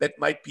 That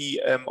might be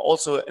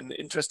also an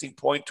interesting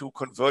point to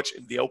converge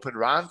in the Open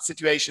RAN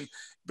situation,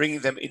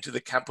 bringing them into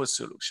the campus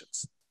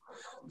solutions.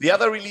 The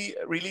other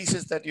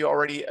releases that you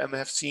already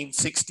have seen,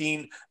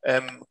 16,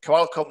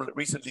 Qualcomm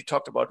recently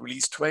talked about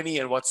release 20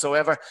 and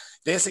whatsoever.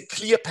 There's a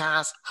clear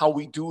path how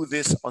we do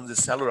this on the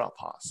cellular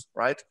path,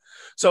 right?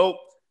 So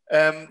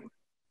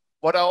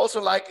what I also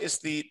like is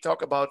the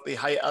talk about the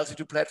high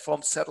altitude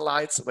platform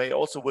satellites, where I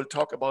also will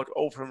talk about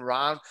Open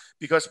RAN,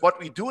 because what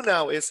we do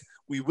now is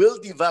we will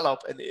develop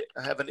and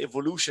have an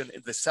evolution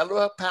in the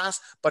cellular path,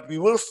 but we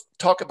will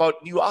talk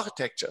about new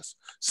architectures,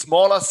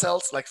 smaller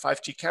cells like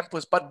 5G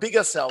campus, but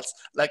bigger cells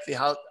like the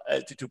high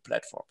altitude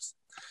platforms.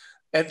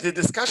 And the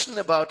discussion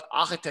about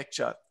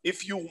architecture,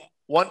 if you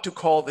want to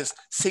call this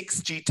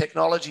 6G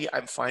technology,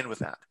 I'm fine with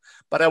that.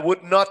 But I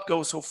would not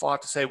go so far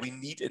to say we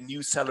need a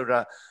new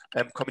cellular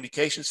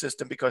communication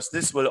system, because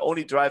this will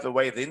only drive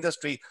away the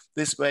industry.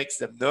 This makes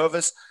them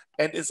nervous,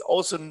 and is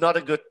also not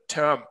a good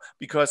term,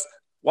 because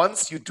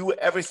once you do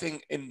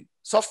everything in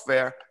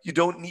software, you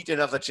don't need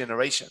another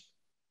generation.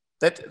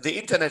 That the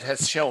internet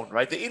has shown,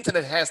 right? The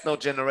internet has no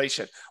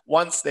generation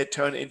once they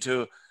turn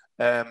into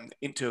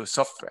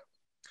software.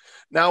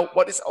 Now,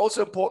 what is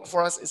also important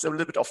for us is a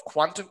little bit of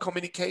quantum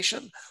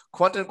communication.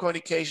 Quantum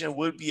communication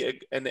will be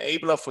an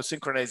enabler for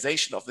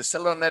synchronization of the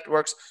cellular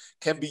networks,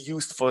 can be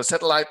used for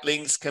satellite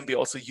links, can be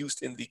also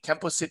used in the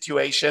campus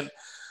situation.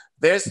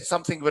 There's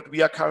something that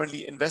we are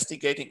currently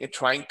investigating and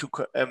trying to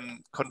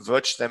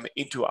converge them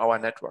into our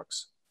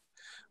networks.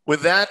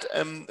 With that,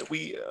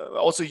 we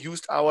also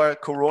used our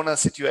Corona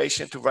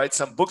situation to write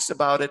some books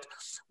about it.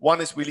 One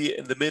is really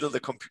in the middle,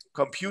 the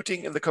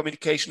computing and the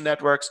communication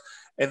networks.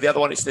 And the other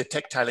one is the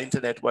tactile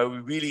internet, where we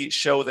really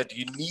show that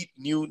you need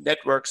new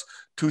networks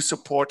to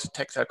support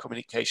tactile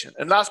communication.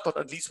 And last but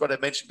not least, what I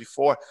mentioned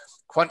before,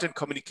 quantum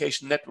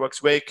communication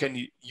networks, where you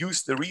can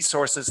use the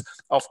resources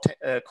of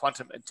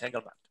quantum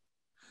entanglement.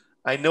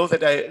 I know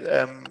that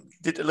I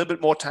did a little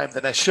bit more time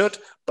than I should,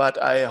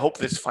 but I hope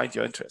this finds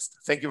your interest.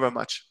 Thank you very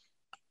much.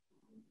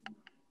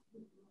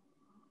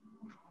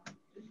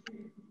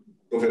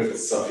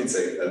 Professor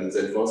Kisang,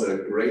 that was a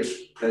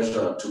great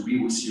pleasure to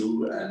be with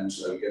you and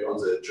get on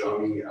the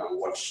journey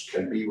what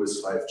can be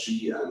with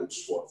 5G and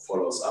what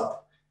follows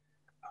up.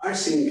 I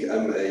think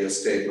your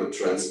statement,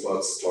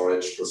 transport,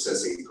 storage,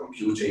 processing,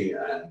 computing,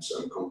 and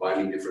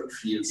combining different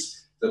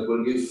fields, that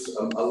will give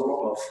a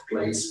lot of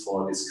place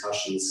for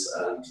discussions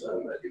and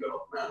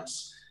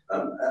developments.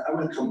 I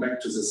will come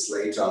back to this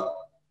later.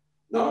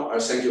 Now, I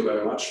thank you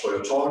very much for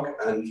your talk,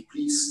 and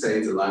please stay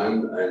in the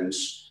line. And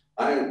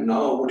I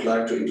now would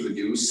like to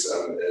introduce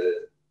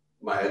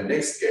my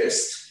next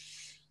guest.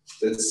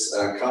 That's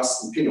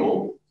Carsten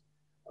Pinot.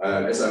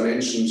 As I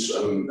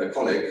mentioned, a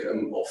colleague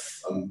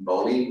of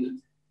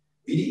Berlin.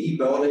 VDE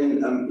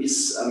Berlin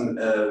is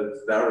a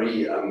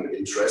very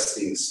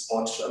interesting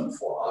spot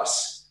for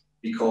us,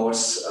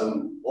 because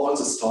all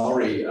the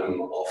story of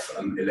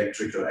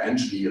electrical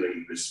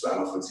engineering with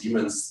Werner von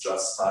Siemens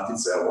just started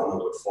there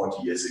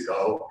 140 years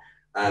ago.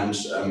 And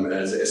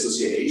the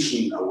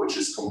association, which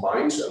is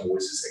combined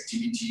with its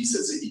activities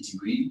as the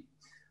ETRI,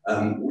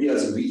 we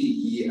as a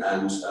VDE,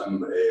 and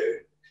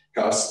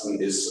Carsten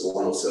is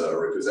one of the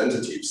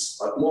representatives.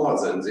 But more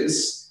than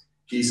this,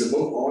 he's a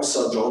book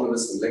author,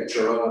 journalist, and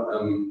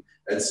lecturer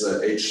at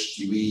the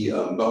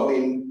HTV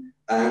Berlin,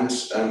 and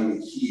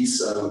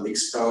he's an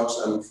expert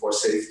for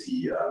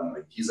safety.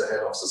 He's the head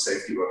of the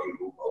safety working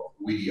group of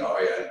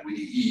VDI and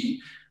VDE.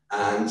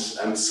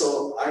 And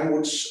so I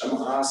would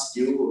ask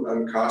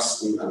you,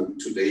 Carsten,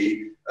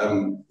 today,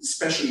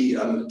 especially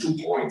 2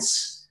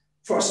 points.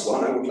 First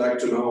one, I would like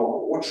to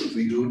know, what should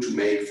we do to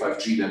make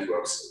 5G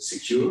networks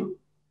secure?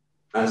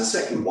 And the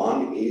second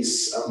one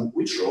is,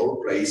 which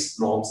role plays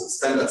norms and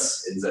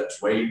standards in that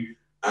way?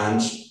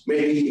 And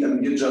maybe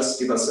you just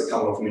give us a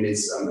couple of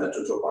minutes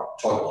to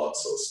talk about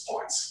those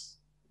points.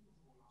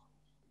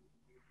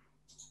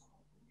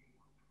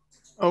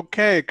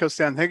 Okay,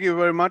 Christian, thank you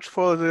very much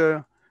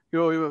for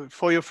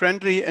your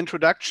friendly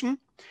introduction.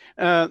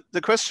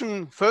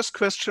 the first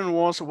question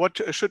was, what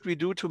should we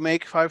do to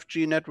make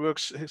 5G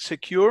networks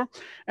secure?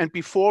 And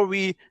before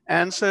we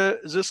answer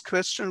this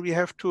question, we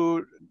have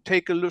to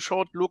take a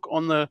short look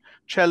on the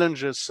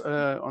challenges,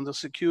 on the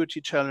security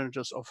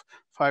challenges of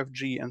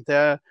 5G. And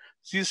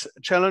these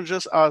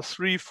challenges are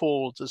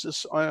threefold. This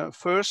is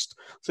first,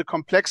 the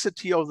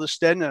complexity of the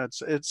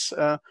standards. It's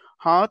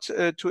hard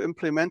to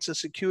implement the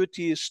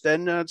security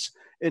standards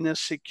in a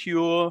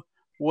secure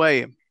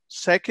way.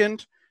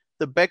 Second,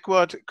 the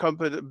backward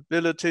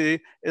compatibility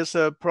is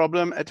a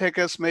problem.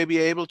 Attackers may be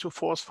able to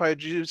force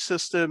 5G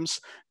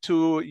systems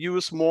to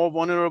use more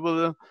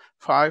vulnerable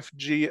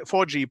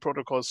 4G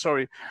protocols,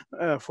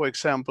 for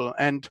example.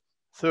 And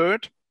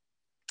third,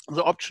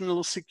 the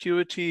optional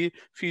security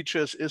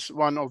features is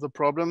one of the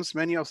problems.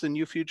 Many of the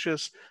new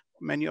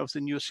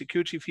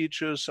security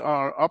features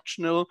are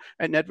optional,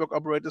 and network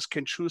operators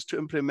can choose to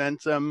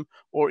implement them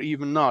or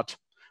even not.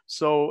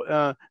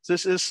 So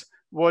this is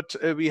what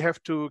we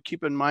have to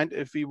keep in mind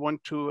if we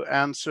want to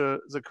answer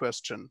the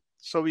question.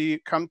 So we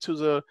come to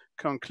the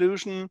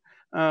conclusion.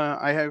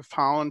 I have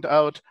found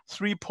out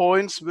 3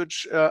 points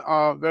which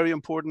are very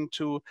important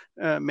to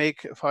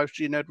make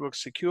 5G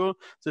networks secure.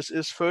 This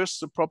is first,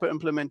 the proper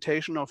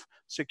implementation of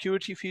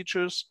security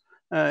features.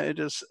 It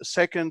is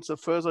second, the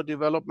further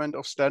development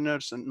of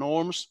standards and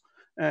norms.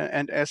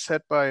 And as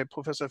said by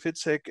Professor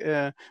Fitzek,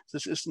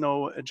 this is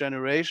no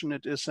generation,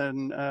 it is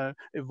an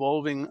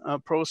evolving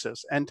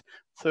process. And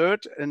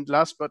third, and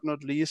last but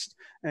not least,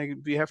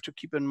 we have to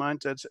keep in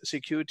mind that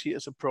security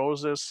is a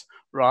process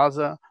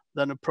rather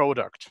than a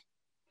product.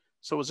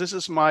 So this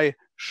is my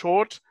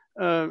short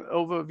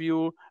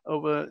overview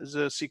over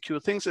the secure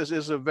things. This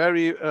is a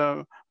very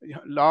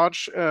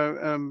large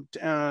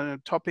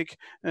topic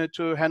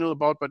to handle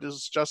about, but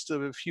it's just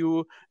a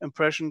few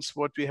impressions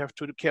what we have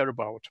to care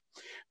about.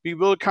 We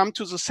will come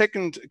to the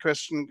second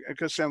question,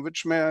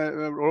 which may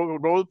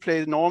role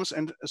play norms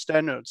and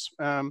standards.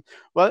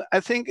 Well,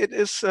 I think it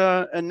is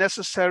a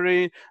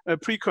necessary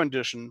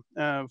precondition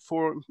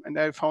and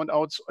I found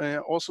out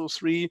also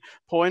 3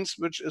 points,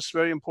 which is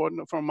very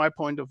important from my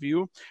point of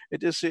view.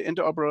 It is the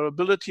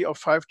interoperability of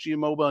 5G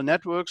mobile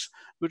networks,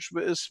 which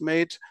is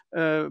made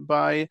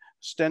by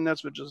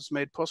standards, which is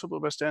made possible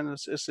by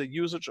standards, is the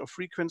usage of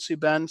frequency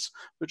bands,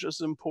 which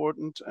is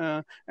important.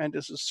 And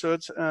as a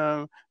third,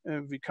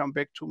 we come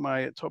back to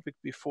my topic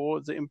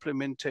before, the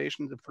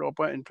implementation, the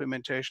proper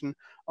implementation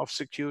of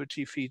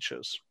security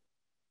features.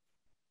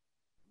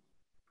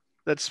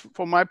 That's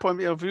from my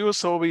point of view,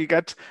 so we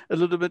get a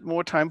little bit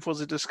more time for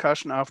the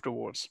discussion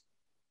afterwards.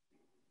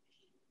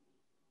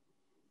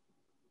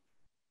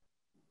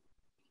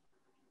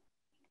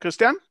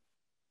 Christian?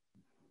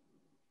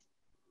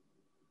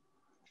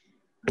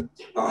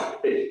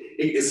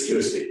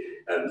 Excuse me.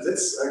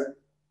 That's a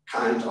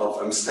kind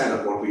of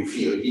standard what we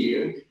feel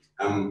here.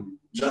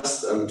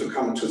 Just to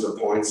come to the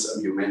points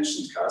you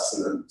mentioned,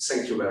 Carsten, and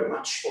thank you very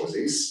much for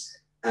this.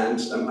 And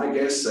I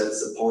guess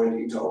that's the point,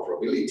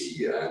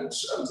 interoperability and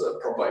the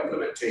proper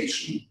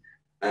implementation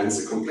and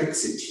the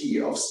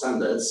complexity of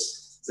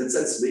standards.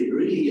 That's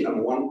really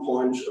one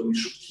point we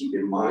should keep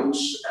in mind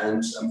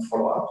and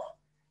follow up.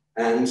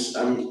 And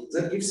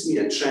that gives me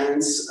a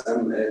chance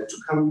to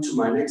come to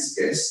my next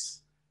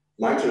guest,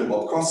 Michael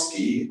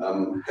Bobkowski,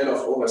 Head of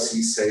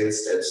Overseas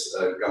Sales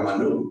at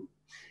Gamma.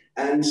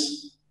 And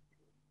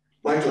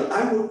Michael,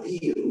 I would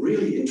be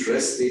really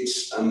interested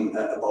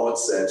about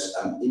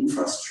that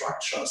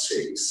infrastructure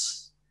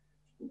things.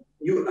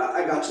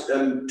 I got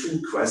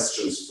 2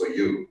 questions for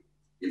you,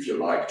 if you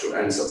like to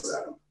answer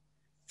them.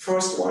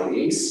 First one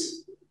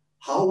is,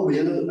 how will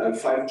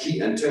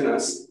 5G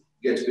antennas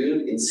get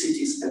built in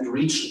cities and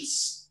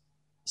regions?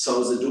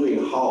 So the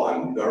doing how,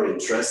 I'm very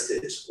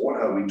interested.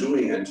 What are we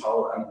doing and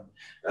how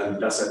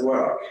does that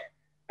work?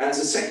 And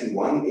the second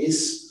one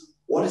is,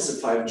 what is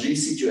the 5G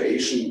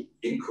situation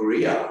in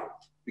Korea?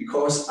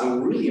 Because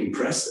I'm really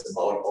impressed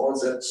about all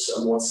that,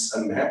 what's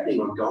happening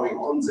or going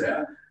on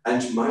there.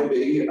 And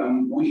maybe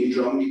we in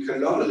Germany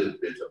can learn a little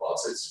bit about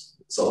this.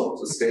 So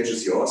the stage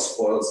is yours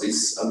for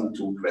these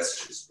 2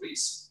 questions,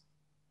 please.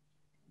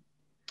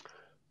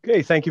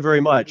 Okay, thank you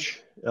very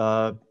much.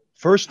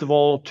 First of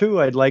all, too,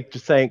 I'd like to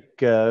thank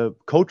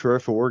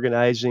KOTRA for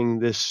organizing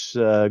this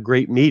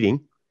great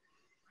meeting.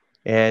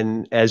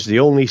 And as the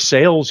only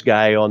sales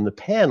guy on the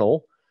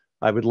panel,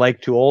 I would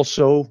like to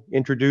also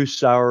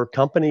introduce our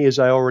company, as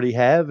I already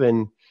have,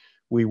 and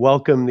we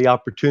welcome the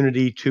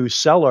opportunity to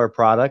sell our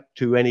product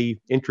to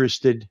any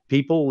interested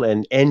people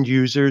and end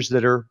users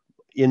that are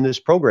in this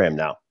program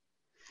now.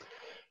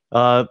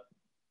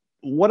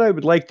 What I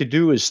would like to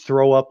do is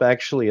throw up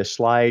actually a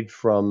slide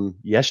from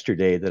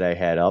yesterday that I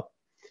had up,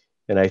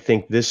 and I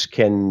think this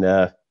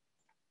can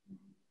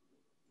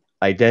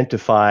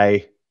identify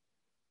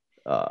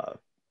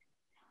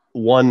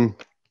one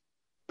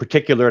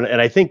particular,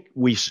 and I think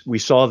we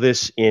saw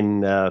this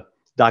in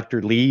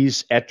Dr.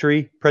 Lee's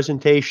ETRI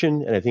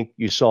presentation, and I think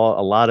you saw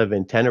a lot of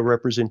antenna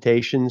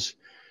representations,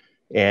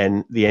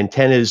 and the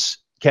antennas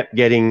kept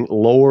getting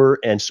lower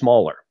and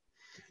smaller.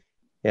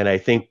 And I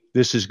think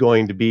this is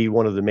going to be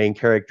one of the main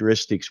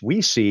characteristics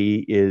we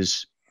see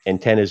is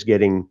antennas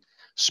getting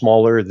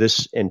smaller.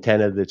 This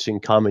antenna that's in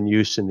common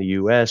use in the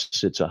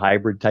US, it's a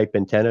hybrid type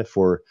antenna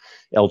for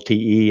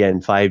LTE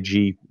and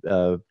 5G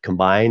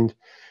combined.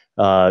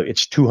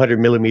 It's 200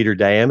 millimeter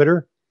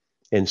diameter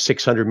and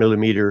 600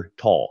 millimeter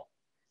tall.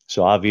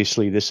 So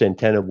obviously this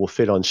antenna will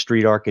fit on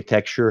street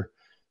architecture.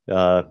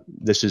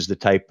 This is the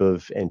type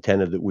of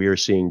antenna that we are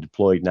seeing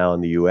deployed now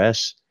in the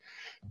US.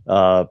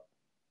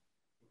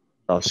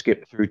 I'll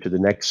skip through to the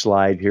next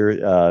slide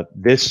here.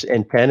 This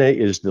antenna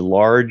is the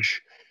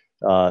large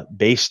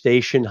base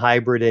station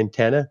hybrid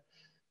antenna,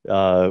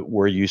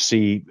 where you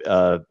see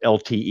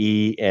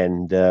LTE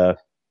and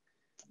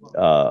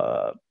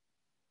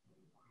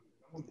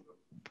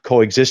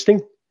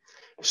coexisting.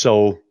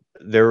 So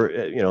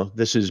there, you know,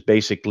 this is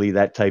basically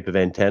that type of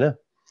antenna.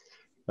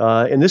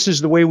 And this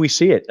is the way we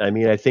see it. I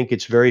mean, I think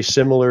it's very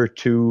similar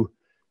to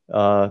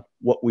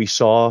what we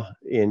saw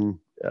in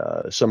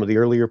some of the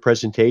earlier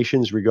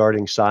presentations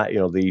regarding size, you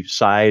know, the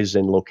size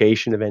and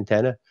location of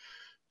antenna.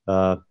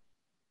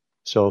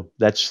 So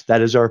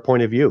that is our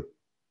point of view.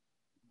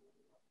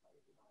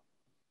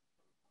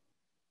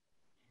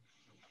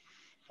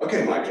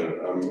 Okay,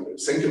 Michael,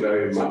 thank you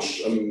very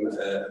much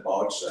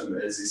about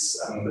this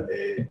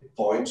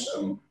point.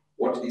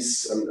 What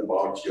is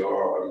about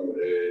your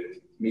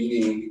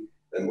meaning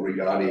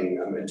regarding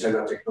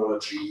antenna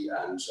technology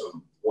and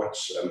what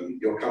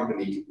your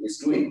company is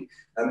doing?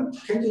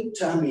 Can you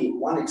tell me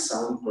one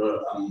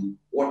example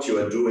what you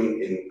are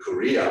doing in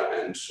Korea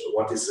and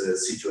what is the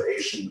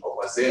situation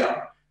over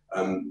there?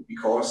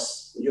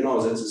 Because, you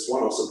know, that is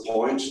one of the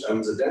points,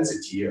 the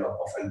density of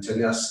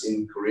antennas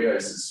in Korea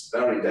is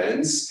very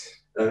dense.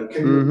 Can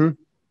you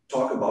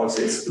talk about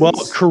this, please? Well,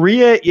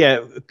 Korea,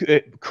 yeah,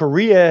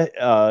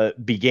 Korea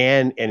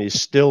began and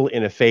is still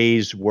in a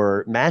phase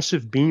where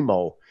massive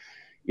MIMO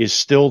is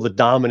still the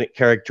dominant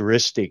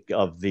characteristic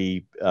of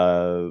the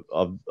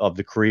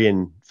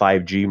Korean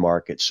 5G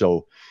market.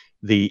 So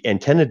the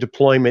antenna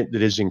deployment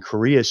that is in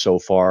Korea so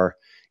far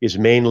is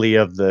mainly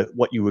of the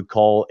what you would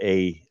call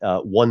a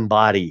one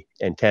body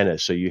antenna.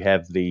 So you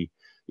have the,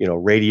 you know,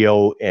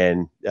 radio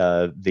and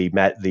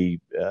the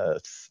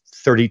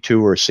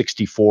 32 or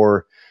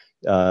 64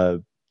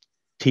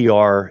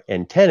 TR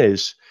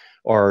antennas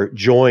are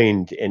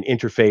joined and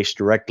interfaced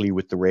directly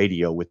with the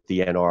radio with the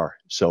NR.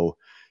 So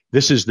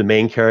this is the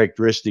main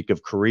characteristic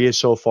of Korea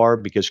so far,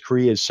 because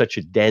Korea is such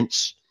a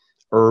dense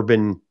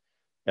urban,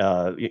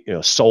 you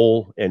know,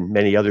 Seoul and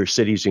many other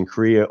cities in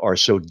Korea are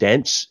so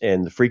dense,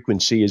 and the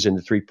frequency is in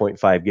the 3.5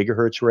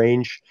 gigahertz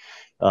range.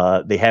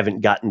 They haven't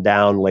gotten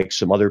down like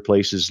some other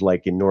places,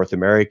 like in North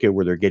America,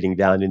 where they're getting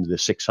down into the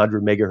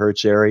 600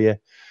 megahertz area.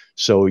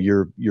 So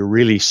you're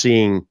really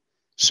seeing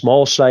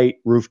small site,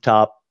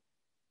 rooftop,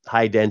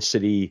 high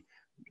density,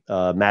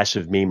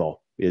 massive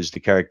MIMO is the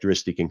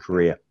characteristic in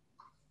Korea.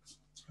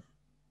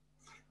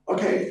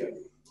 Okay,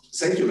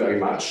 thank you very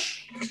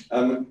much.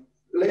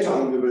 Later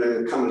on, we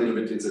will come a little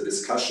bit in the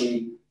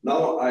discussion.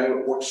 Now I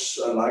would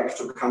like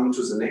to come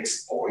to the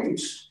next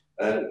point.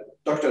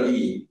 Dr.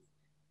 Lee,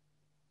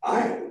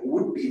 I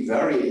would be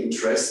very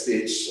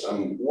interested,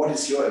 what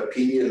is your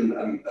opinion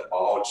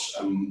about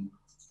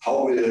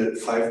how will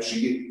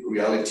 5G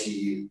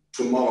reality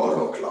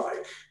tomorrow look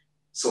like?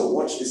 So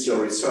what is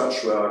your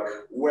research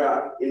work?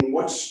 In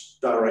what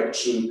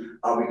direction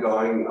are we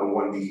going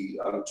when we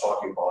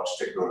talking about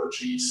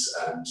technologies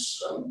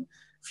and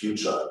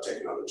future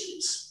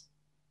technologies?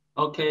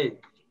 Okay.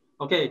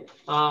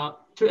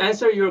 To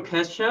answer your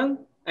question,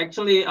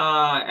 actually,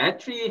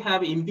 ETRI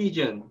have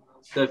envisioned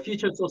the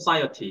future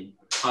society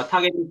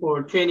targeting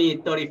for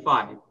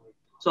 2035.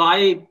 So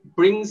I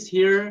brings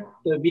here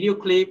the video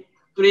clip,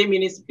 3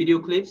 minutes video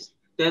clips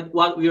that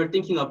what we are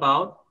thinking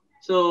about.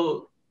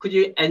 So could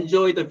you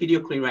enjoy the video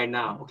clip right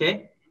now?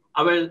 Okay,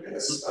 I will.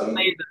 Yes,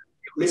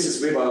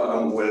 Mrs.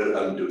 Weber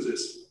will do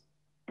this.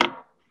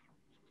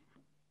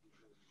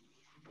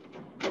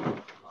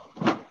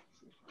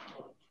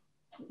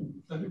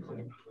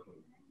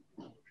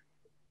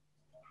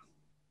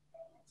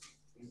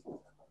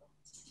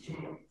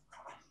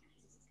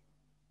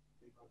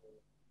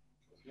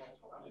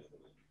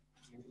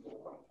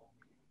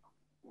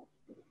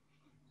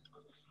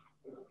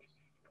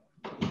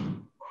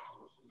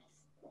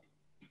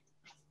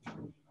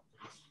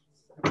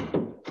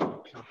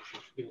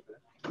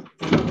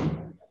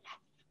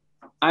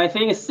 I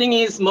think singing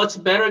is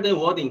much better than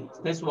wording.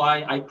 That's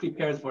why I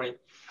prepared for it.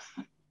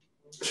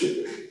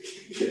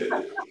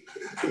 Yeah,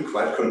 I'm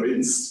quite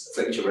convinced.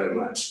 Thank you very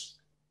much.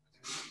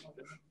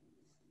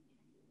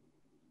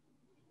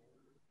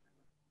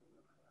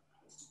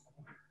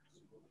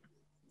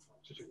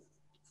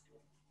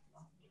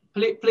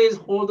 Please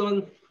hold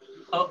on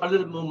a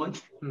little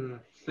moment,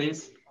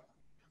 please.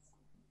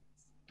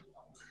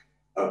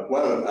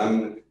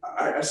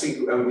 I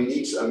think we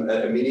need a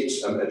minute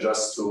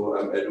just to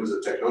do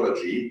the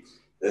technology.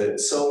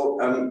 So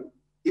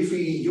if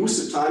we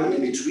use the time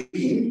in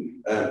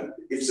between,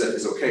 if if that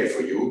is okay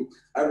for you,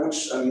 I would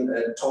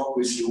talk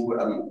with you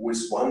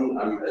with one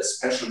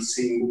special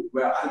thing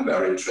where I'm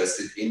very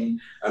interested in.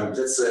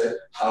 That's the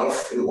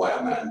health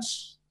environment.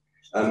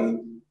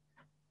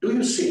 Do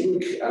you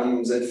think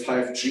that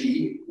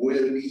 5G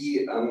will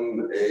be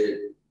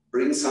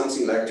bring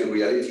something like the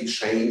reality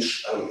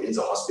change in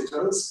the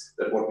hospitals,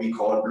 that what we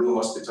call blue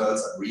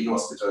hospitals and green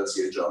hospitals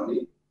here in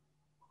Germany?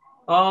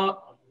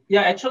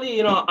 Yeah,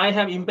 actually, I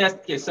have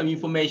investigated some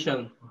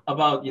information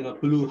about,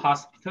 blue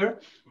hospital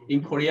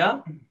in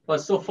Korea, but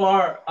so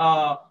far,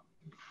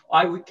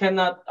 we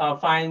cannot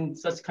find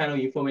such kind of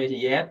information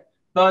yet.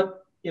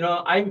 But,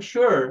 I'm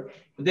sure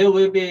there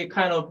will be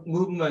kind of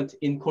movement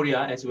in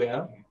Korea as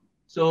well.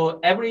 So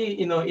every,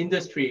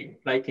 industry,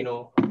 like,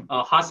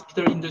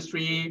 hospital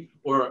industry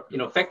or,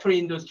 factory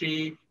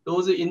industry,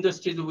 those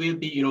industries will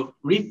be,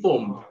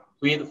 reformed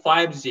with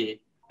 5G,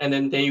 and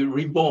then they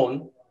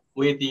reborn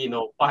with the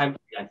 5G,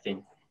 I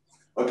think.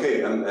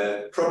 Okay,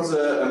 from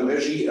the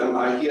regie,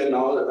 I hear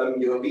now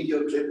your video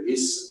clip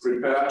is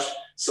prepared.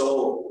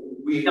 So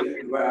we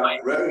were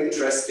very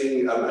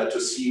interesting to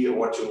see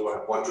what you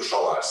want to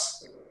show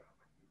us.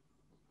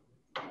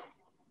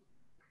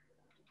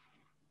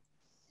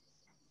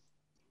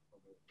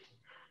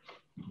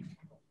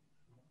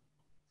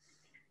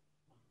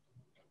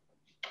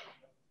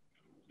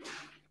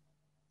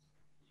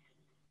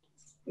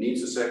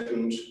 Needs a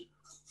second.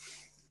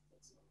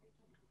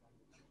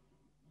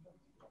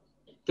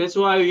 That's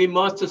why we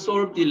must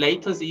solve the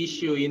latency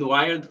issue in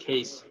wired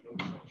case.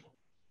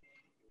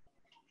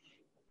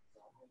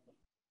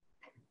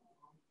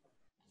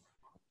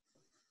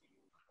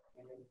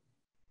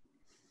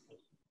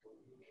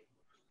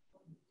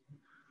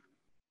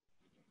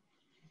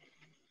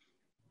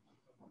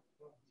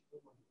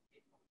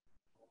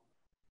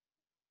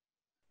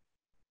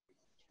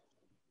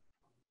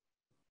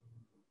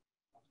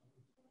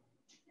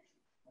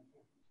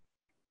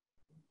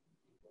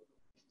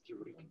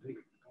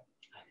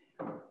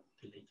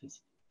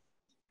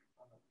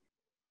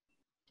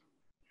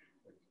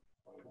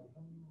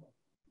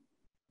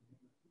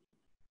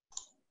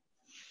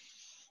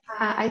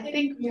 I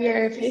think we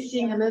are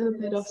facing a little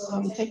bit of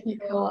some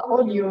technical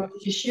audio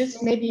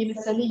issues. Maybe,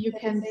 Mr. Lee, you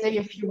can say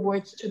a few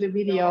words to the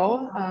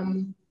video.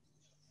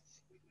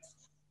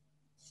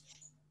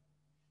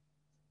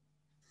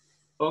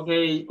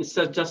 Okay, it's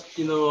just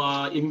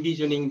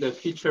envisioning the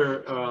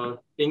future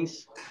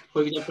things.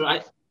 For example,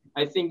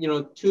 I think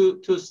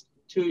two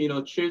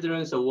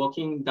children are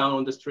walking down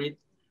on the street.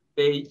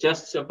 They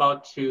just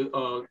about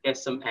to get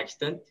some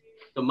accident.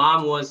 The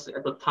mom was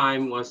at the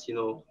time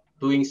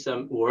doing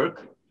some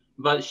work,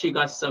 but she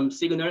got some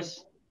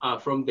signals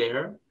from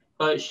there.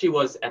 But she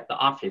was at the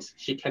office.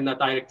 She cannot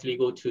directly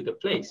go to the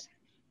place.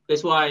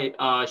 That's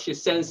why she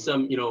sent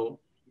some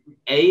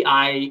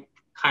AI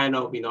kind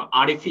of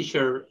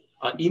artificial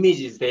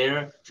images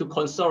there to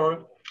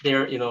console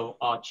their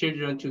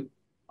children to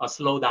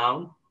slow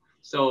down.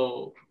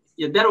 So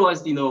yeah, that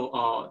was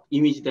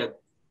image that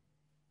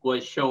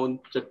was shown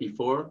just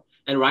before.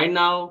 And right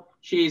now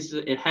she's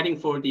heading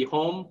for the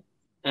home,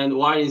 and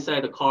while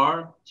inside the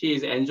car, she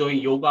is enjoying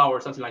yoga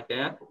or something like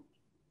that.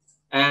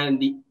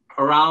 And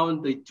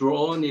around the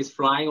drone is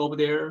flying over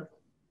there,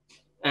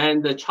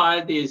 and the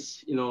child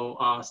is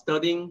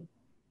studying.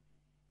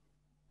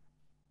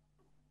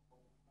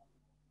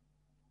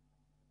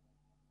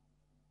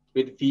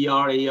 With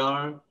VR,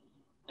 AR,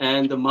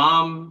 and the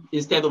mom,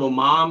 instead of a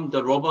mom,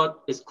 the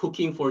robot is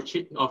cooking for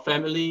a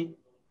family.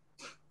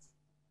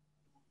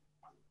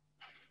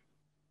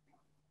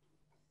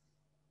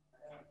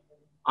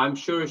 I'm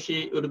sure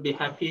she would be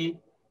happy.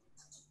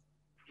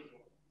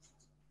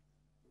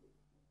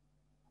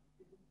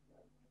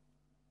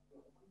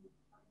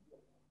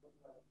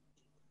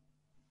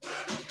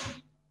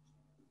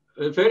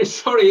 Very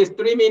sorry, it's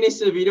 3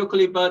 minutes of video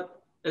clip,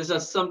 but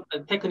there's some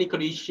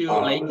technical issue.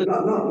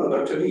 No,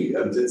 Dr. Lee,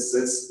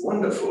 that's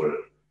wonderful,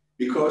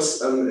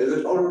 because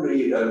it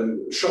already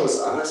shows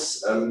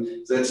us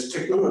that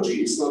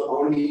technology is not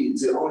only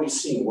the only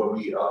thing where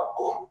we are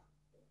on.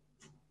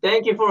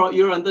 Thank you for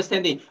your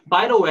understanding.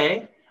 By the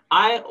way,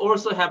 I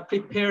also have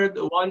prepared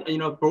one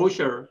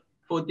brochure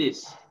for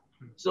this.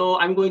 So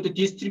I'm going to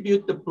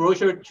distribute the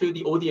brochure to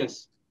the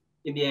audience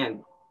in the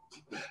end.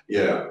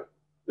 Yeah.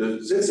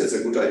 This is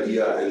a good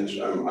idea, and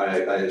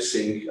I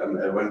think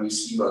when we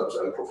see what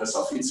Professor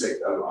Fitzek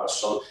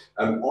showed,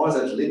 all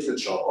that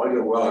literature, all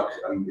your work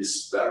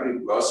is very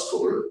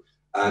worthwhile,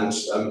 and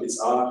it's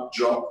our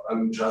job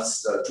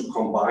just to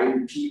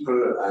combine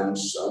people and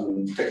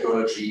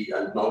technology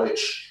and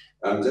knowledge.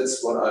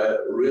 That's what I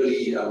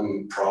really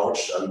proud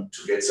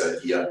to get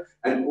that here.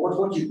 And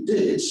what you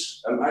did,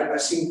 I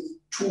think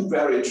two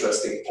very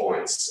interesting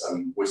points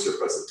with your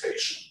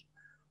presentation.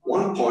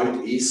 One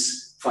point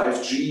is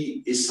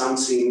 5G is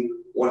something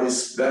what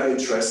is very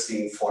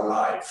interesting for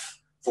life,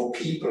 for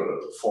people,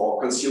 for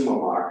consumer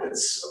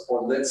markets.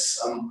 For that's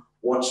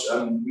what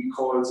we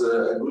call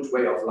a good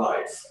way of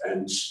life.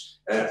 And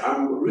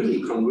I'm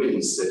really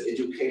convinced that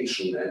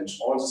education and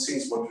all the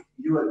things what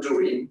you are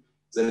doing,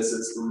 that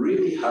it's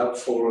really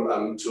helpful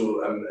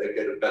to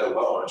get a better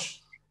world.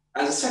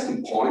 And the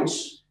second point,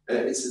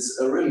 it's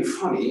really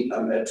funny.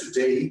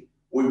 Today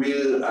we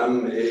will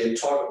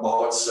talk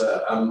about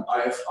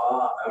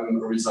IFR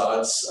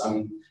results.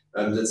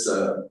 That's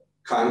a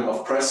kind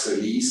of press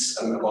release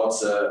about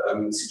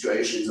the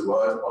situation in the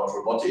world about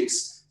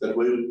robotics that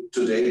will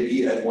today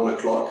be at 1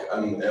 o'clock,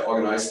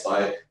 organized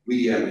by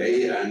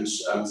VDMA and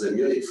the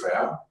Munich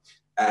Fair.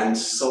 And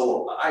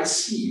so I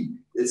see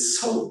it's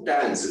so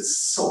dense, it's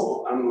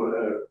so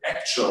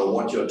actual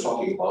what you're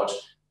talking about.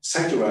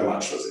 Thank you very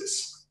much for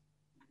this.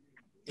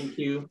 Thank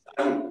you.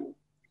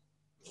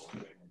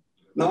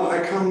 Now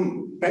I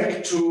come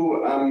back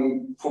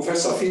to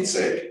Professor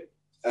Fitzek.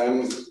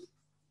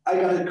 I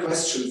got a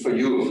question for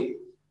you.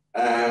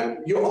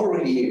 You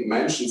already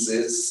mentioned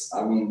this,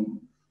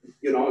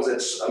 you know,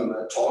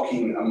 that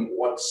talking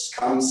what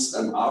comes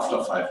after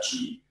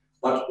 5G.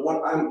 But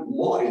what I'm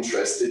more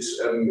interested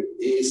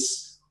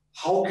is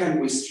how can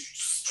we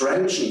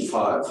strengthen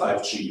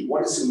 5G?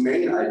 What is the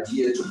main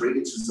idea to bring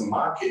it to the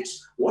market?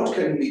 What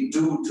can we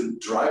do to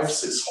drive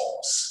this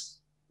horse?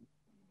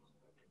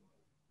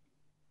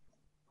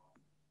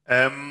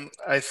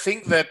 I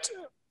think that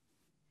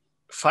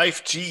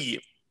 5G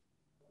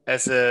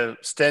as a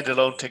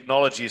standalone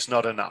technology is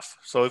not enough.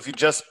 So if you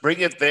just bring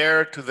it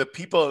there to the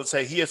people and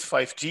say, here's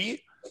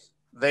 5G,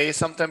 they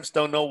sometimes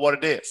don't know what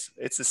it is.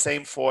 It's the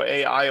same for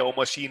AI or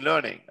machine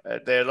learning.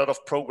 There are a lot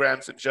of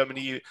programs in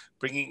Germany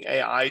bringing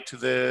AI to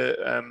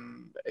the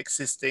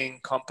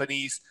existing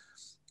companies,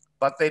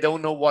 but they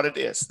don't know what it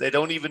is. They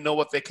don't even know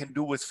what they can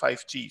do with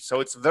 5G. So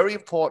it's very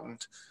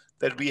important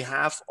that we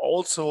have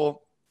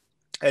also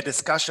a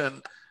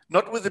discussion,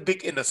 not with the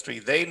big industry,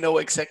 they know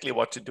exactly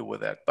what to do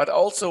with that, but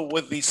also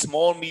with the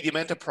small, medium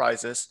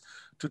enterprises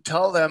to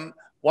tell them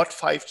what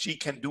 5G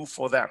can do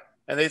for them.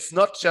 And it's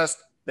not just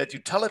that you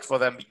tell it for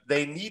them,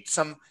 they need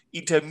some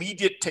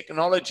intermediate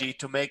technology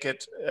to make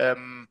it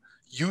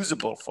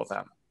usable for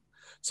them.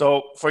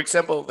 So for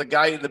example, the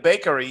guy in the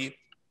bakery,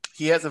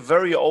 he has a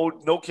very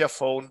old Nokia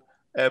phone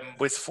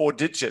with 4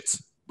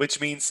 digits,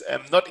 which means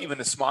not even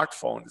a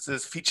smartphone, it's a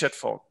featured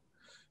phone.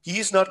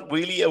 He's not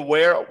really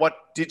aware of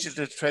what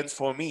digital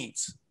transform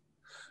means.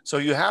 So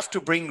you have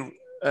to bring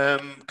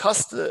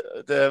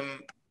the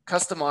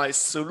customized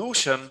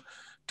solution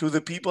to the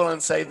people and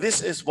say,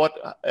 this is what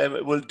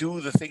will do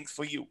the things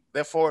for you.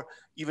 Therefore,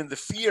 even the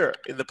fear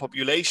in the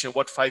population,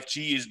 what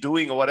 5G is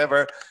doing or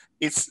whatever,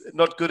 it's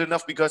not good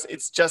enough because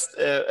it's just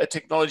a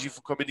technology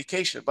for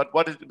communication. But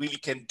what it really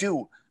can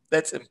do,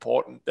 that's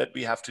important that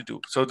we have to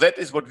do. So that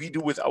is what we do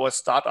with our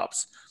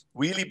startups.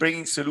 Really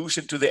bringing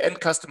solution to the end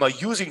customer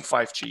using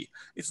 5G.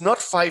 It's not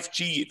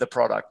 5G, the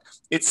product.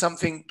 It's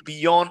something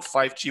beyond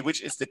 5G,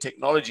 which is the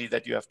technology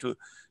that you have to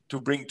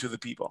bring to the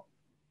people.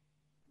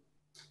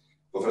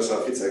 Professor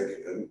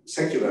Fitzek,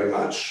 thank you very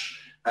much.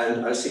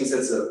 And I think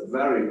that's a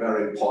very,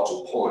 very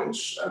important point.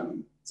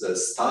 The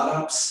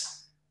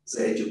startups,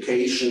 the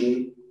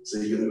education,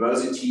 the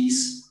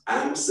universities,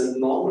 and the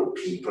normal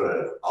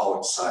people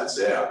outside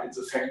there, in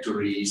the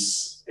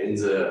factories, in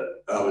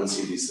the urban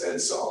cities, and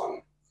so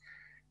on.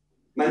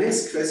 My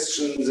next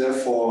question,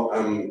 therefore,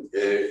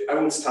 I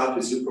will start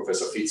with you,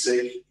 Professor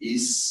Fitzek,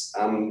 is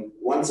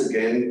once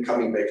again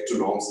coming back to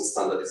norms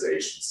and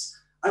standardizations.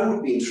 I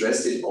would be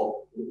interested in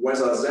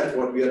whether that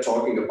what we are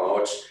talking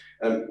about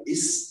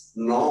is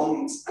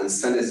norms and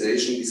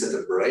standardization, is it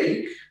a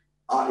brake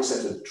or is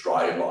it a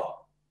driver?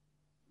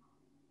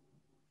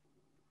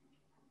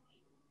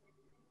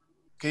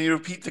 Can you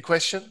repeat the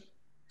question?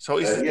 So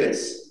is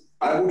yes.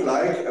 I would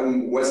like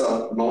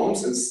whether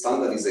norms and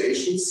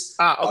standardizations.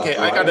 Okay,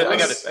 I got it.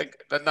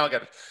 Now I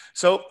got it.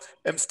 So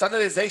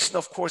standardization,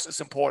 of course,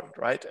 is important,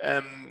 right?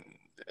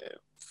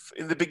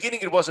 In the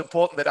beginning, it was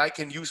important that I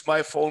can use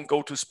my phone,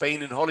 go to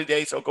Spain in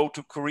holidays, or go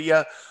to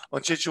Korea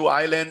on Jeju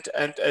Island,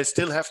 and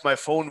still have my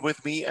phone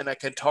with me, and I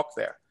can talk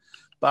there.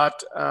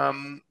 But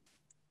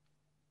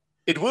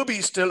it will be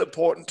still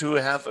important to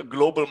have a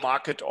global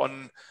market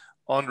on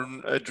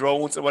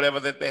drones or whatever,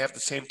 that they have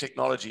the same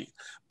technology.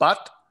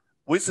 But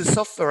with the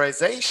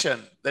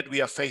softwareization that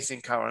we are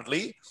facing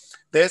currently,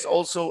 there's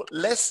also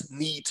less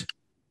need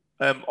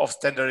of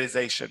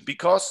standardization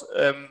because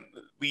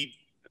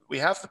we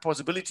have the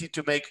possibility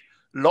to make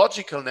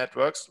logical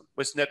networks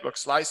with network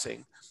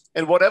slicing.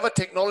 And whatever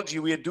technology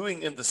we are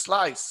doing in the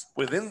slice,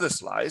 within the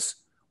slice,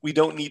 we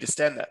don't need a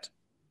standard.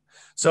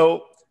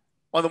 So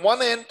on the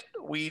one end,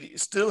 we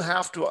still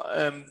have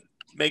to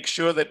make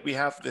sure that we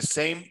have the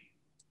same,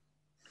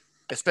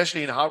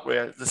 especially in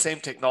hardware, the same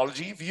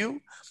technology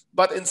view.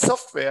 But in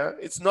software,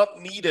 it's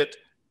not needed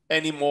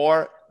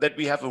anymore that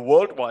we have a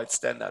worldwide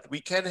standard.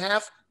 We can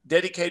have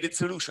dedicated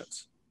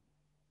solutions.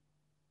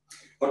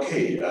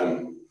 Okay,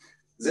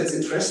 that's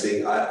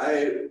interesting.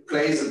 I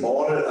play the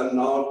ball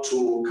now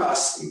to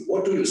Carsten.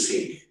 What do you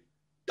think?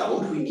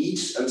 Don't we need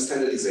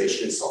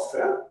standardization in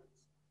software?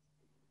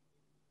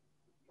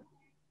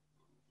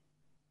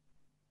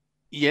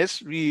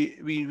 Yes, we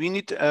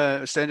need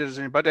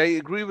standardization, but I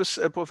agree with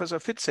Professor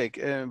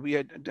Fitzek.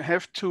 We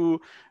have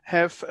to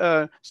have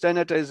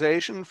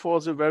standardization for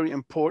the very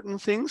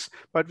important things,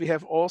 but we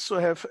also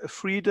have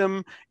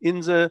freedom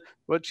in the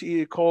what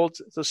he called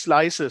the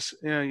slices.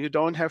 You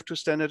don't have to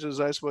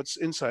standardize what's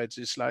inside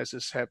these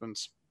slices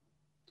happens.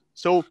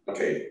 So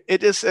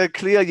it is a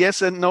clear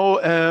yes and no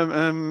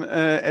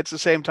at the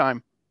same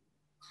time.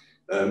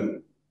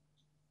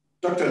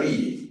 Dr.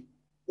 Lee,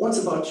 what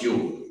about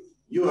you?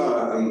 You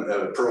are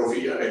a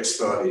profi, an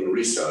expert in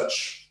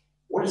research.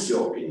 What is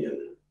your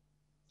opinion?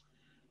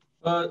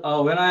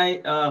 When I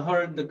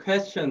heard the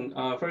question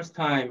first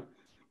time,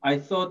 I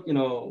thought,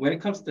 when it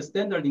comes to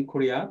standard in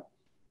Korea,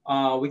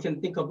 we can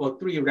think about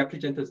three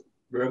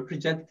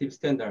representative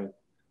standards: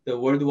 the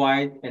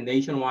worldwide and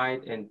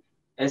nationwide and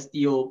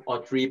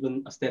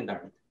SDO-driven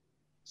standard.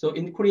 So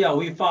in Korea,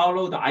 we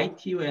follow the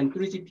ITU and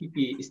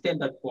 3GPP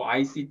standard for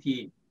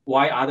ICT,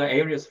 while other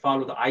areas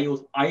follow the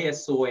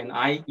ISO and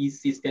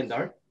IEC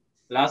standard.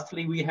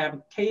 Lastly, we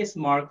have KS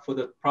mark for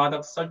the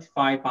product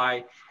certified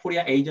by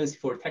Korea Agency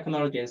for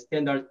Technology and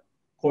Standard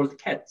called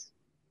CAT.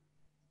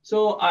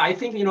 So I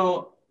think,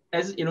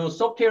 as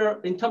software,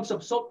 in terms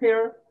of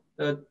software,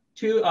 the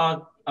two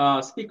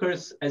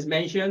speakers as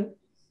mentioned,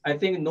 I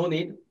think no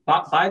need.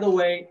 But by the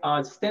way,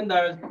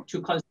 standard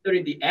to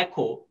consider the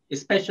echo,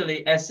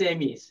 especially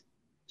SMEs,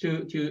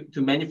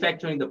 to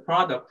manufacturing the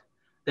product,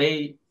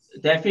 they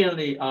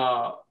definitely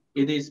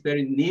it is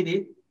very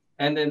needed.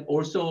 And then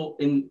also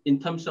in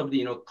terms of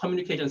the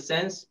communication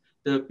sense,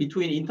 the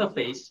between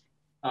interface,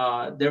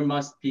 there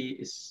must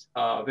be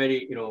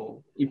very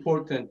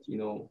important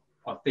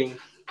thing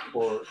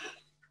for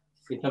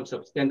in terms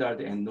of standard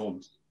and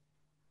norms.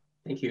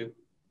 Thank you.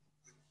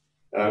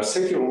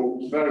 Thank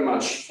you very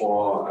much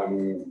for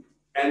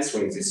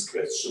answering this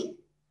question.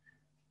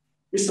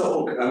 Mr.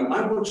 Oak,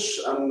 I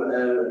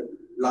would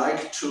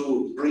like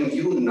to bring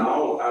you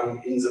now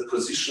in the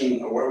position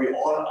where we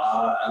all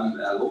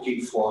are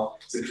looking for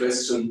the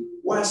question,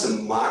 where's the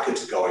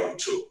market going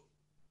to?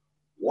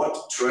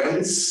 What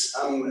trends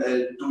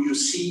do you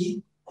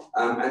see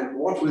and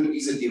what will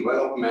be the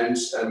development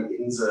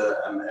in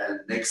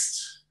the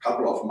next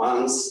couple of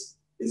months,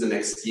 in the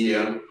next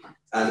year?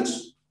 And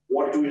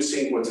what do you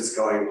think what is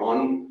going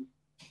on?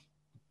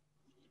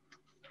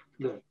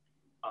 네,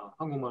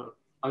 한국말.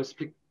 I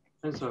speak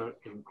answer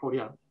in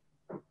Korean.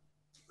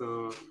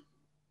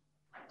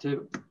 제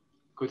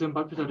그전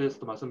발표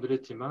자리에서도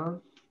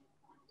말씀드렸지만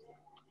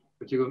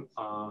지금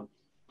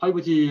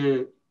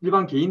 5G의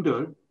일반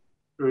개인들을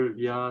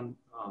위한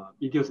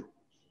미디어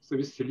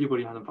서비스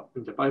딜리버리하는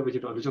이제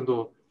 5G가 어느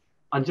정도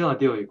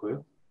안정화되어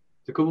있고요.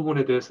 그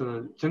부분에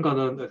대해서는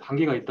증가는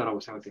한계가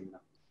있다라고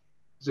생각됩니다.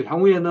 그래서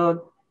향후에는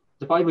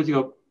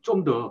 5G가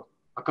좀 더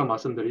아까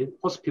말씀드린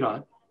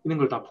호스피랄 이런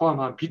걸 다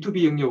포함한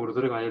B2B 영역으로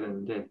들어가야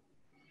되는데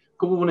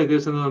그 부분에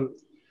대해서는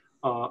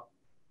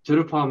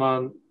저를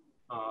포함한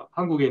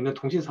한국에 있는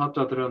통신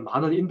사업자들은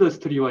많은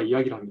인더스트리와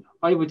이야기를 합니다.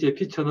 5G의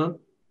피처는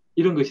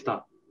이런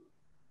것이다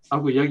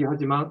라고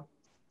이야기하지만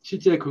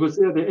실제 그걸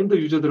써야 될 엔드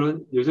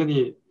유저들은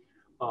여전히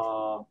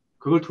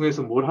그걸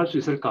통해서 뭘 할 수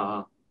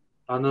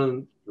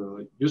있을까라는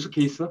유스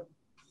케이스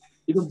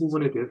이런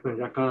부분에 대해서는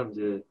약간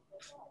이제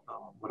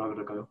뭐라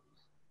그럴까요?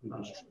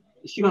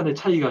 시간의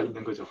차이가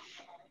있는 거죠.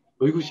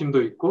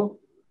 의구심도 있고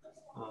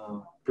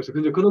그래서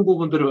그런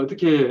부분들을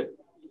어떻게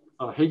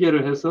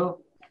해결을 해서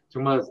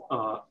정말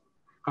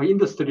각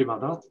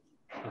인더스트리마다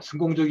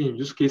성공적인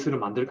유스 케이스를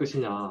만들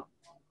것이냐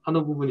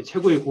하는 부분이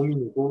최고의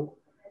고민이고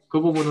그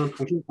부분은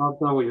통신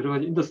사업자하고 여러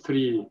가지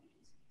인더스트리와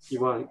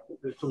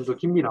좀 더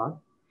긴밀한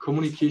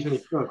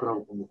커뮤니케이션이 필요할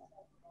거라고 봅니다.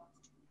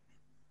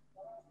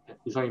 네,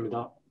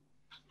 이상입니다.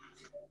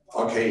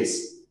 Okay,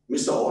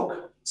 Mr.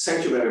 Ork,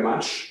 thank you very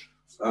much.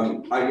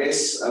 I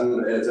guess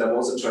there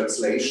was a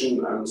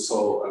translation,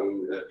 so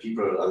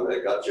people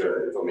got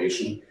your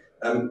information.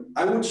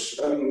 I would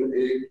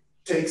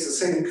take the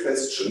same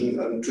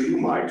question to you,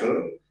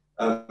 Michael.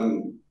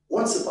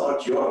 What's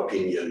about your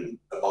opinion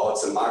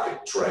about the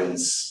market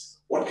trends?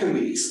 What can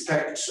we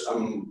expect?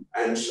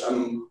 And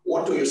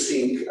what do you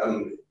think?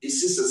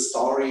 Is this a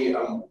story?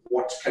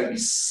 What can be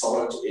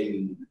sold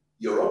in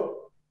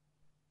Europe?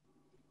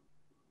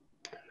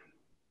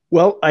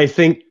 Well, I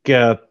think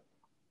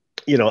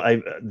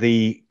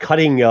the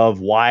cutting of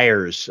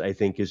wires, I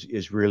think,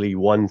 is really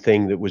one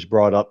thing that was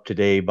brought up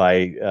today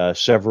by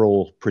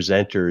several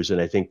presenters, and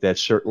I think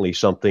that's certainly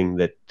something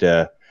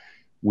that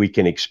we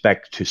can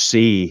expect to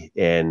see.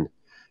 And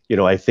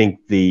I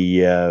think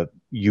the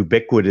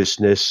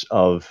ubiquitousness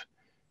of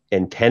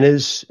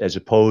antennas, as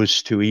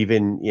opposed to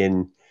even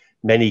in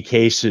many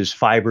cases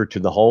fiber to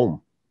the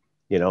home,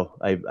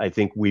 I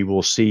think we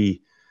will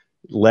see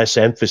less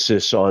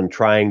emphasis on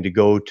trying to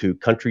go to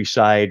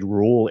countryside,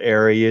 rural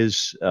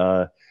areas.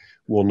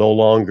 Will no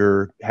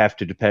longer have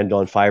to depend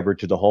on fiber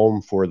to the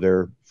home for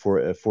their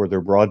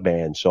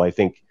broadband. So I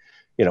think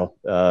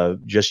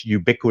just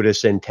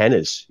ubiquitous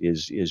antennas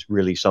is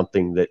really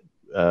something that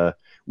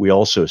we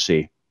also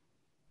see.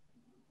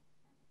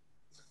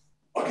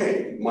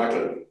 Okay,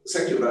 Michael,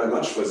 thank you very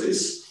much for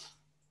this.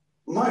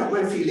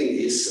 My feeling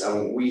is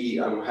we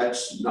had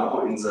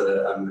now in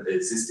the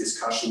this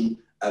discussion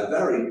a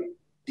very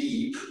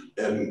deep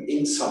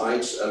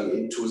insight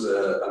into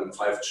the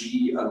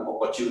 5G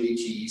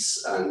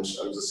opportunities and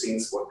the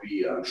things what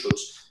we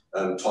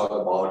should talk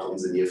about in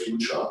the near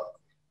future.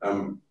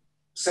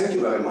 Thank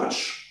you very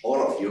much,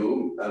 all of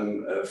you,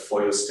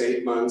 for your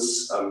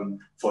statements,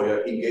 for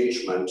your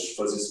engagement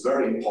for this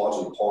very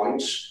important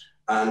point.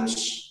 And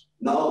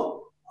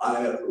now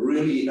I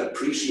really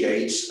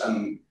appreciate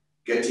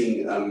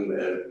getting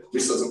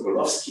Mr.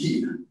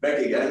 Sokolowski back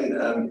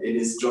again in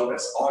his job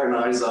as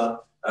organizer.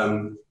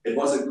 It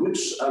was a good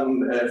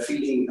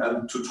feeling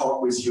to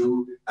talk with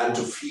you and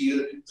to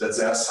feel that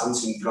there's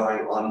something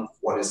going on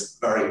what is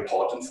very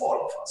important for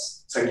all of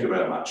us. Thank you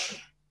very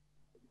much.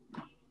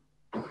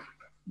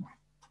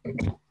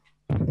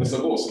 Mr.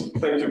 Groß,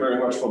 thank you very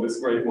much for this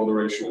great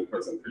moderation and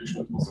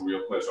presentation. It was a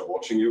real pleasure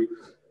watching you.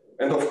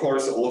 And of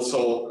course,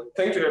 also,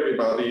 thank you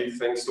everybody.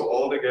 Thanks to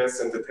all the guests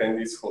and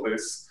attendees for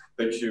this,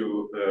 that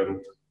you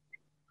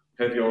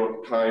had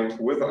your time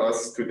with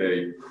us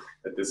today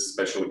at this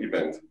special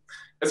event.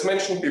 As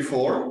mentioned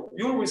before,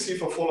 you'll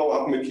receive a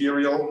follow-up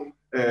material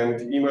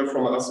and email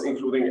from us,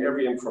 including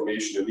every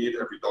information you need,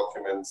 every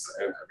documents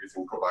and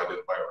everything provided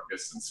by our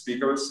guests and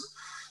speakers.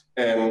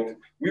 And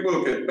we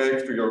will get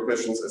back to your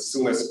questions as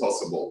soon as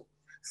possible.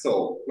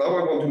 So now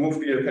I want to move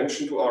the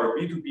attention to our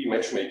B2B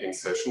matchmaking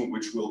session,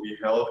 which will be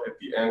held at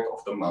the end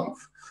of the month.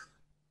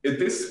 At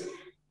this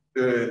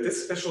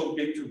special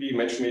B2B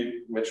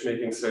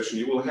matchmaking session,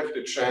 you will have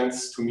the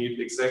chance to meet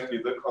exactly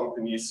the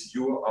companies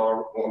you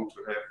want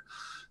to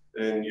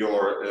have in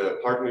your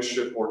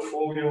partnership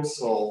portfolio.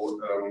 So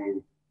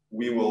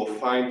we will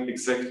find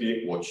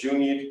exactly what you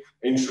need,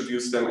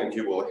 introduce them, and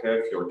you will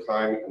have your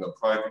time in a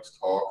private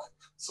talk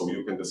so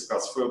you can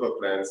discuss further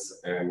plans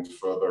and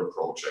further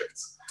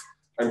projects.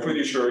 I'm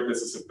pretty sure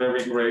this is a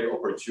very great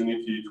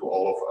opportunity to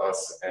all of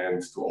us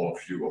and to all of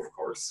you, of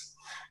course.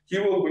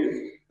 Here will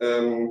be,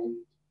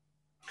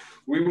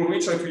 we will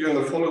reach out to you in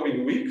the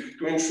following week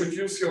to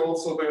introduce you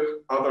also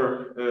the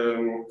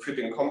other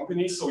fitting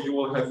companies. So you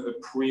will have a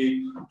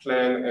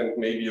pre-plan and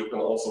maybe you can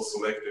also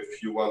select a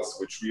few ones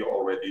which we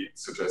already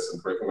suggest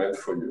and recommend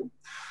for you.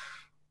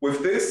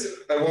 With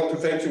this, I want to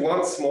thank you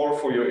once more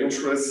for your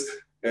interest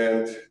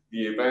and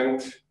the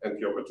event and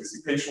your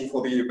participation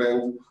for the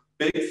event.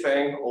 Big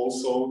thank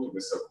also to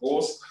Mr.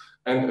 Groß,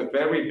 and a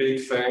very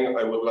big thank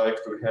I would like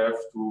to have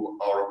to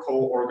our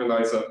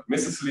co-organizer,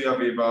 Mrs. Lea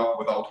Weber.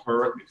 Without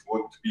her, it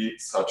wouldn't be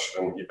such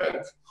an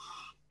event.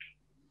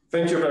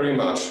 Thank you very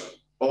much.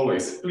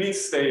 Always,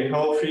 please stay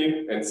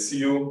healthy and see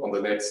you on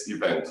the next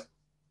event.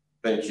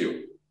 Thank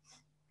you.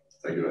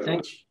 Thank you very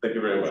much. Thank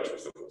you very much,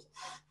 Mr. Groß.